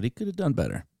wholesome, but he could have done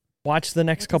better. Watch the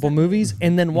next couple movies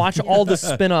and then watch all the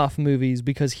spin-off movies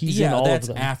because he's in all that's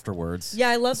of them. afterwards. Yeah,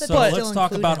 I love that. So they let's still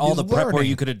talk include about him. all the He's prep where learning.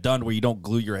 you could have done where you don't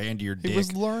glue your hand to your dick. He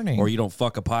was learning. Or you don't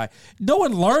fuck a pie. No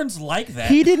one learns like that.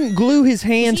 He didn't glue his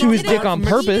hand He to his didn't dick on from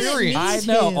purpose. experience. I Me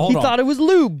know. too. Hold He on. thought it was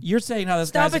lube. You're saying how this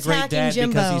Stop guy's a great attacking dad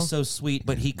because Jimbo. he's so sweet,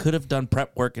 but he could have done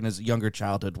prep work in his younger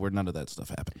childhood where none of that stuff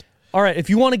happened. All right,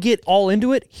 if you want to get all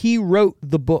into it, he wrote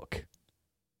the book,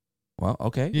 Well,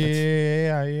 okay.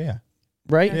 Yeah.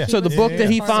 right? Yeah. So the Yeah, book yeah, that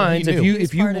he yeah. finds, He if knew. you He was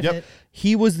if you part of it.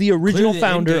 he was the original Clearly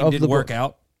founder Endgame of didn't the work book.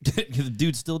 out. The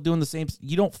dude's still doing the same.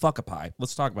 You don't fuck a pie.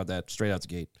 Let's talk about that straight out the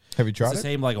gate. Have you It's tried the it?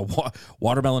 same like a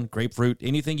grapefruit, grapefruit,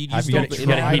 anything you Have just you don't. You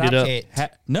gotta heat it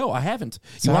up. No, I haven't.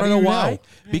 So You how want to do know you why?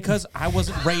 know? Because I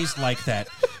wasn't raised like that.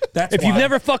 That's If you've why.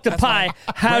 never fucked a That's why.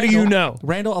 pie, how do you know?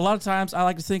 Randall, a lot of times I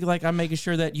like to think like I'm making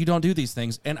sure that you don't do these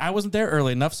things, and I wasn't there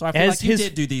early enough, so I feel As like you his-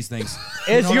 did do these things.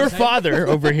 As know your what I'm saying? father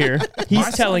over here, My he's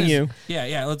son telling is- you.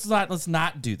 Yeah. Let's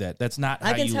not do that. That's not I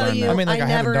how can you tell learn you, that. I mean, like, I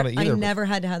haven't done it either, I but- never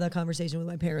had to have that conversation with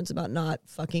my parents about not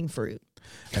fucking fruit.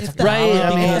 If Right, I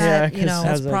mean, yeah, you know, 'cause That's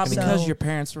How's that probably gonna- because So- your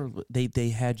parents were they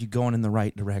had you going in the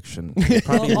right direction. They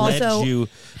probably Well, led also, you.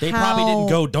 They probably how- didn't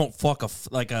go. Don't fuck a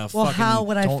well, fucking. how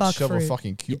would I Don't fuck shove fruit? a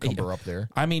fucking cucumber up there.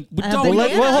 I mean, I have don't banana.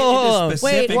 get into Hold on.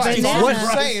 specifics. Wait, Jesus banana. What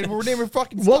Christ. I'm saying, we're naming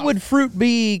fucking What stuff. would fruit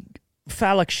be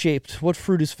phallic shaped? What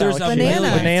fruit is There's phallic a shaped? Banana.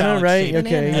 million Banana, right? phallic-shaped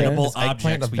Okay, yeah. edible Is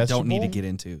eggplant objects a we don't need to vegetable? get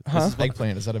into. Huh? This is what-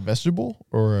 Eggplant, is that a vegetable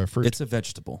or a fruit? It's a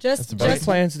vegetable. Just, That's about just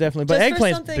Eggplant's definitely, but just for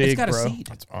eggplant's something- big, It's got a bro. seed.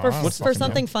 for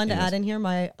something fun to It is. add in here,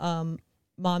 my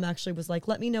mom actually was like,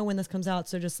 "Let me know when this comes out."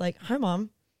 So just like, "Hi, mom,"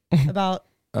 about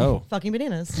Oh. fucking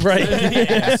bananas. Right.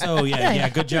 So yeah.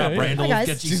 Good job, Randall. Hi, guys.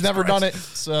 Good- She's Jesus never Christ. done it,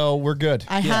 so we're good.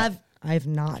 I have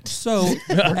not. So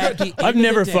at the end I've of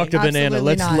never the day, fucked a banana.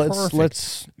 Absolutely not.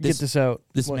 Let's get This- this out.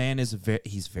 This What- man is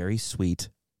he's very sweet,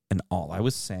 and all I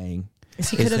was saying He is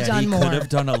could have that done he more. could have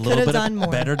done a little Could have bit done of more.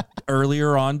 better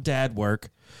earlier on dad work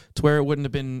to where it wouldn't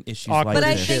have been issues Awkward like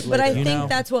But I this. think,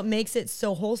 that's what makes it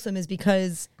so wholesome is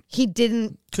because he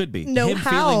didn't Could be know him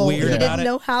how. feeling weird He about didn't it.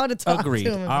 know how to talk Agreed.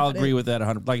 to him. I'll about agree it. with that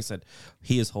 100. Like I said,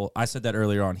 he is whole. I said that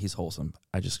earlier on. He's wholesome.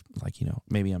 I just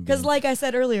maybe I'm Because, being, like I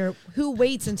said earlier, who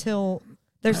waits until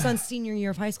their son's senior year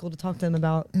of high school to talk to them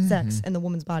about sex and the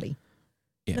woman's body?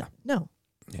 yeah. No.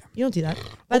 Yeah. You don't do that.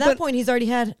 By that point, he's already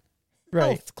had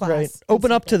health class. Right. and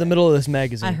Open up stuff to the like middle of this that.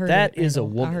 magazine. I heard That it, is a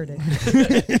Randall. woman. I heard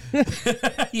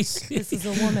it. you see, This is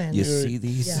a woman. you see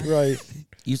these. Yeah. Right.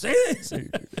 You say this.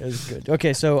 That's good.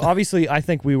 Okay, so obviously, I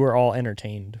think we were all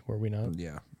entertained, were we not?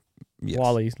 Yeah. Yes.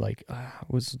 Wally's like,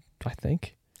 was, I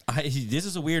think. This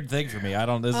is a weird thing for me. I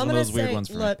don't. This is I'm one of gonna those weird say, ones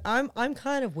for look, me. I'm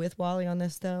kind of with Wally on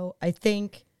this though. I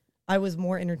think I was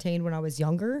more entertained when I was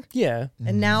younger, Yeah.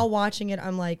 and now watching it,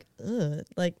 I'm like, ugh,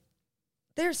 like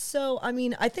they're so. I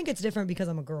mean, I think it's different because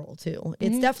I'm a girl too.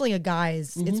 It's definitely a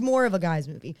guy's. It's more of a guy's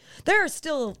movie. There are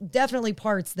still definitely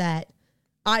parts that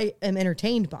I am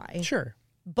entertained by, Sure.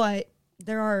 but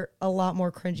there are a lot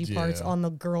more cringy parts Yeah. on the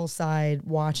girl side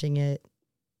watching it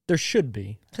There should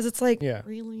be. because it's like, Yeah.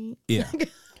 really, Yeah.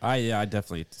 I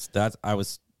definitely.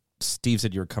 Steve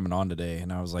said you were coming on today,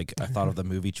 and I was like, I thought of the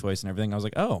movie choice and everything. I was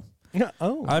like, oh,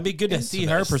 Oh. I'd be good to see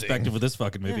her Interesting. perspective with this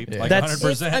fucking movie. Yeah. Like That's-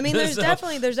 100%. I mean, there's So-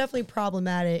 definitely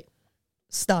problematic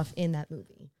stuff in that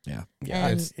movie. Yeah. Yeah.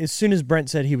 And- As soon as Brent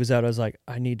said he was out, I was like,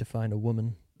 I need to find a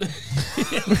woman.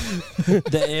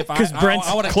 Because Brent's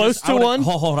close to one?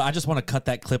 Hold on. I just want to cut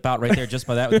that clip out right there just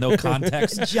by that with no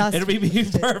context. Just It'll be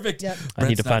perfect. Yep. I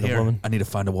need to Brent's not find a here. woman. I need to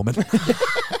find a woman.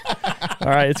 All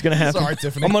right, it's gonna happen. Sorry,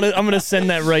 Tiffany. I'm gonna send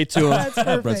that right to him. That's Brent's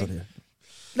not perfect. here.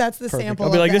 That's the Perfect. sample.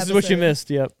 I'll be of like, the this is what you episode. missed.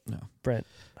 Yep. No. Brent,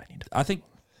 I need to. I think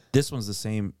this one's the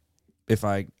same. If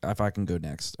I can go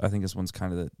next, I think this one's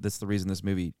kind of that's the reason this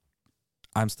movie.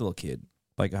 I'm still a kid.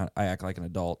 Like I act like an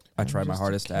adult. I try my just a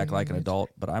hardest to act kid, like an right? adult,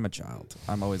 but I'm a child.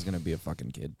 I'm always gonna be a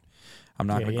fucking kid. I'm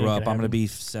not Yeah, gonna you grow ain't up. gonna I'm gonna have be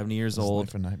 70 years old.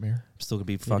 Life a nightmare. I'm still gonna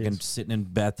be fucking is. sitting in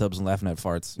bathtubs and laughing at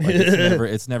farts. Like,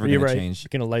 it's never You're gonna right. change.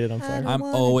 You're gonna light it on fire. I'm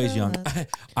wanna always grow young. up.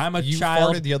 I'm a You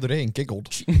child. farted the other day and giggled.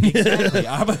 Exactly.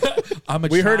 I'm a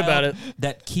We heard child about it.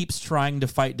 that keeps trying to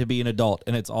fight to be an adult,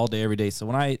 and it's all day, every day. So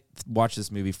when I watched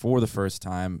this movie for the first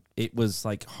time, it was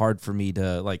like hard for me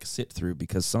to like sit through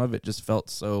because some of it just felt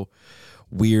so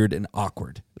weird and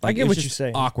awkward. Like, get it was what just you're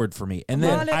saying. awkward for me. And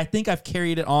Well, then and I think I've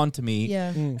carried it on to me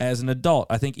Yeah. as an adult.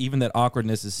 I think even that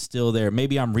awkwardness is still there.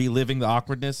 Maybe I'm reliving the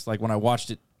awkwardness like when I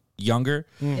watched it younger.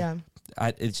 Yeah.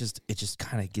 It just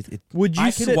kind of gets it. Would you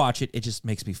I can sit- watch it. It just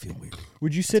makes me feel weird.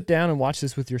 Would you sit down and watch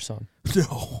this with your son?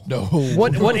 No. No.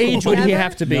 What age would he Never?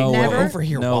 have to be? No Never? way. Over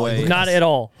here, No Wally. way. Not at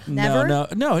all. Never?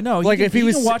 No. Like, if he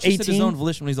was can watch this at his 18? own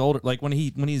volition when he's older, like when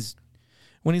he's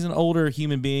an older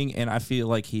human being, and I feel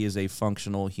like he is a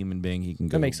functional human being. He can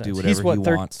go That makes sense. do whatever He's what,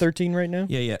 he wants. 13 right now?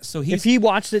 Yeah. So If he's he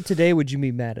watched it today, would you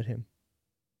be mad at him?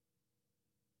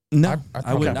 no. I I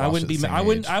probably wouldn't. I watched wouldn't it be. the same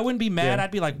I age. wouldn't be mad. Yeah.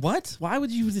 I'd be like, what? Why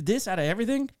would you do this out of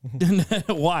everything?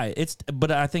 Why?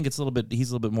 But I think it's a little bit. He's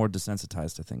a little bit more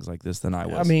desensitized to things like this than I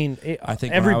was. I mean, I think when I was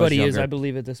everybody is, younger- I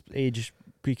believe, at this age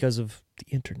because of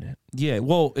the internet. Yeah,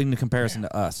 well, in comparison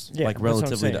to us, Yeah, like that's what I'm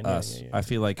relatively saying. to Yeah, us, yeah, yeah. I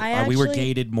feel like I we were actually-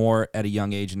 gated more at a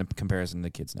young age in comparison to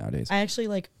kids nowadays. I actually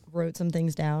like wrote some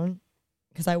things down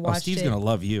because I watched Steve's it. gonna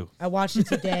love you. I watched it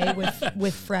today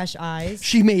with fresh eyes.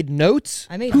 She made notes?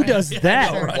 I made Who notes. does Yeah,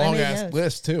 that? sure. I Long made ass notes.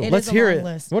 list too. It Let's is a hear long it.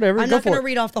 list. Whatever, I'm go not for going to it.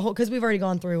 read off the whole because we've already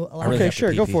gone through a lot. really Okay, have to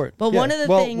sure, go pee-pee. for it. But one of the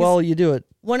well, things- Well, you do it.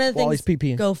 One of the Wally's things.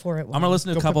 pee-peeing. Go for it. I'm gonna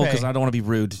listen to a Go couple pee-pee. because I don't want to be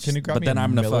rude. Can you grab but me then a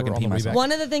I'm gonna Miller fucking on pee the way myself. back?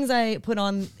 One of the things I put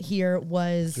on here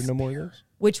was, Is there no more of those?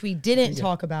 which we didn't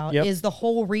talk about, Yep. is the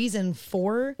whole reason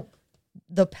for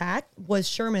the pact was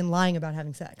Sherman lying about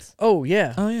having sex. Oh,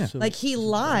 yeah. Oh, yeah. So- Like he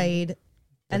lied,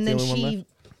 and the then only one she left?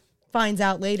 finds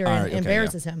out later All and right, okay,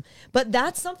 embarrasses him. But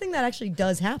that's something that actually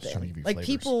does trying to happen. give you Like flavors.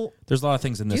 people. There's a lot of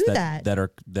things in this Do that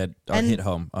are And- hit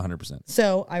home 100%.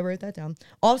 So I wrote that down.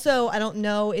 Also, I don't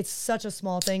know. It's such a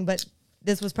small thing, but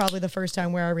this was probably the first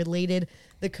time where I related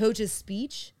the coach's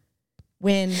speech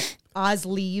when Oz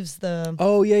leaves the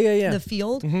Oh, yeah. the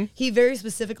field. He very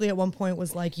specifically at one point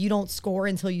was like, "You don't score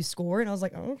until you score," and I was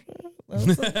like, "Oh,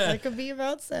 that could be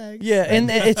about sex." Yeah, and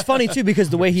it's funny too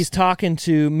because the way he's talking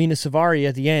to Mina Savari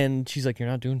at the end, she's like, "You're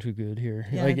not doing too good here,"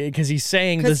 Yeah. like because he's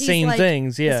saying the 'Cause he's same like-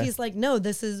 things. 'cause Yeah, he's like, "No,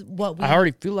 this is what we. I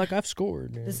already feel like I've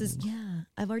scored. This is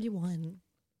I've already won."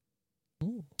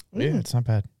 Yeah, it's not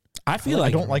bad. I feel I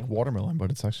like don't like watermelon,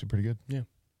 but it's actually pretty good.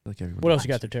 What else you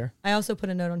got there, Tara? I also put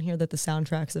a note on here that the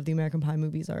soundtracks of the American Pie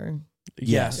movies are.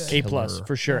 Yes. A plus Killer.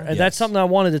 for sure. Yeah. And that's something I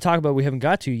wanted to talk about. We haven't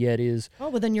got to yet. Is Oh,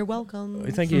 well then you're welcome.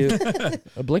 thank you.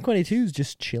 Blink-182 is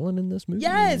just chilling in this movie.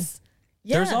 Yes.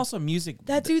 Yeah. There's also music.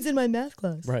 That dude's in my math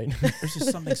class. Right. There's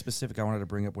just something specific I wanted to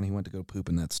bring up when he went to go poop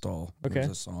in that stall. Okay. There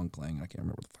was a song playing. I can't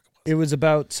remember what the fuck it was. It was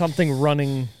about something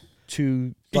running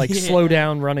to like slow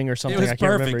down running or something. It was I can't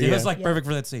perfect. remember. It was like perfect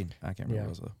for that scene. I can't remember Yeah.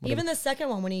 what it was. Though. Even the second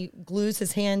one when he glues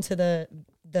his hand to the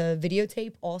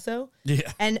videotape also. Yeah.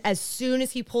 And as soon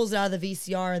as he pulls it out of the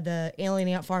VCR, the Alien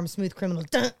Ant Farm Smooth Criminal,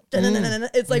 dun, dun, dun, dun, dun, dun,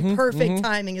 it's like perfect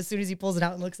timing as soon as he pulls it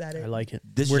out and looks at it. I like it.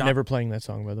 This We're genre- never playing that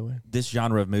song, by the way. This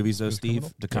genre of movies, though,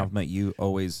 Steve, to compliment you,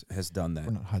 always has done that.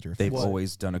 We're not hot your They've face.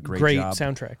 always done a great job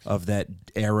soundtracks. of that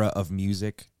era of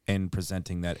music and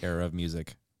presenting that era of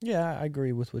music. Yeah, I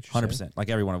agree with what you're 100%. Like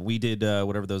every one of them. We did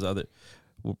whatever those other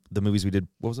the movies we did.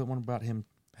 What was that one about him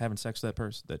having sex with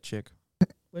that chick?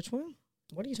 Which one?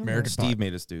 What are you talking American Steve Pie.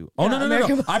 made us do. Oh, Yeah, no.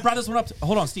 American I brought this one up.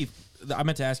 Hold on, Steve. I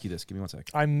meant to ask you this. Give me 1 sec.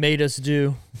 I made us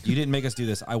do You didn't make us do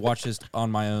this. I watched this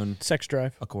on my own Sex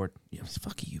Drive. accord. Yeah,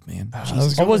 fuck you, man.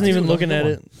 I wasn't even looking at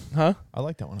it. Huh? I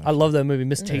like that one. I love that movie,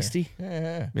 Miss Tasty.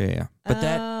 Yeah. Yeah. But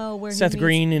that. Oh, where he Seth meets-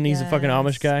 Green, and he's a fucking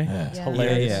Amish guy. Yeah. It's Yeah.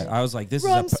 hilarious. Yeah. I was like, this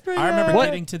Ron is. Springer. I remember What,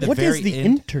 getting to the what very is the end.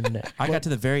 internet? I got to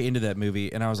the very end of that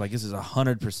movie, and I was like, this is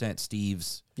 100%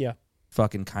 Steve's Yeah.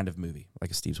 fucking kind of movie,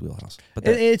 like a Steve's Wheelhouse. But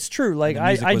It's true. Like the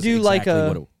music I was do like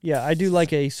exactly I do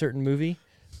like a certain movie,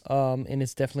 and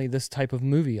it's definitely this type of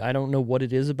movie. I don't know what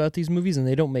it is about these movies, and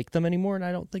they don't make them anymore, and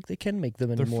I don't think they can make them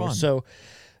anymore. fun. So,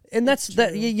 and that's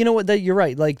that. You know what? That you're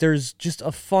right. Like there's just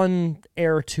a fun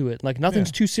air to it. Like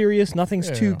nothing's too serious,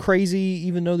 nothing's too crazy.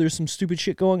 Even though there's some stupid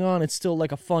shit going on, it's still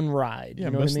like a fun ride. Yeah,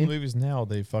 you know most what I mean? of the movies now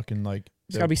they fucking like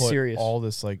It's gotta be put serious. all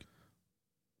this like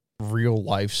real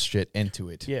life shit into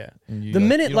it. Yeah. And you, The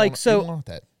minute, you don't like, want- so- you don't want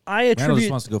that. I Randall just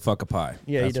attribute wants to go fuck a pie.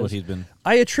 Yeah, he That's what does. he's been.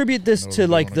 I attribute this Know to where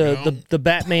like we the, wanna the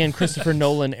Batman Christopher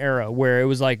Nolan era where it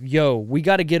was like, yo, we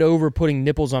got to get over putting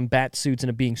nipples on bat suits and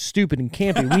it being stupid and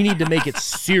campy. We need to make it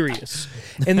serious.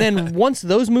 And then once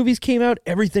those movies came out,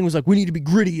 everything was like, we need to be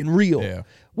gritty and real, Yeah.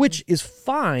 which is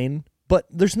fine, but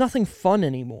there's nothing fun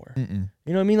anymore. You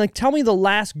know what I mean? Like, tell me the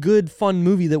last good fun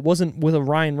movie that wasn't with a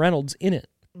Ryan Reynolds in it.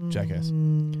 Jackass.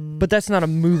 But that's not a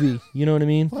movie. You know what I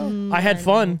mean? I had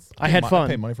fun. I had I paid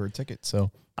fun. money for a ticket, so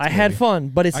I had fun,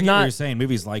 but it's I get what you're not saying.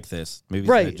 Movies like this. Movies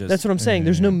that right. just, That's what I'm saying.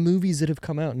 There's no movies that have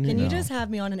come out. Can you just have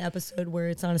me on an episode where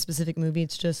it's not a specific movie?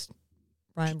 It's just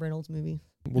Ryan Reynolds movie.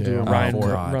 We'll do a Yeah. Ryan. Oh,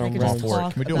 God. Ryan I could Reynolds. just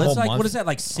talk Can we do a about- whole That's like month? what is that?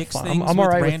 Like 6 I'm- things. I'm with all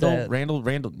right with Randall.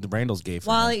 that. Randall's gay. For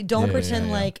Wally, don't Yeah, pretend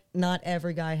yeah. like not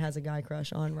every guy has a guy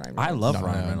crush on Ryan Reynolds. I love No,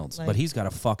 Ryan no. Reynolds, Like- but he's got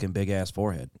a fucking big ass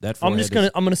forehead. That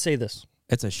forehead I'm gonna say this.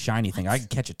 It's a shiny thing. I can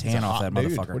catch a He's tan a off hot that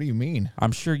dude. motherfucker. What do you mean?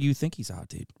 I'm sure you think he's a hot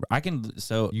dude. I can.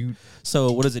 So You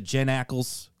what is it? Jen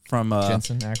Ackles from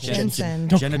Jensen Ackles? Jensen.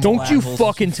 Genital Don't you Ackles.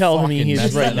 fucking tell me Fucking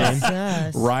his right mess name.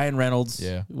 Yes. Ryan Reynolds.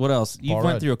 Yeah. What else? You Paul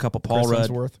went Rudd. through a couple. Paul Chris Rudd.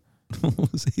 Hemsworth.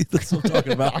 That's what I'm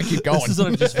talking about. I keep This is going. what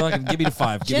I'm just fucking. Give me the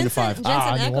 5. Give me the 5. Jensen you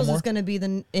want Ackles more? is going to be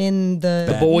in the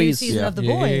The new Boys. season Yeah. of the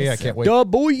Yeah, boys. I can't wait. Duh,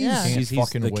 boys. Yeah. He's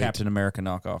fucking the wait. Captain America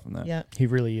knockoff in that. Yeah. He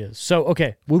really is. So,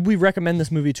 okay, would we recommend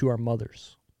this movie to our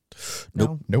mothers?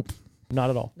 No. Nope. Not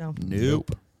at all. No.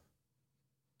 Nope.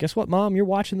 Guess what, Mom? You're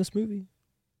watching this movie,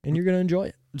 and you're gonna enjoy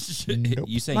it. Nope.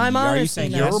 You saying? My mom Are you has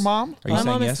saying seen yes? it. Your mom? Are you My saying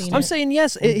mom has yes? seen I'm it. saying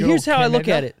yes. Good Here's how I look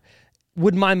Canada. at it.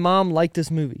 Would my mom like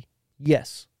this movie?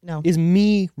 Yes. No. Is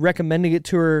me recommending it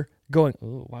to her going,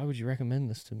 oh, why would you recommend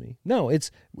this to me? No,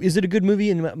 is it a good movie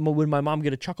and would my mom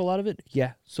get a chuckle out of it?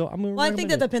 Yeah. So I'm going to Well, I think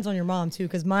that depends on your mom too,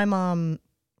 because my mom,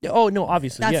 Oh, no,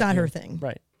 obviously. that's yeah, not yeah. her thing.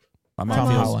 Right. My Tom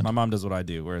mom Holland. my mom does what I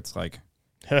do, where it's like,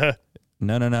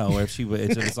 no. Where if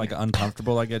it's like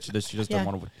uncomfortable, I get she just Yeah. don't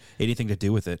want anything to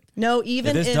do with it. No, If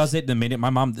even this if does it in a minute, my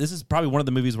mom. This is probably one of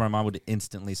the movies where my mom would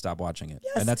instantly stop watching it,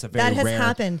 Yes, and that's a very that has rare.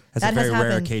 happened. That's That a very has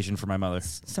rare happened. occasion for my mother.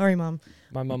 sorry, mom.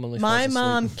 My mom only My falls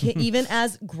mom, asleep. can, even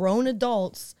as grown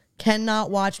adults,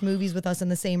 cannot watch movies with us in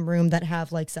the same room that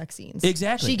have like sex scenes.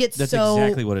 Exactly. She gets That's so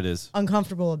exactly what it is.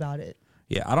 uncomfortable about it.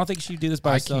 Yeah, I don't think she'd do this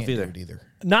by I herself can't do either. it either.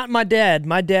 Not my dad.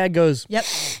 My dad goes, Yep.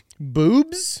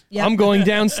 boobs? Yep. I'm going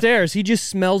downstairs. He just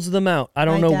smells them out. I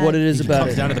don't My know dad- what it is It about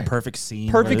comes it. down to the perfect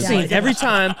scene. Perfect where scene. it's like, Every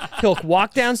time he'll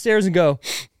walk downstairs and go,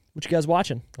 what you guys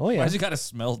watching? Oh, Why yeah. does he got to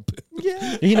smell? Poop?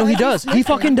 Yeah. You know, he does. He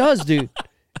fucking does, dude.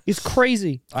 It's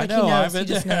crazy. I Like know. he knows. I've He been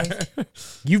just there.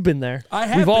 knows. You've been there. I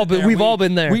have. We've all been. there. We've all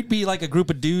been there. We'd be like a group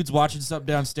of dudes watching something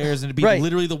downstairs, and it'd be Right.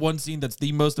 literally the one scene that's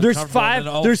the most. There's uncomfortable, and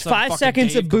then all of a There's sudden 5 fucking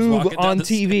seconds Dave of comes boob walking down on the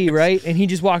TV, stairs. right? And he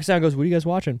just walks down and goes, what are you guys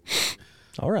watching?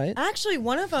 All right. Actually,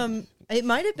 one of them, it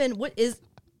might have been, what is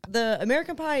the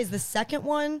American Pie is the second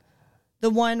one,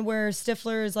 the one where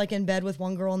Stifler is like in bed with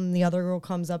one girl and the other girl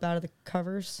comes up out of the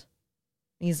covers.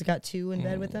 He's got two in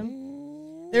bed with him.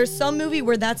 There's some movie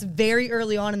where that's very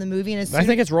early on in the movie, and as I soon,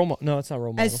 think it's role model. No, it's not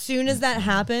role model. as soon as that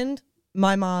happened,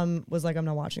 my mom was like, I'm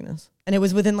not watching this. And it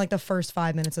was within like the first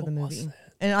 5 minutes of the movie.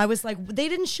 And I was like, they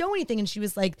didn't show anything. And she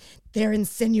was like, they're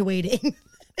insinuating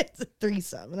it's a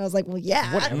threesome. And I was like, well,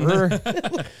 yeah.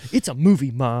 Whatever. It's a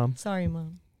movie, Mom. Sorry,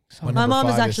 Mom. My My mom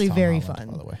is 5 actually Tom very Holland, fun.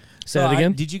 by the way. Say that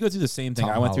again. Did you go through the same thing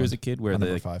Tom I went through as a Holland. kid, where My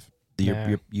number 5.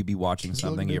 you'd be watching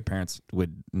something, your parents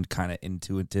would kind of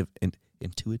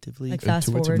intuitively Like fast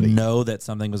forward. Intuitively. know that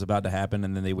something was about to happen,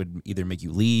 and then they would either make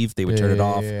you leave, they would turn it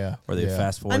off, or they'd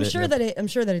fast forward. I'm sure that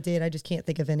it did. I just can't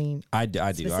think of any. I do.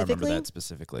 I remember Specifically? that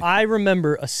specifically. I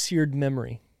remember a seared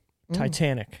memory.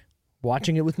 Titanic.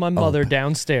 Watching it with my mother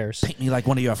downstairs. Paint me like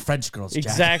one of your French girls, Jack.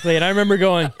 Exactly. And I remember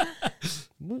going,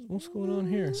 what's going on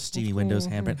here? Steamy windows,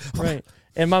 handprint. Right.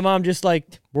 And my mom just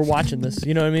like, we're watching this.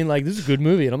 You know what I mean? Like, this is a good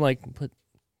movie. And I'm like, but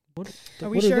Are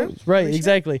we what sure? those? Right, Are we sure?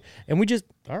 exactly. And we just,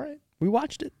 all right, we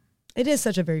watched it. It is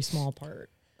such a very small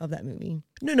part of that movie.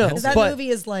 No, 'Cause that but movie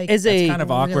is like as It's a kind of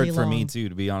really awkward for me long. too,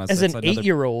 to be honest. as That's an another-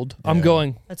 8-year-old, I'm Yeah.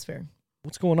 going, that's fair.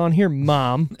 what's going on here,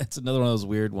 Mom? It's another one of those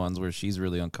weird ones where she's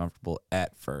really uncomfortable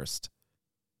at first,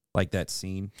 like that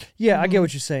scene. Yeah, I get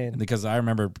what you're saying. Because I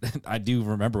do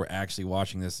remember actually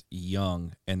watching this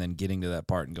young and then getting to that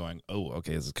part and going, oh,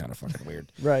 okay, this is kind of fucking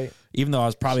weird. Right, Even though I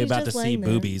was probably She's about to just see laying there.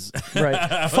 boobies.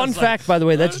 right. Fun fact, by the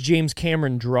way, that's James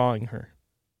Cameron drawing her.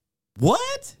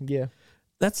 What? Yeah.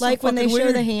 That's so Like when they fucking show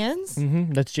weird. the hands.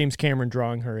 That's James Cameron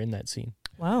drawing her in that scene.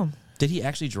 Wow. Did he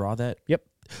actually draw that? Yep.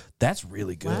 That's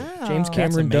really good. Wow. James That's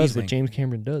Cameron does amazing. what James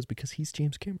Cameron does because he's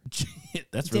James Cameron.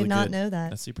 That's Did really not good. know that.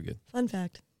 That's super good. Fun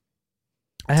fact.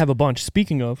 I have a bunch.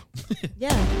 Speaking of,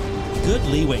 Yeah. Good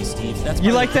leeway, Steve. That's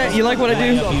You like that? You like what I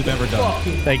do? You've ever done.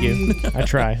 thank you. I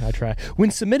try. When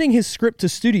submitting his script to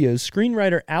studios,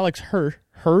 screenwriter Alex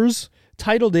Hers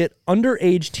titled it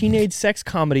Underage Teenage Sex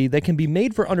Comedy that can be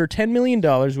made for under $10 million,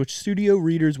 which studio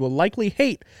readers will likely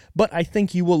hate, but I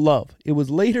think you will love. It was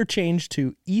later changed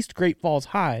to East Great Falls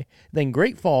High, then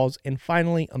Great Falls, and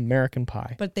finally American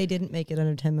Pie. But they didn't make it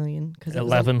under 10 million because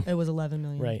 11. It was 11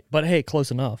 million. Right. But hey,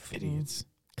 close enough. Idiots.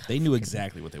 They knew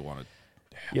exactly what they wanted.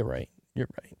 You're right.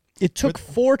 It took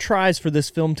 4 tries for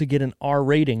this film to get an R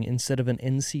rating instead of an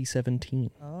NC-17.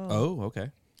 Oh,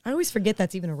 okay. I always forget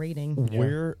that's even a rating.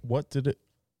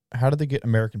 How did they get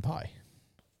American Pie?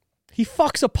 He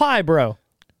fucks a pie, bro.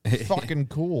 Fucking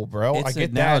cool, bro. It's I an get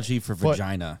analogy that, for but-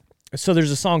 vagina. So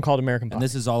there's a song called American Pie. And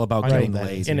this is all about I know getting that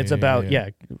laid. is. and it's Yeah, about, yeah.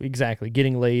 exactly,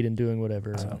 getting laid and doing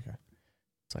whatever. Okay.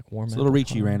 It's like warm. It's a little apple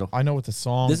reachy, pie. Randall. I know what the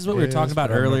song. This is what we were talking about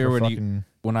but I earlier remember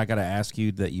when I got to ask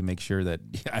you that you make sure that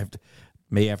I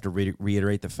may have to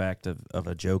reiterate the fact of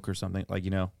a joke or something. Like,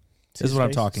 this is what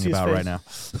I'm talking about right now.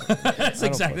 That's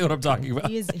exactly what I'm talking about.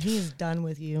 He is done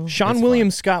with you. Sean It's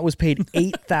William Scott was paid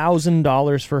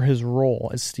 $8,000 for his role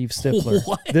as Steve Stifler.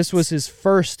 What? This was his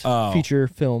first Oh. feature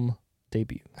film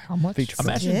debut. How much? Feature film.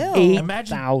 Imagine, Ew.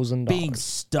 imagine $8,000. being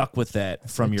stuck with that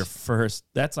from your first.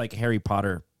 That's like Harry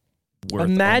Potter worth.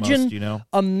 Imagine, almost,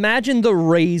 imagine the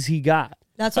raise he got.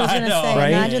 That's what I was I going to know, say. right?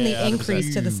 Imagine Yeah, the 100%.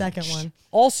 increase to the second one.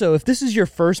 Also, if this is your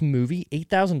first movie,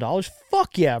 $8,000,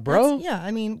 fuck yeah, bro. Yeah,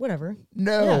 I mean, whatever.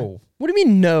 No. What do you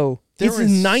mean no? There It's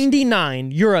is-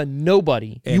 99. You're a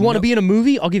nobody. And You want to no- be in a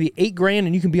movie? I'll give you $8,000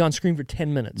 and you can be on screen for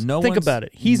 10 minutes. No Think one's- about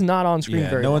it. He's not on screen Yeah,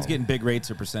 very no long. one's getting big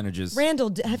rates or percentages. Randall,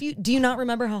 do you not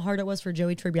remember how hard it was for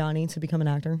Joey Tribbiani to become an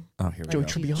actor? Oh, here we Joey go.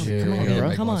 Tribbiani. Yeah, Come on, yeah, bro.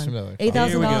 make Come most on. of it.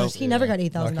 $8,000. go. He never got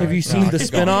 $8,000. Have you seen the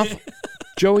spinoff?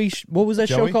 Joey, what was that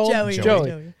show Joey? called?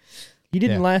 Joey. He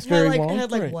didn't Yeah. last Had very like, long.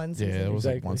 had like Right. one Yeah, season. it was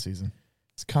like Exactly. one season.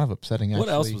 It's kind of upsetting. Actually. What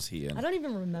else was he in? I don't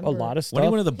even remember. A lot of stuff. When he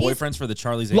one of the boyfriends for the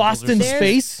Charlie's Angels Lost or in something?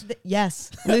 Space?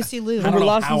 Yes, Lucy Liu. I don't Remember know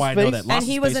Lost how in I know Space? that. Lost And in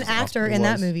he was Space an is awesome. actor He in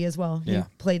that was. movie as well. He Yeah.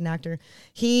 played an actor.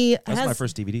 He That's has my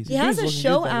first DVDs. he has He a was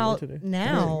show looking good, by the way, out today.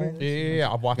 now. Yeah,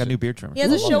 I'll watch Got a it. new beard trimmer. He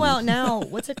has a show out now.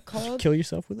 What's it called? Kill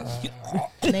yourself with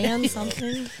it? Man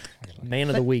something. Man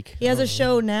of the week. He has a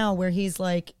show now where he's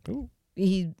like Ooh.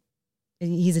 he's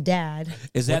a dad.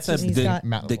 Is that What's his- he's got-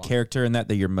 Matt the LeBlanc. character in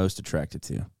that you're most attracted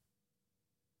to?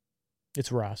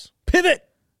 It's Ross. Pivot!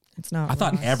 It's not. I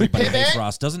thought Ross. everybody hates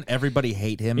Ross. Doesn't everybody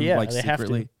hate him? Yeah, like they have to.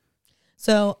 secretly.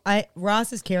 So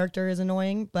Ross's character is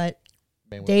annoying, but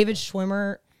Man, David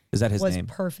Schwimmer Is that his was name?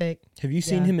 perfect. Have you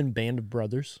seen Yeah. him in Band of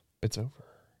Brothers? It's over.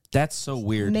 That's so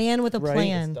weird. Man with a Right.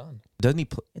 plan. Done. Doesn't he?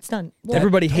 It's done. That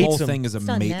Everybody hates whole him. thing is It's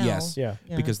done amazing. now. Yes. Yeah.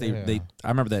 Yeah. Because they Yeah. I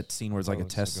remember that scene where it's like Oh, a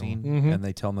it's test so scene Mhm. and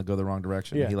they tell him to go the wrong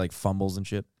direction. Yeah. And he like fumbles and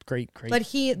shit. Great. But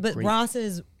Great.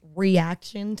 Ross's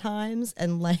reaction times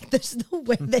and like there's the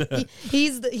way that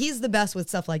he's the best with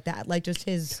stuff like that. Like just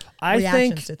his I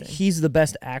reactions think to things. he's the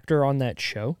best actor on that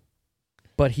show,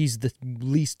 but he's the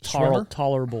least Schwimmer?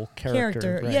 tolerable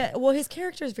character. right. Yeah, well his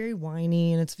character is very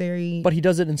whiny and it's very But he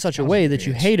does it in such a way that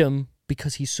you hate him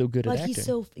because he's so good at acting. He's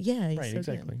so he's Right, so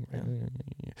exactly. good.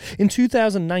 Yeah. In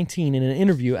 2019, in an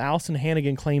interview, Allison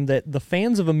Hannigan claimed that the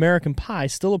fans of American Pie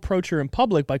still approach her in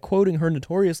public by quoting her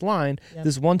notorious line,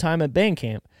 this one time at band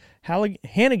camp.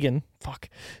 Hannigan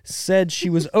said she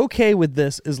was okay with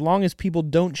this as long as people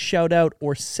don't shout out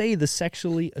or say the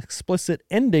sexually explicit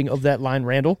ending of that line,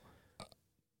 Randall.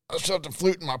 I shoved a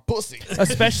flute in my pussy.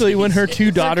 Especially when her two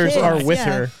daughters are with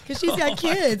her. Because she's got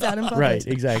kids out in public. Right,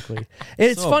 exactly. And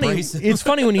it's So funny. abrasive. It's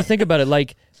funny when you think about it.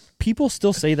 Like, people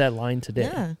still say that line today,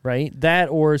 Yeah. right? That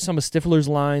or some of Stifler's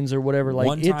lines or whatever. Like,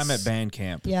 One time at band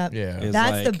camp. Yeah. is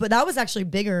That's like- but that was actually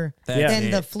bigger That's than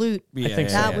it. the flute. I think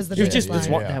so. That was the It was biggest just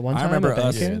line. that one I time. remember at band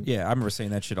us. camp. Yeah, I remember saying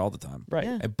that shit all the time. Right.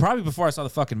 Yeah. And probably before I saw the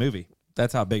fucking movie.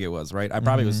 That's how big it was, right? I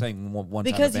probably was saying one time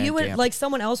Because at you band would camp. like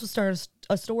someone else would start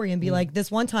a story and be like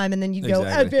this one time, and then you go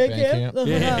Exactly. at band Band camp. camp.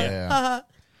 Yeah.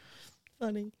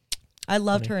 Funny. I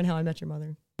loved her in How I Met Your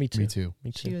Mother. Me too. Me too.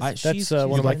 Me too. She was- she's- That's one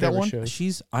you of my like that favorite one? shows.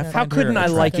 She's. I How find How couldn't her I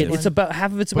like it? attractive. It's about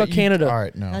half of it's about But you- Canada. All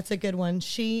right, no. That's a good one.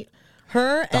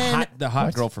 Her The and hot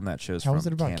What? girl from that show is How from is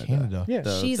it about Canada? Yeah.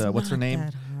 she's what's her not name?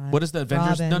 that hot. What is the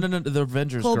Avengers? Robin. No, the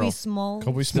Avengers Colby girl. Small.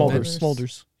 Colby Smulders. Smulders.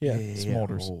 Smulders. Yeah.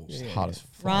 Smulders. Oh, She's hot as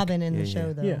fuck. Robin in the Yeah,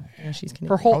 show though. yeah. Yeah, she's Canadian.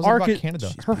 Her whole How's it arc about is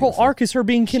Canada? her whole arc is her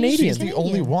being Canadian. She's the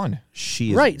only Canadian. one.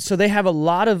 She is Right, so they have a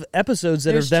lot of episodes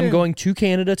that There's are them true. going to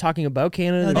Canada, talking about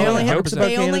Canada. No, they they make only have, jokes about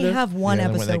they only Canada. have one Yeah,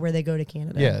 then when episode they- where they go to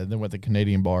Canada. Yeah, and then went to the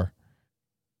Canadian bar.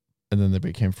 And then they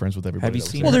became friends with everybody. Have you that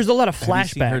was seen there. Well, there's a lot of Have you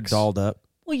seen her flashbacks. dolled up?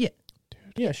 Well, yeah,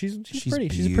 Yeah, she's She's pretty.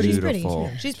 She's a she's pretty. pretty.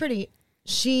 Beautiful. She's pretty.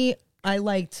 I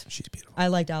liked She's beautiful.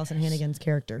 Allison Hannigan's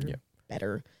character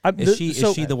better. Is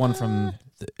she the one from?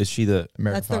 Is she the?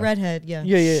 American That's the Pie. redhead. Yeah.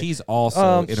 Yeah. She's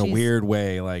also in a she's- weird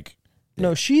way like.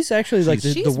 No, she's actually like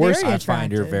She's- the She's worst. very I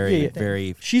find her attractive. very Yeah.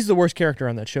 very. She's the worst character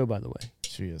on that show, by the way.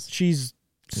 She is. She's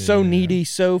so Yeah. needy,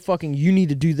 so fucking. You need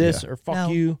to do this Yeah. or fuck No.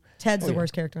 you. Ted's the yeah.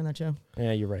 worst character on that show.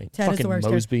 Yeah, you're right. Ted is the fucking worst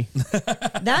Mosby.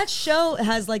 That show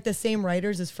has like the same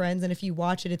writers as Friends, and if you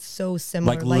watch it, it's so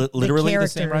similar. Like literally the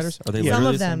same characters. writers? Are they Some literally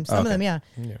of the same? them, some of Okay. them, yeah.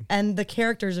 Yeah. And the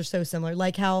characters are so similar.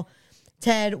 Like how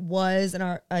Ted was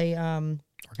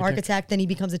architect, then he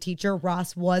becomes a teacher.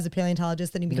 Ross was a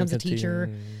paleontologist, then he becomes a teacher.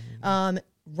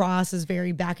 Ross is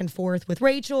very back and forth with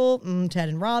Rachel. Ted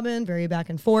and Robin, very back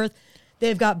and forth.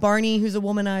 They've got Barney, who's a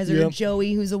womanizer. Yep.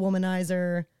 Joey, who's a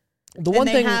womanizer. The Then one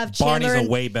they thing. have Barney's Chandler a and,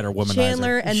 way better womanizer.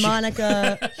 Chandler and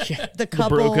Monica, the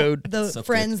couple, bro code. the So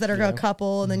friends good. that are a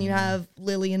couple, and then you have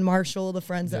Lily and Marshall, the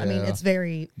friends. That, I mean, Yeah. it's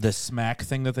very. The smack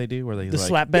thing that they do, where they the like,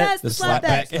 slap bet. Yes, the slap slap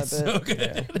back. back. It's so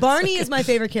good. Barney is my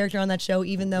favorite character on that show,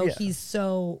 even though Yeah. he's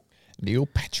so Neil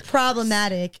Patrick.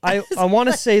 problematic. I want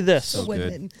to say this. So good.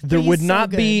 women. But There he's would so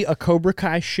not good. be a Cobra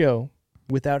Kai show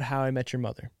without How I Met Your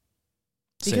Mother.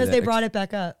 Say because that they ex- brought it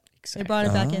back up. They brought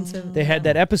it back into. They had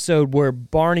that episode where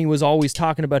Barney was always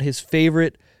talking about his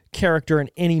favorite character in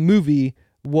any movie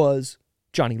was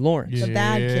Johnny Lawrence. The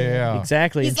bad kid. Yeah.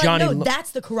 Exactly. He's and Johnny like, no, Lo-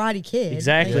 that's the Karate Kid.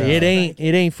 exactly. Like,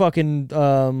 It ain't fucking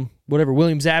whatever.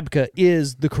 William Zabka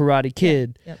is the Karate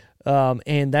Kid. Yep.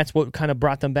 And that's what kind of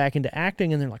brought them back into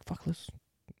acting. And they're like, fuck,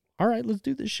 let's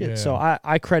do this shit. Yeah. So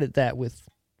I credit that with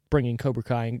bringing Cobra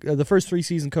Kai. And, the first 3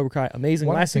 seasons Cobra Kai, amazing.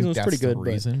 Well, I Last think season was that's pretty good. The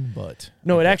but reason, but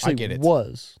no, it I actually get it.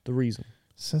 was the reason.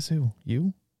 Says who?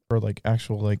 You or like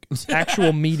actual like?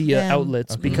 Actual media Yeah.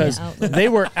 outlets Okay. because Media outlets. they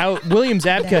were out. William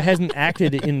Zabka Yeah. hasn't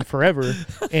acted in forever.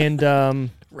 And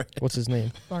what's his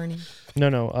name? Barney. No.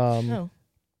 Oh,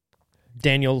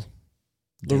 Daniel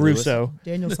Day-Lewis? LaRusso.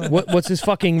 Danielson. What's his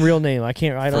fucking real name? I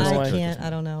don't know. I can't. I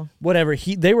don't know. Whatever.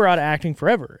 They were out of acting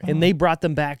forever, and they brought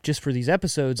them back just for these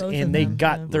episodes, Both and of they them,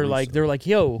 got yeah. they're like,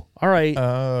 yo, all right,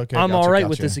 Okay, I'm gotcha, all right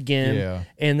with gotcha. this again. Yeah.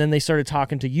 And then they started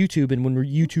talking to YouTube, and when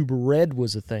YouTube Red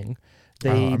was a thing, I they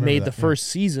remember made that, the yeah. first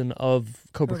season of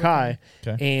Cobra Kai,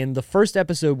 Okay. and the first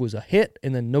episode was a hit,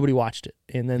 and then nobody watched it,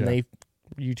 and then Yeah.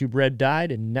 YouTube Red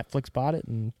died, and Netflix bought it,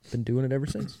 and been doing it ever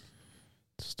since.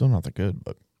 Still not that good,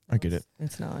 but I get it.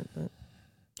 It's not. But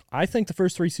I think the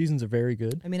first 3 seasons are very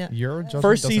good. I mean, Your judgment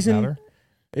First doesn't season- matter.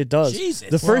 It does. Jesus.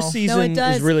 The first Well- season No, it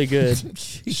does. is really good.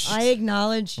 I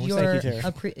acknowledge Thank your. you,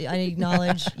 Tara. I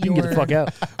acknowledge You can your get the fuck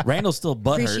out. Randall's still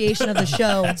butthurt. appreciation of the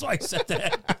show. That's why I said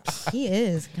that. He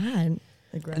is God.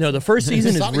 Aggressive. No, the first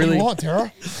season is really.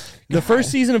 Tara. The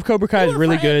first season of Cobra Kai is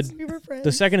really good. We were friends.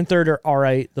 The second and third are all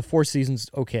right. The fourth season's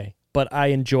okay, but I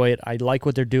enjoy it. I like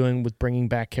what they're doing with bringing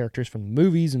back characters from the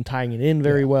movies and tying it in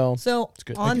very well. So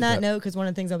good. on get that that. note, because one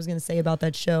of the things I was going to say about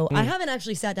that show, I haven't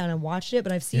actually sat down and watched it,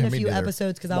 but I've seen Yeah, a me few neither.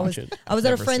 episodes because Watch it. I was at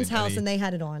a Never friend's seen house any. and they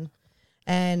had it on,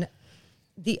 and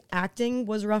the acting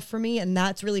was rough for me, and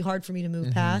that's really hard for me to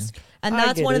move past. And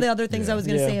that's get one of it. the other things I was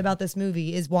going to Yeah. say about this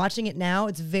movie is watching it now,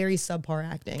 it's very subpar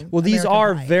acting. Well, these American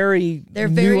are Pie. very They're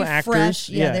new very actors. fresh.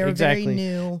 Yeah, they were exactly. very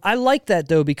new. I like that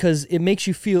though because it makes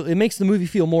the movie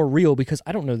feel more real because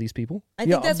I don't know these people. I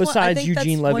think that's besides I think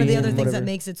Eugene that's Levy one of the and other things whatever. that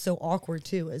makes it so awkward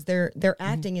too. Is their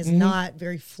acting is not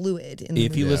very fluid in the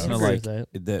If you movie. listen to I agree like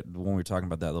with that when we were talking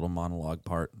about that little monologue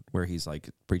part where he's like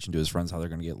preaching to his friends how they're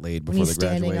going to get laid when before he's they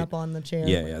graduate. standing up on the chair.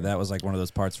 Yeah, that was like one of those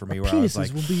parts for me where I was Penises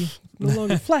like, will be no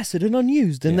longer flaccid and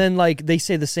unused. And then like they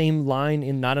say the same line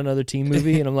in Not Another Teen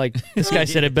Movie, and I'm like, this guy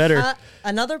said it better.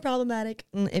 Another problematic,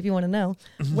 if you want to know,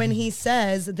 when he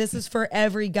says this is for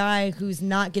every guy who's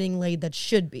not getting laid that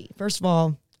should be. First of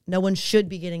all, no one should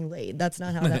be getting laid. That's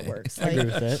not how that works. I agree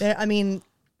with that. I mean,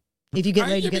 if you get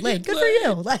laid, you get laid. Good for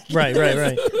you. Like,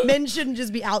 Right. Men shouldn't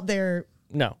just be out there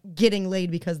No, getting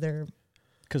laid because they're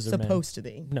because they're supposed to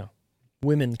be. men. No,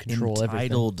 women control everything.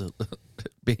 entitled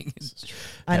being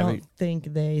I having don't think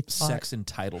they thought sex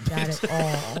entitlement. that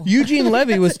at all. Eugene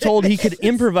Levy was told he could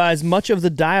improvise much of the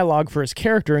dialogue for his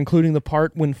character, including the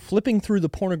part when flipping through the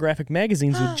pornographic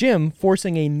magazines with Jim,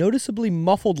 forcing a noticeably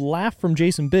muffled laugh from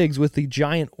Jason Biggs with the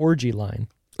giant orgy line.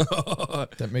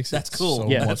 That makes That's it cool. so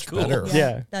Yeah. much That's cool. better.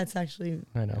 Yeah. That's actually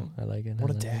I know. I like it.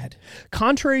 What I a like it. dad.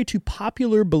 Contrary to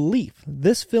popular belief,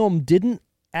 this film didn't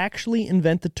actually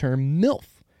invent the term MILF.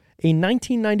 A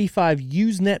 1995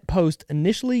 Usenet post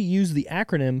initially used the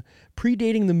acronym,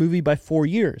 predating the movie by 4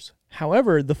 years.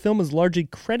 However, the film is largely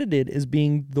credited as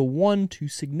being the one to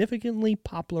significantly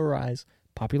popularize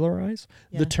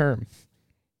the term.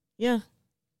 yeah.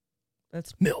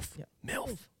 That's MILF. Yeah.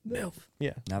 MILF. MILF.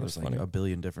 Yeah. Now that's there's like funny. a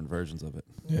billion different versions of it.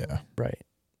 Yeah. Right.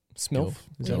 Smilf.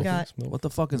 Is We that got- Smilf? What the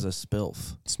fuck is a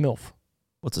spilf? Smilf.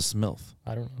 What's a smilf?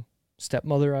 I don't know.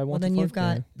 Stepmother. I well. want. Then to you've fuck?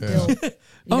 got Yeah. DILF. You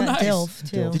Oh, got nice. DILF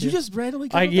too. DILF. Did you just randomly?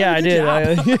 I Good did.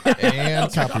 job.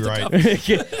 And copyright.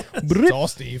 Brrrt. It's all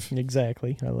Steve.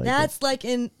 Exactly. I like That's like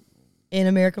in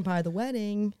American Pie, the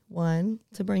wedding one,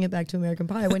 to bring it back to American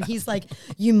Pie, when he's like,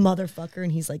 you motherfucker,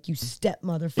 and he's like, you step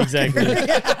motherfucker. it.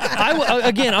 Exactly.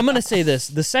 Again, I'm going to say this.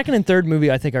 The second and third movie,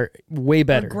 I think, are way Or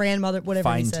better. grandmother,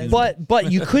 whatever he says. Fine-tuned.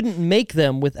 But you couldn't make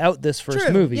them without this first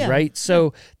True, movie, yeah. right?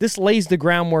 So this lays the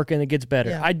groundwork and it gets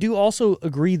better. Yeah. I do also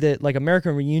agree that like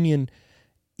American Reunion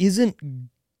isn't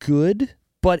good,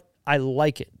 but I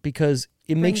like it because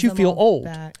it Brings makes you them feel all old.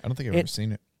 back. I don't think I've It- ever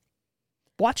seen it.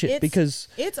 Watch it because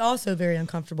It's also very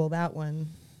uncomfortable, that one.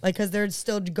 Like, because they're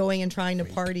still going and trying to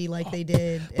party like they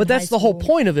did. but that's the whole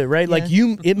point of it, right? Like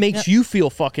it makes you feel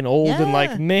fucking old and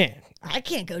like, Yeah. man, I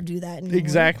can't go do that anymore.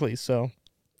 exactly. So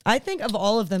I think of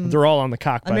all of them, they're all on the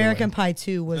cock. by the way. American Pie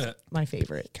 2 was my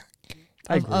favorite.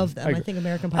 I agree. Of them. I I, agree. think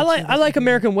American Pie I like 2 was I like my favorite.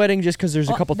 American Wedding just because there's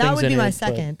a couple that things would in be it. my but-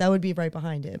 second. That would be right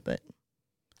behind it. But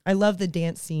I love the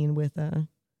dance scene with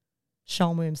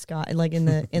Sean William Scott, like in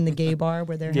the gay bar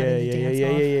where they're Yeah, having yeah, the yeah, dance yeah,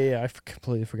 off. yeah. I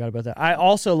completely forgot about that. I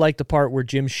also like the part where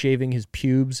Jim's shaving his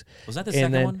pubes. Was that the And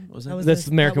second then- one? Was that? That was That's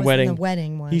the, American that was Wedding. In the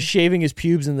wedding one. He's shaving his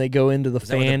pubes and they go into the Is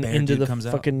that where the fan, bear into dude the comes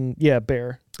out? fucking bear.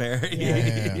 Bear. Yeah.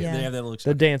 They Yeah. have that little.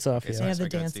 The dance off. Okay, Yeah. they have the sorry,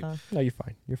 go ahead, dance Steve. off. No, you're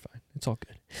fine. You're fine. It's all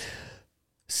good.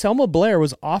 Selma Blair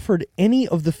was offered any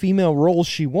of the female roles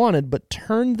she wanted, but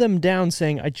turned them down,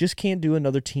 saying, "I just can't do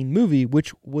another teen movie,"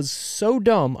 which was so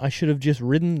dumb. I should have just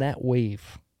ridden that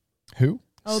wave. Who?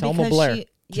 Oh, Selma because Blair. she,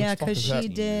 yeah, the fuck because is she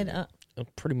that? did.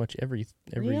 Pretty much every.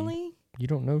 Really? You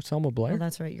don't know Selma Blair? Oh,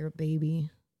 that's right. You're a baby.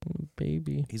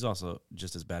 Baby. He's also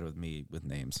just as bad with me with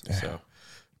names. So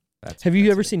that's. Have you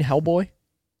that's ever it. seen Hellboy?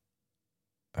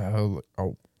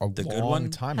 A The good long one?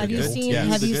 time Have ago. you Good? seen- Yeah,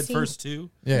 have the you good seen- first two?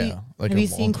 Yeah. Have you- like Have a you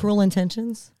long seen time. Cruel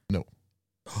Intentions?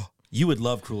 You would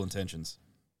love Cruel Intentions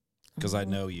because I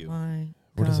know you. My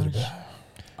What is it gosh. about?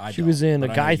 I She don't, was in but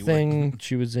a I know guy you would. thing.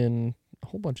 She was in a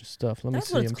whole bunch of stuff. Let me That's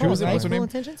see. what it's I'm called, was it? right? What's her Cruel name?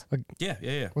 Intentions? Yeah,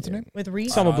 yeah, yeah. What's her name? With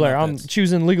Reese? Selma I don't Blair. know if that's- She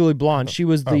was in Legally Blonde. She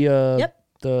was the Yep.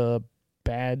 the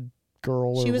bad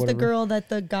girl. Or She was whatever. the girl that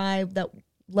the guy that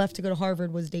left to go to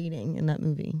Harvard was dating in that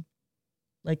movie.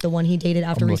 Like the one he dated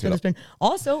after I'm Reese gonna look Witherspoon.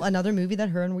 Also, another movie that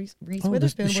her and Reese Oh,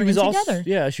 Witherspoon she were was in also together.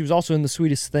 yeah. She was also in The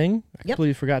Sweetest Thing. I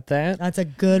completely forgot that. That's a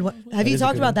good one. Have you is a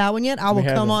talked good about one. that one yet? I We will come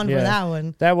haven't, on yeah. for that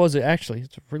one. That was it. Actually,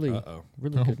 it's a really Uh-oh.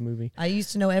 really good movie. I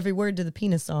used to know every word to the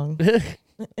penis song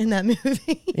in that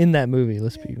movie. In that movie,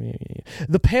 let's be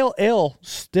the pale ale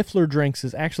Stifler drinks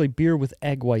is actually beer with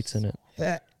egg whites in it.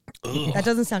 That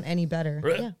doesn't sound any better.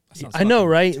 Yeah. That sounds I know, fucking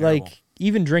right? terrible. Like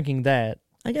even drinking that.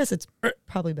 I guess it's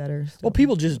probably better. Well, still.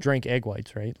 people just drink egg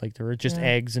whites, right? Like they're just Yeah.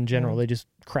 eggs in general. Yeah. They just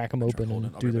crack them open hold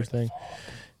and it. I'll do be their right thing.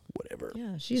 whatever.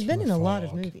 Yeah, she's been in a lot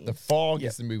of movies. The Fog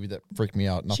is the movie that freaked me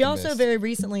out. She also very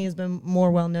recently has been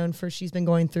more well known for she's been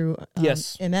going through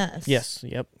Yes. MS. Yes,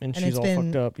 yep. And she's it's all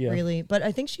been fucked up. Yeah. really. But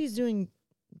I think she's doing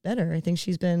better. I think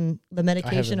she's been the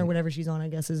medication or haven't- whatever she's on. I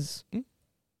guess is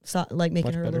like making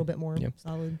Much her a better. little bit more Yep.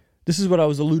 solid. This is what I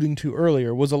was alluding to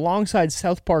earlier, was alongside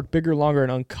South Park Bigger, Longer,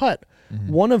 and Uncut,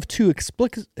 one of two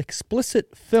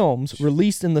explicit films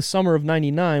released in the summer of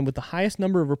 99 with the highest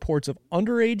number of reports of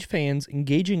underage fans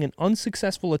engaging in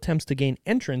unsuccessful attempts to gain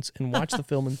entrance and watch the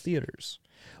film in theaters.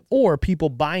 Or people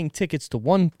buying tickets to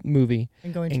one movie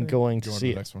And going and to going to Going to see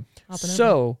the it. next one. Hopping over.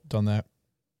 So, Done that.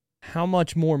 how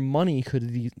much more money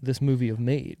could this movie have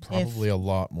made? Probably a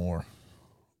lot more.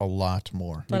 A lot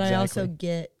more. But I also Exactly.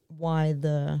 get why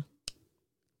the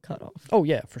cutoff. Oh,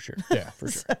 yeah, for sure. Yeah. For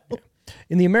sure. Yeah.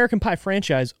 In the American Pie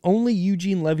franchise, only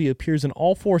Eugene Levy appears in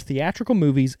all 4 theatrical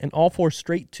movies and all 4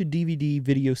 straight-to-DVD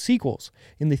video sequels.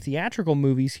 In the theatrical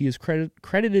movies, he is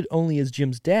credited only as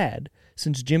Jim's dad.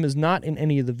 Since Jim is not in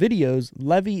any of the videos,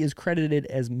 Levy is credited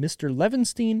as Mr.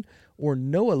 Levinstein or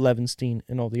Noah Levinstein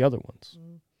in all the other ones.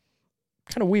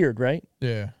 Kind of weird, right?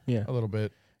 Yeah. Yeah. A little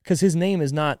bit. Because his name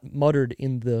is not muttered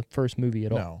in the first movie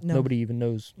at all. No. Nobody even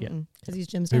knows yet. Because he's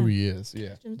Jim's Who dad. he is.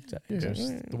 Yeah. Jim's dad. Yeah.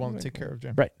 Just the one that take care of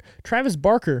Jim. Right. Travis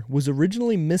Barker was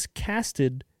originally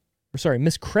miscredited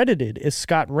as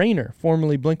Scott Rayner,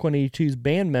 formerly Blink-182's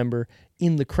band member,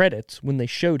 in the credits when they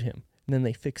showed him. And then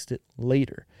they fixed it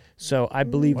later. So I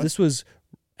believe this was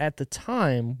at the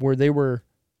time where they were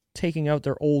taking out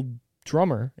their old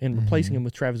drummer and replacing him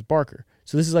with Travis Barker.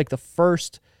 So this is like the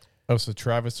first... Oh, so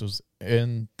Travis was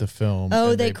in the film.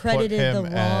 Oh, and they put credited him the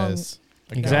wrong- as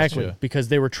Exactly, Gotcha. because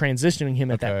they were transitioning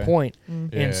him at that Okay. point,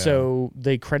 Mm. Yeah. and so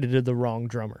they credited the wrong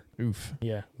drummer. Oof.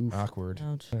 Yeah. Oof. Awkward.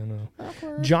 Ouch. I know.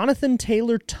 Jonathan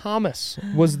Taylor Thomas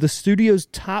was the studio's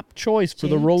top choice for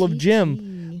the role of Jim,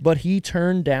 JTT. but he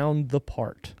turned down the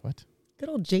part. What? Good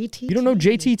old JT. You don't know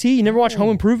JTT? You never watch Home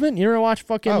Improvement? You never watch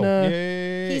fucking...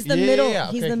 He's the middle-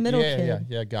 he's the middle yeah, kid.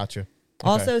 Yeah, gotcha. Okay.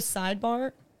 Also,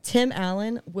 sidebar, Tim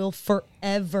Allen will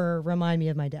forever remind me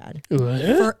of my dad. What?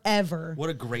 Forever.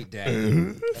 What a great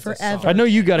dad. Forever. I know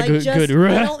you got a good... I good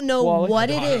don't know Wally.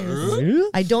 what it is.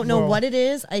 I don't know Well- what it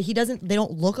is. They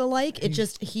don't look alike. It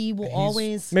just, he will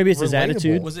always. Maybe it's his Relatable.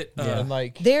 attitude. Was it? And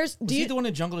like, There's, Was do he you, the one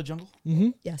in Jungle to Jungle?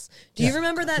 yes. Do you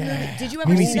remember that movie? Did you ever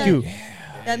Movie see CQ.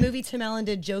 that movie Tim Allen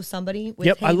did, Joe Somebody? With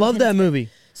Yep, I Hayden love that Panettiere? movie.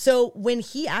 So when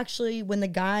the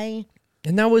guy,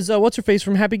 And that was, what's-her-face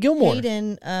from Happy Gilmore?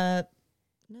 Hayden,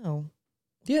 no.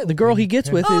 Yeah, the girl he gets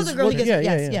with Oh, is... the girl he gets with,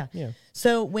 yes, yeah.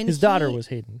 So when His daughter was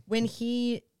Hayden.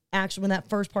 when that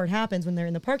first part happens, when they're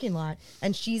in the parking lot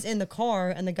and she's in the car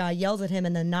and the guy yells at him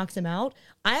and then knocks him out,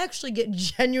 I actually get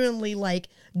genuinely like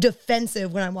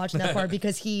defensive when I'm watching that part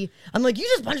because I'm like, you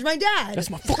just punched my dad. That's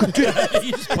my fucking dad.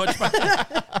 You just punched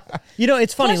my. You know,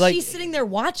 it's funny. Plus, Like, she's sitting there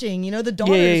watching, the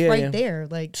daughter's right there.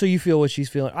 Like, so you feel what she's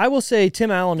feeling. I will say Tim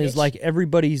Allen is like every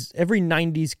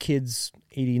 90s kid's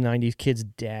 80s, 90s kid's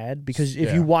dad, because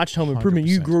if you watched Home Improvement,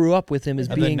 you 100%. grew up with him as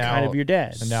And then being kind now- of your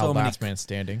dad. and now So many- Last Man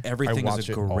Standing. Everything I is watch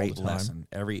a it all the great time. lesson.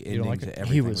 Every don't ending like to it?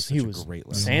 everything was he such was a great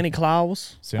lesson. Santa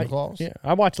Claus. Santa Claus? Yeah,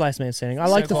 I watched Last Man Standing. I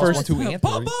like the Claus first. 1, 2, and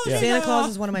 3. Yeah. Santa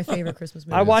Claus is one of my favorite Christmas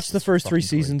movies. I watched the It's first 3 fucking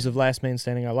great. seasons of Last Man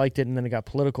Standing. I liked it, and then it got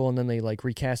political, and then they like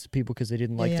recasted people because they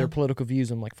didn't like Yeah. their political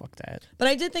views. I'm like, fuck that. But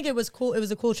I did think it was cool. It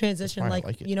was a cool transition. fine, I Like,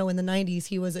 like it. in the 90s,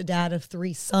 he was a dad of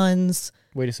 3 sons.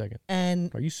 Wait a second. And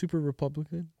Are you super Republican?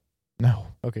 No.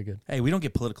 Okay, good. Hey, we don't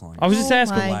get political on I was just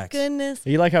asking. my Relax. goodness.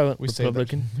 You like how We say that.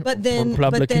 Republican? But then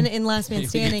Republican. in Last Man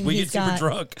Standing, we he's get super got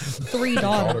drunk. 3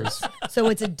 daughters. So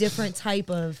it's a outdoor type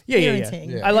of Yeah.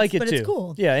 parenting. Yeah. I like it but too. it's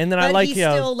cool. Yeah, and then But I like he's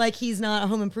still like, he's not a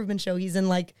Home Improvement show. He's in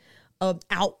like a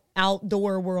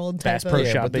outdoor world type Bass of Pro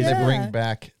Yeah, Shop, but then basically. they bring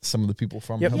back some of the people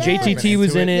from Yep. Home Yeah. Improvement JTT was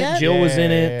into in it. Yeah. Jill was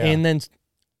in it, Yeah. and then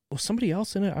was somebody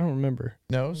else in it? I don't remember.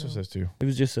 No, it was just those two. It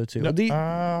was just so too. No,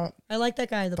 I like that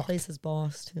guy that plays his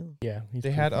boss too. Yeah, he's they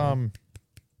pretty had funny.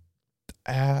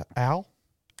 Al.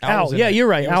 Al, was in yeah, it. you're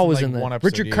right. He Al was like in that. one episode.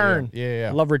 Richard Yeah, Kern. Yeah.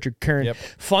 I love Richard Kern. Yep.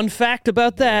 Fun fact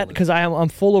about that, because I'm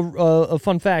full of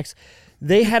fun facts.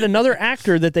 They had another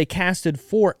actor that they casted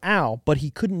for Al, but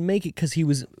he couldn't make it because he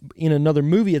was in another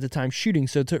movie at the time shooting.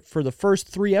 So for the first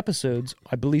 3 episodes,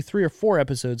 I believe 3 or 4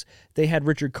 episodes, they had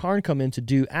Richard Karn come in to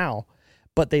do Al.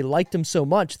 But they liked him so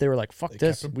much, they were like, fuck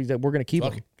this. kept We're going to keep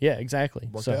Fuck him. it. Yeah, exactly.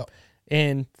 Worked So, out.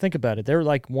 and think about it. They're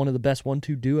like one of the best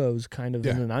 1-2 duos kind of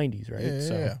in Yeah. the 90s, right?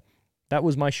 Yeah. That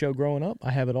was my show growing up.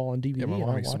 I have it all on DVD. Yeah, my and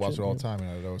mom I used to watch it all yeah. the time, and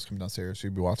I'd always come downstairs.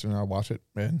 She'd be watching it, and I'd watch it,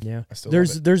 man. Yeah, I still love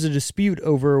it. there's a dispute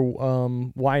over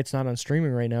why it's not on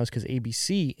streaming right now is because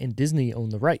ABC and Disney own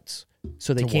the rights,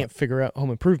 so they To can't what? figure out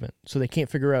Home Improvement. So they can't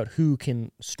figure out who can They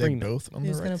stream it. both on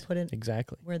Who's the going right. to put it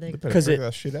Exactly. where they? They better 'Cause figure it-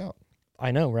 that shit out.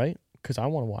 I know, right? Because I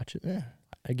want to watch it. Yeah.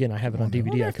 Again, I have it Come on on now. I DVD.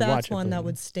 wonder I if could that's watch it. one but- that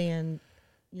would stand.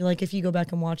 Like if you go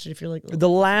back and watch it, if you're like The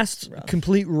last rough.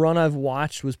 complete run I've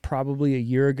watched was probably a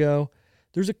year ago.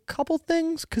 There's a couple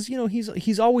things because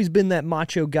he's always been that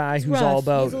macho guy He's who's rough. all He's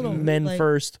about a little, men like-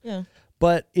 first. yeah.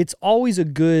 But it's always a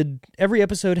good. Every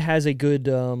episode has a good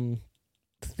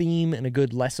theme and a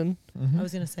good lesson. I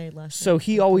was gonna say less. So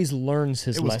he always learns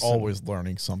his It was lesson. always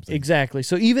learning something. Exactly.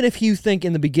 So even if you think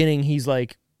in the beginning he's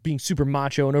like being super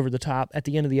macho and over the top, at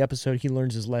the end of the episode he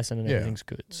learns his lesson and Yeah. everything's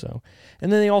good. So,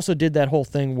 and then they also did that whole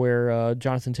thing where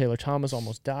Jonathan Taylor Thomas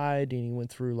almost died and he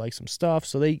went through like some stuff.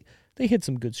 So they hit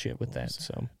some good shit with that.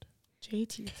 So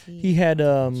JTT. he had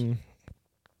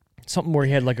something where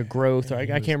he had like a growth. Or I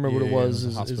can't remember what it yeah, was. in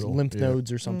the His hospital. lymph Yeah.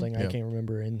 nodes or something. I Yeah. can't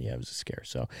remember. And yeah, it was a scare.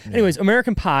 So, Yeah. anyways,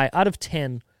 American Pie out of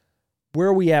 10. Where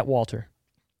are we at, Walter?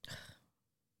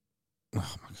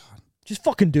 Oh my god. Just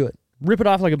fucking do it. Rip it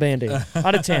off like a Band-Aid.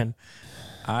 Out of 10.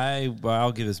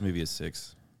 I'll give this movie a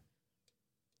 6.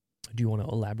 Do you want to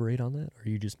elaborate on that? Or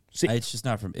you just... See, It's just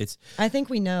not from. It's I think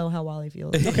we know how Wally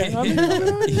feels. okay.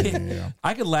 Yeah.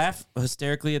 I could laugh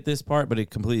hysterically at this part, but it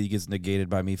completely gets negated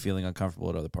by me feeling uncomfortable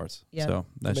at other parts. Yeah. So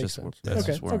that's Makes just sense. that's okay,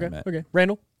 just where I'm at. okay.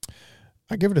 Randall?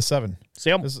 I give it a 7.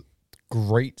 Sam? There's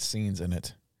great scenes in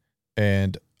it,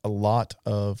 and a lot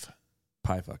of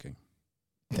Pie fucking.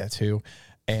 that too,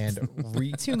 and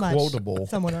Too much. re-quotable.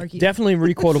 Some would argue. Definitely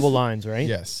re-quotable lines, right?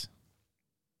 Yes.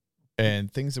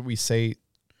 And things that we say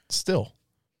still,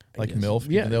 like Yes. MILF,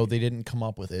 Yeah. even though they didn't come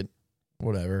up with it,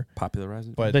 whatever. Popularize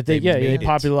it. But That they made it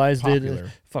popularized it.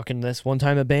 popular. Fucking this one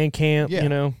time at band camp, Yeah. you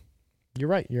know. You're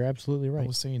right. You're absolutely I right.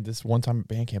 was saying this one time at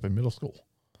band camp in middle school.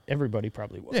 Everybody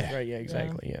probably was. Yeah. Right, yeah,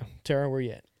 exactly. Yeah. Tara, where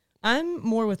you at? I'm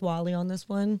more with Wally on this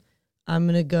one. I'm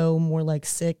gonna go more like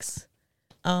 6.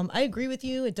 I agree with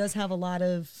you. It does have a lot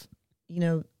of,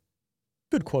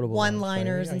 Good quotable lines,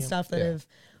 one-liners right? and Yeah. stuff that Yeah. have,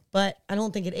 but I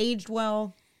don't think it aged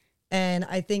well. And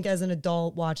I think as an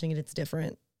adult watching it, it's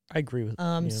different. I agree with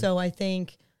yeah. So I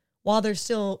think while there's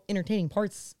still entertaining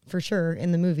parts for sure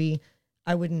in the movie,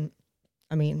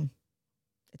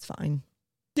 it's fine.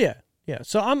 Yeah. Yeah.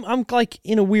 So I'm like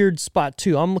in a weird spot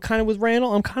too. I'm kind of with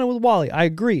Randall. I'm kind of with Wally. I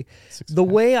agree. 6.5. The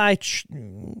way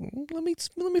let me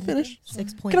finish.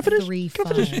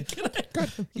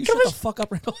 6.35. You shut the fuck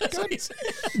up, Randall. That's what he said.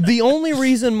 The only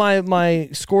reason my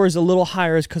score is a little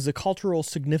higher is because the cultural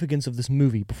significance of this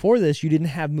movie. Before this, you didn't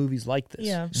have movies like this.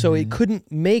 Yeah. So it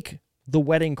couldn't make The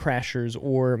Wedding Crashers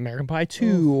or American Pie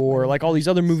 2 or like all these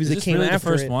other movies Is that this came really the after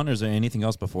first it. one, or is there anything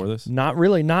else before this? Not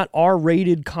really. Not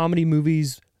R-rated comedy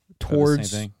movies towards,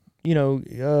 same thing?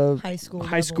 High school.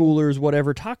 high level. schoolers,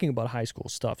 whatever, talking about high school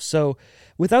stuff. So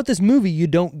without this movie, you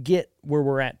don't get where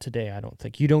we're at today, I don't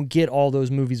think. You don't get all those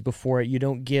movies before it. You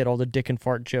don't get all the dick and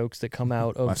fart jokes that come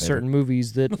out My of favorite. certain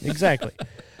movies that exactly.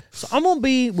 So I'm going to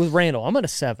be with Randall. I'm at a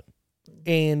 7.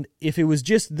 And if it was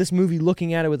just this movie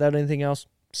looking at it without anything else,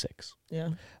 6. Yeah.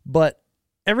 But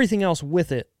everything else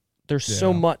with it, there's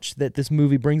so Yeah. much that this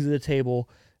movie brings to the table.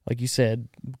 Like you said,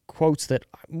 quotes that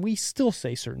we still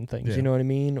say certain things, Yeah. you know what I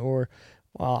mean? Or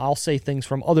well, I'll say things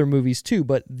from other movies too,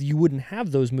 but you wouldn't have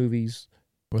those movies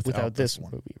without this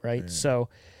one. movie, right? Yeah. So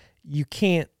you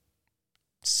can't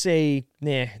say,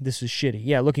 nah, this is shitty.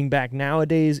 Yeah, looking back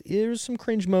nowadays, there's some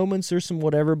cringe moments, there's some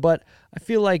whatever, but I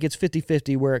feel like it's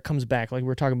 50-50 where it comes back, like we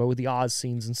were talking about with the Oz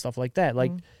scenes and stuff like that.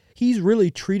 Like, he's really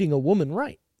treating a woman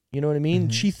right. You know what I mean?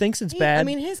 She thinks it's bad. I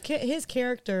mean, his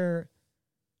character,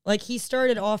 like he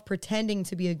started off pretending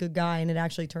to be a good guy, and it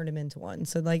actually turned him into one.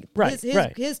 So like, Right,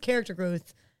 right. his character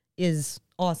growth is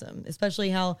awesome, especially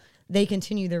how they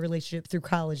continue their relationship through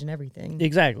college and everything.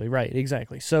 Exactly, right,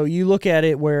 exactly. So you look at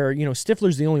it where,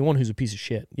 Stifler's the only one who's a piece of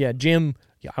shit. Yeah, Jim,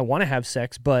 I want to have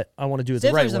sex, but I want to do it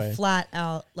the right Stifler's way. a flat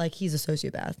out, like he's a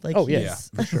sociopath. Like, Oh, yeah, he's,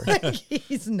 for sure.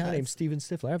 he's My name's nuts. Steven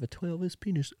Stifler. I have a 12-inch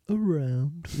penis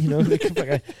around. You're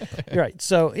right.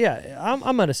 So, yeah,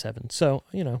 I'm at a 7. So,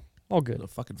 all good. The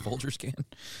fucking Folgers can.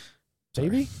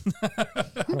 Maybe?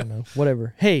 I don't know.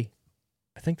 Whatever. Hey,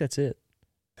 I think that's it.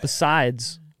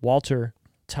 Besides Walter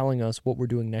telling us what we're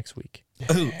doing next week.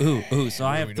 Ooh. So I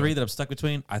What are have we 3 doing? that I'm stuck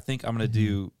between. I think I'm going to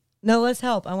do... No, let's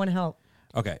help. I want to help.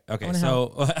 Okay. wanna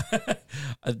So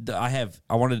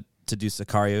I wanted to do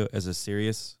Sicario as a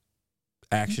serious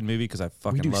action movie because I We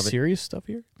fucking do love it. serious stuff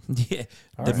here? Yeah.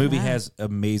 All The right. movie Wow. has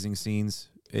amazing scenes.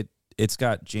 it's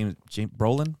got James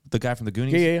Brolin, the guy from the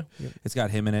Goonies. Yeah. It's got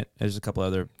him in it. There's a couple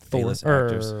other Thor, A-list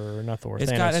actors. not Thor.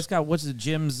 It's Thanos. got what's it,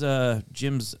 Jim's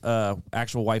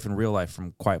actual wife in real life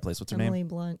from Quiet Place. What's her Emily name?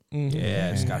 Blunt.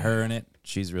 Yeah, it's got her in it.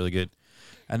 She's really good.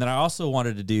 And then I also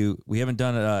wanted to do. We haven't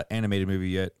done an animated movie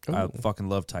yet. I fucking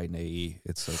love Titan AE.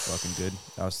 It's so fucking good.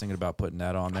 I was thinking about putting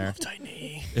that on there. Titan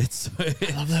AE. It's I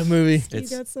love that movie. You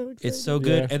got so excited. It's so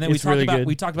good. Yeah, And then we it's talked really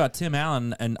about good. Tim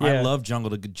Allen, and Yeah. I love Jungle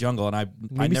to Jungle, and I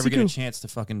never get a chance to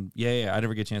fucking I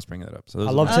never get a chance to bring that up. So those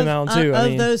I are love my- Tim Allen too. I Of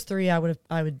mean, those three, I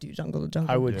would do Jungle to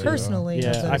Jungle. I would too. personally. of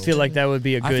yeah, those I feel like two. that would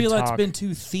be a good. I feel talk. it's been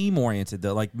too theme oriented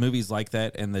though, like movies like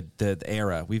that and the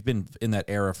era. We've been in that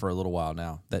era for a little while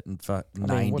now. That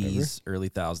 '90s, early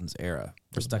thousands era.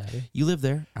 We're stuck. You live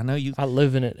there. I know you. I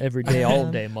live in it every day, all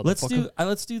day, motherfucker.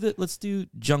 Let's do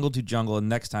Jungle to Jungle, and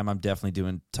next time I'm definitely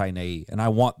doing Titan AE, and I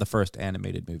want the first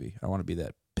animated movie. I want to be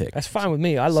that pick. That's fine with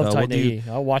me. I love So we'll Titan AE.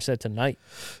 I'll watch that tonight.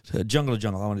 Jungle to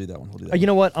Jungle. I want to do that one. We'll do that. You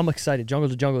know what? I'm excited. Jungle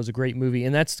to Jungle is a great movie,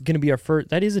 and that's going to be our first.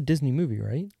 That is a Disney movie,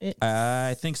 right?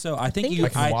 I think so. I think think I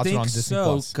can watch it on Disney so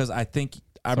Plus. because I think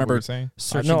I Is that what remember you're saying?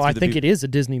 searching. No, through I the think bu- it is a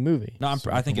Disney movie. No, So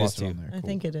I think it is watch too. on there. I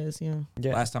think it is. Yeah.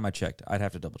 Yeah. Last time I checked, I'd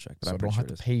have to double check, but So I'm I pretty don't sure have it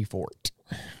to is. pay for it.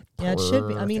 Yeah, it should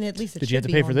be. I mean, at least it Did should you have to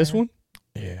be pay on for this there. one?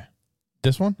 Yeah.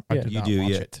 This one? I Yeah. did You not do, watch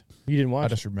yeah. it. You didn't watch I it?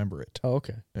 just remember it. Oh,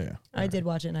 okay. Yeah. I did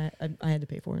watch it, and I had to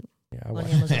pay for it Yeah, I on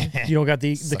watched Amazon. You don't got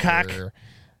the cock? Sir.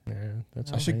 Yeah,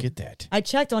 that's I should okay. get that. I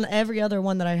checked on every other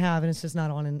one that I have, and it's just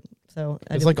not on. And so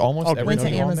I It's didn't- like almost Okay. went to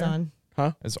everything on there. Amazon.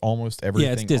 It's almost everything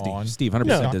Yeah, it's Disney. on. Steve,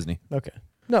 100% No. Disney. Okay.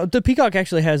 No, the Peacock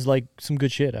actually has like some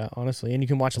good shit, honestly, and you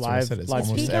can watch That's what I live. said. It's live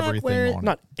almost Peacock everything where- on.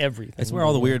 not everything. It's where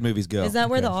all the but, weird movies go. Is that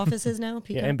where Okay. The Office is now?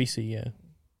 Peacock? Yeah, NBC, yeah.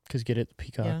 Because get it,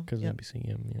 Peacock, Yeah, because yep. NBC,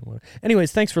 yeah, whatever.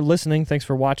 Anyways, thanks for listening. Thanks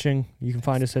for watching. You can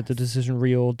find us at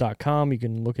thedecisionreel.com. You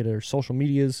can look at our social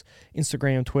medias,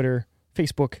 Instagram, Twitter,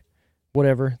 Facebook,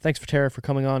 whatever. Thanks for Tara for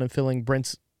coming on and filling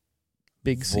Brent's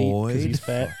big seat because Void. he's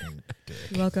fat.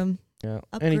 You're welcome. Yeah.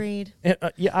 Upgrade. Yeah,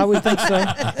 I would think so.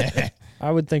 I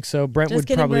would think so. Brent Just would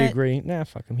kidding, probably Brent. agree. Nah,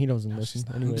 fuck him. He doesn't listen.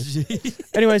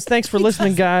 Anyways, thanks for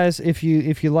listening, guys. If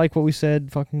you like what we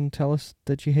said, fucking tell us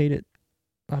that you hate it.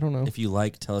 I don't know. If you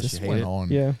like, tell us This you hate went it. on.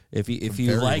 Yeah. If a you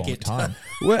very like long it, time.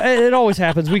 Well, it always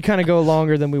happens. We kind of go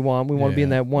longer than we want. We want to be in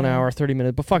Yeah. that 1 hour, 30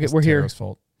 minutes. But fuck it, It's we're here. Tara's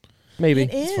fault. Maybe.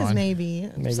 It is fine. maybe.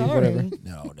 I'm Maybe, sorry. whatever.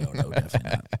 no, definitely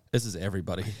not. This is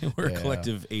everybody. We're a Yeah.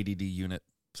 collective ADD unit.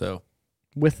 So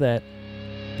With that,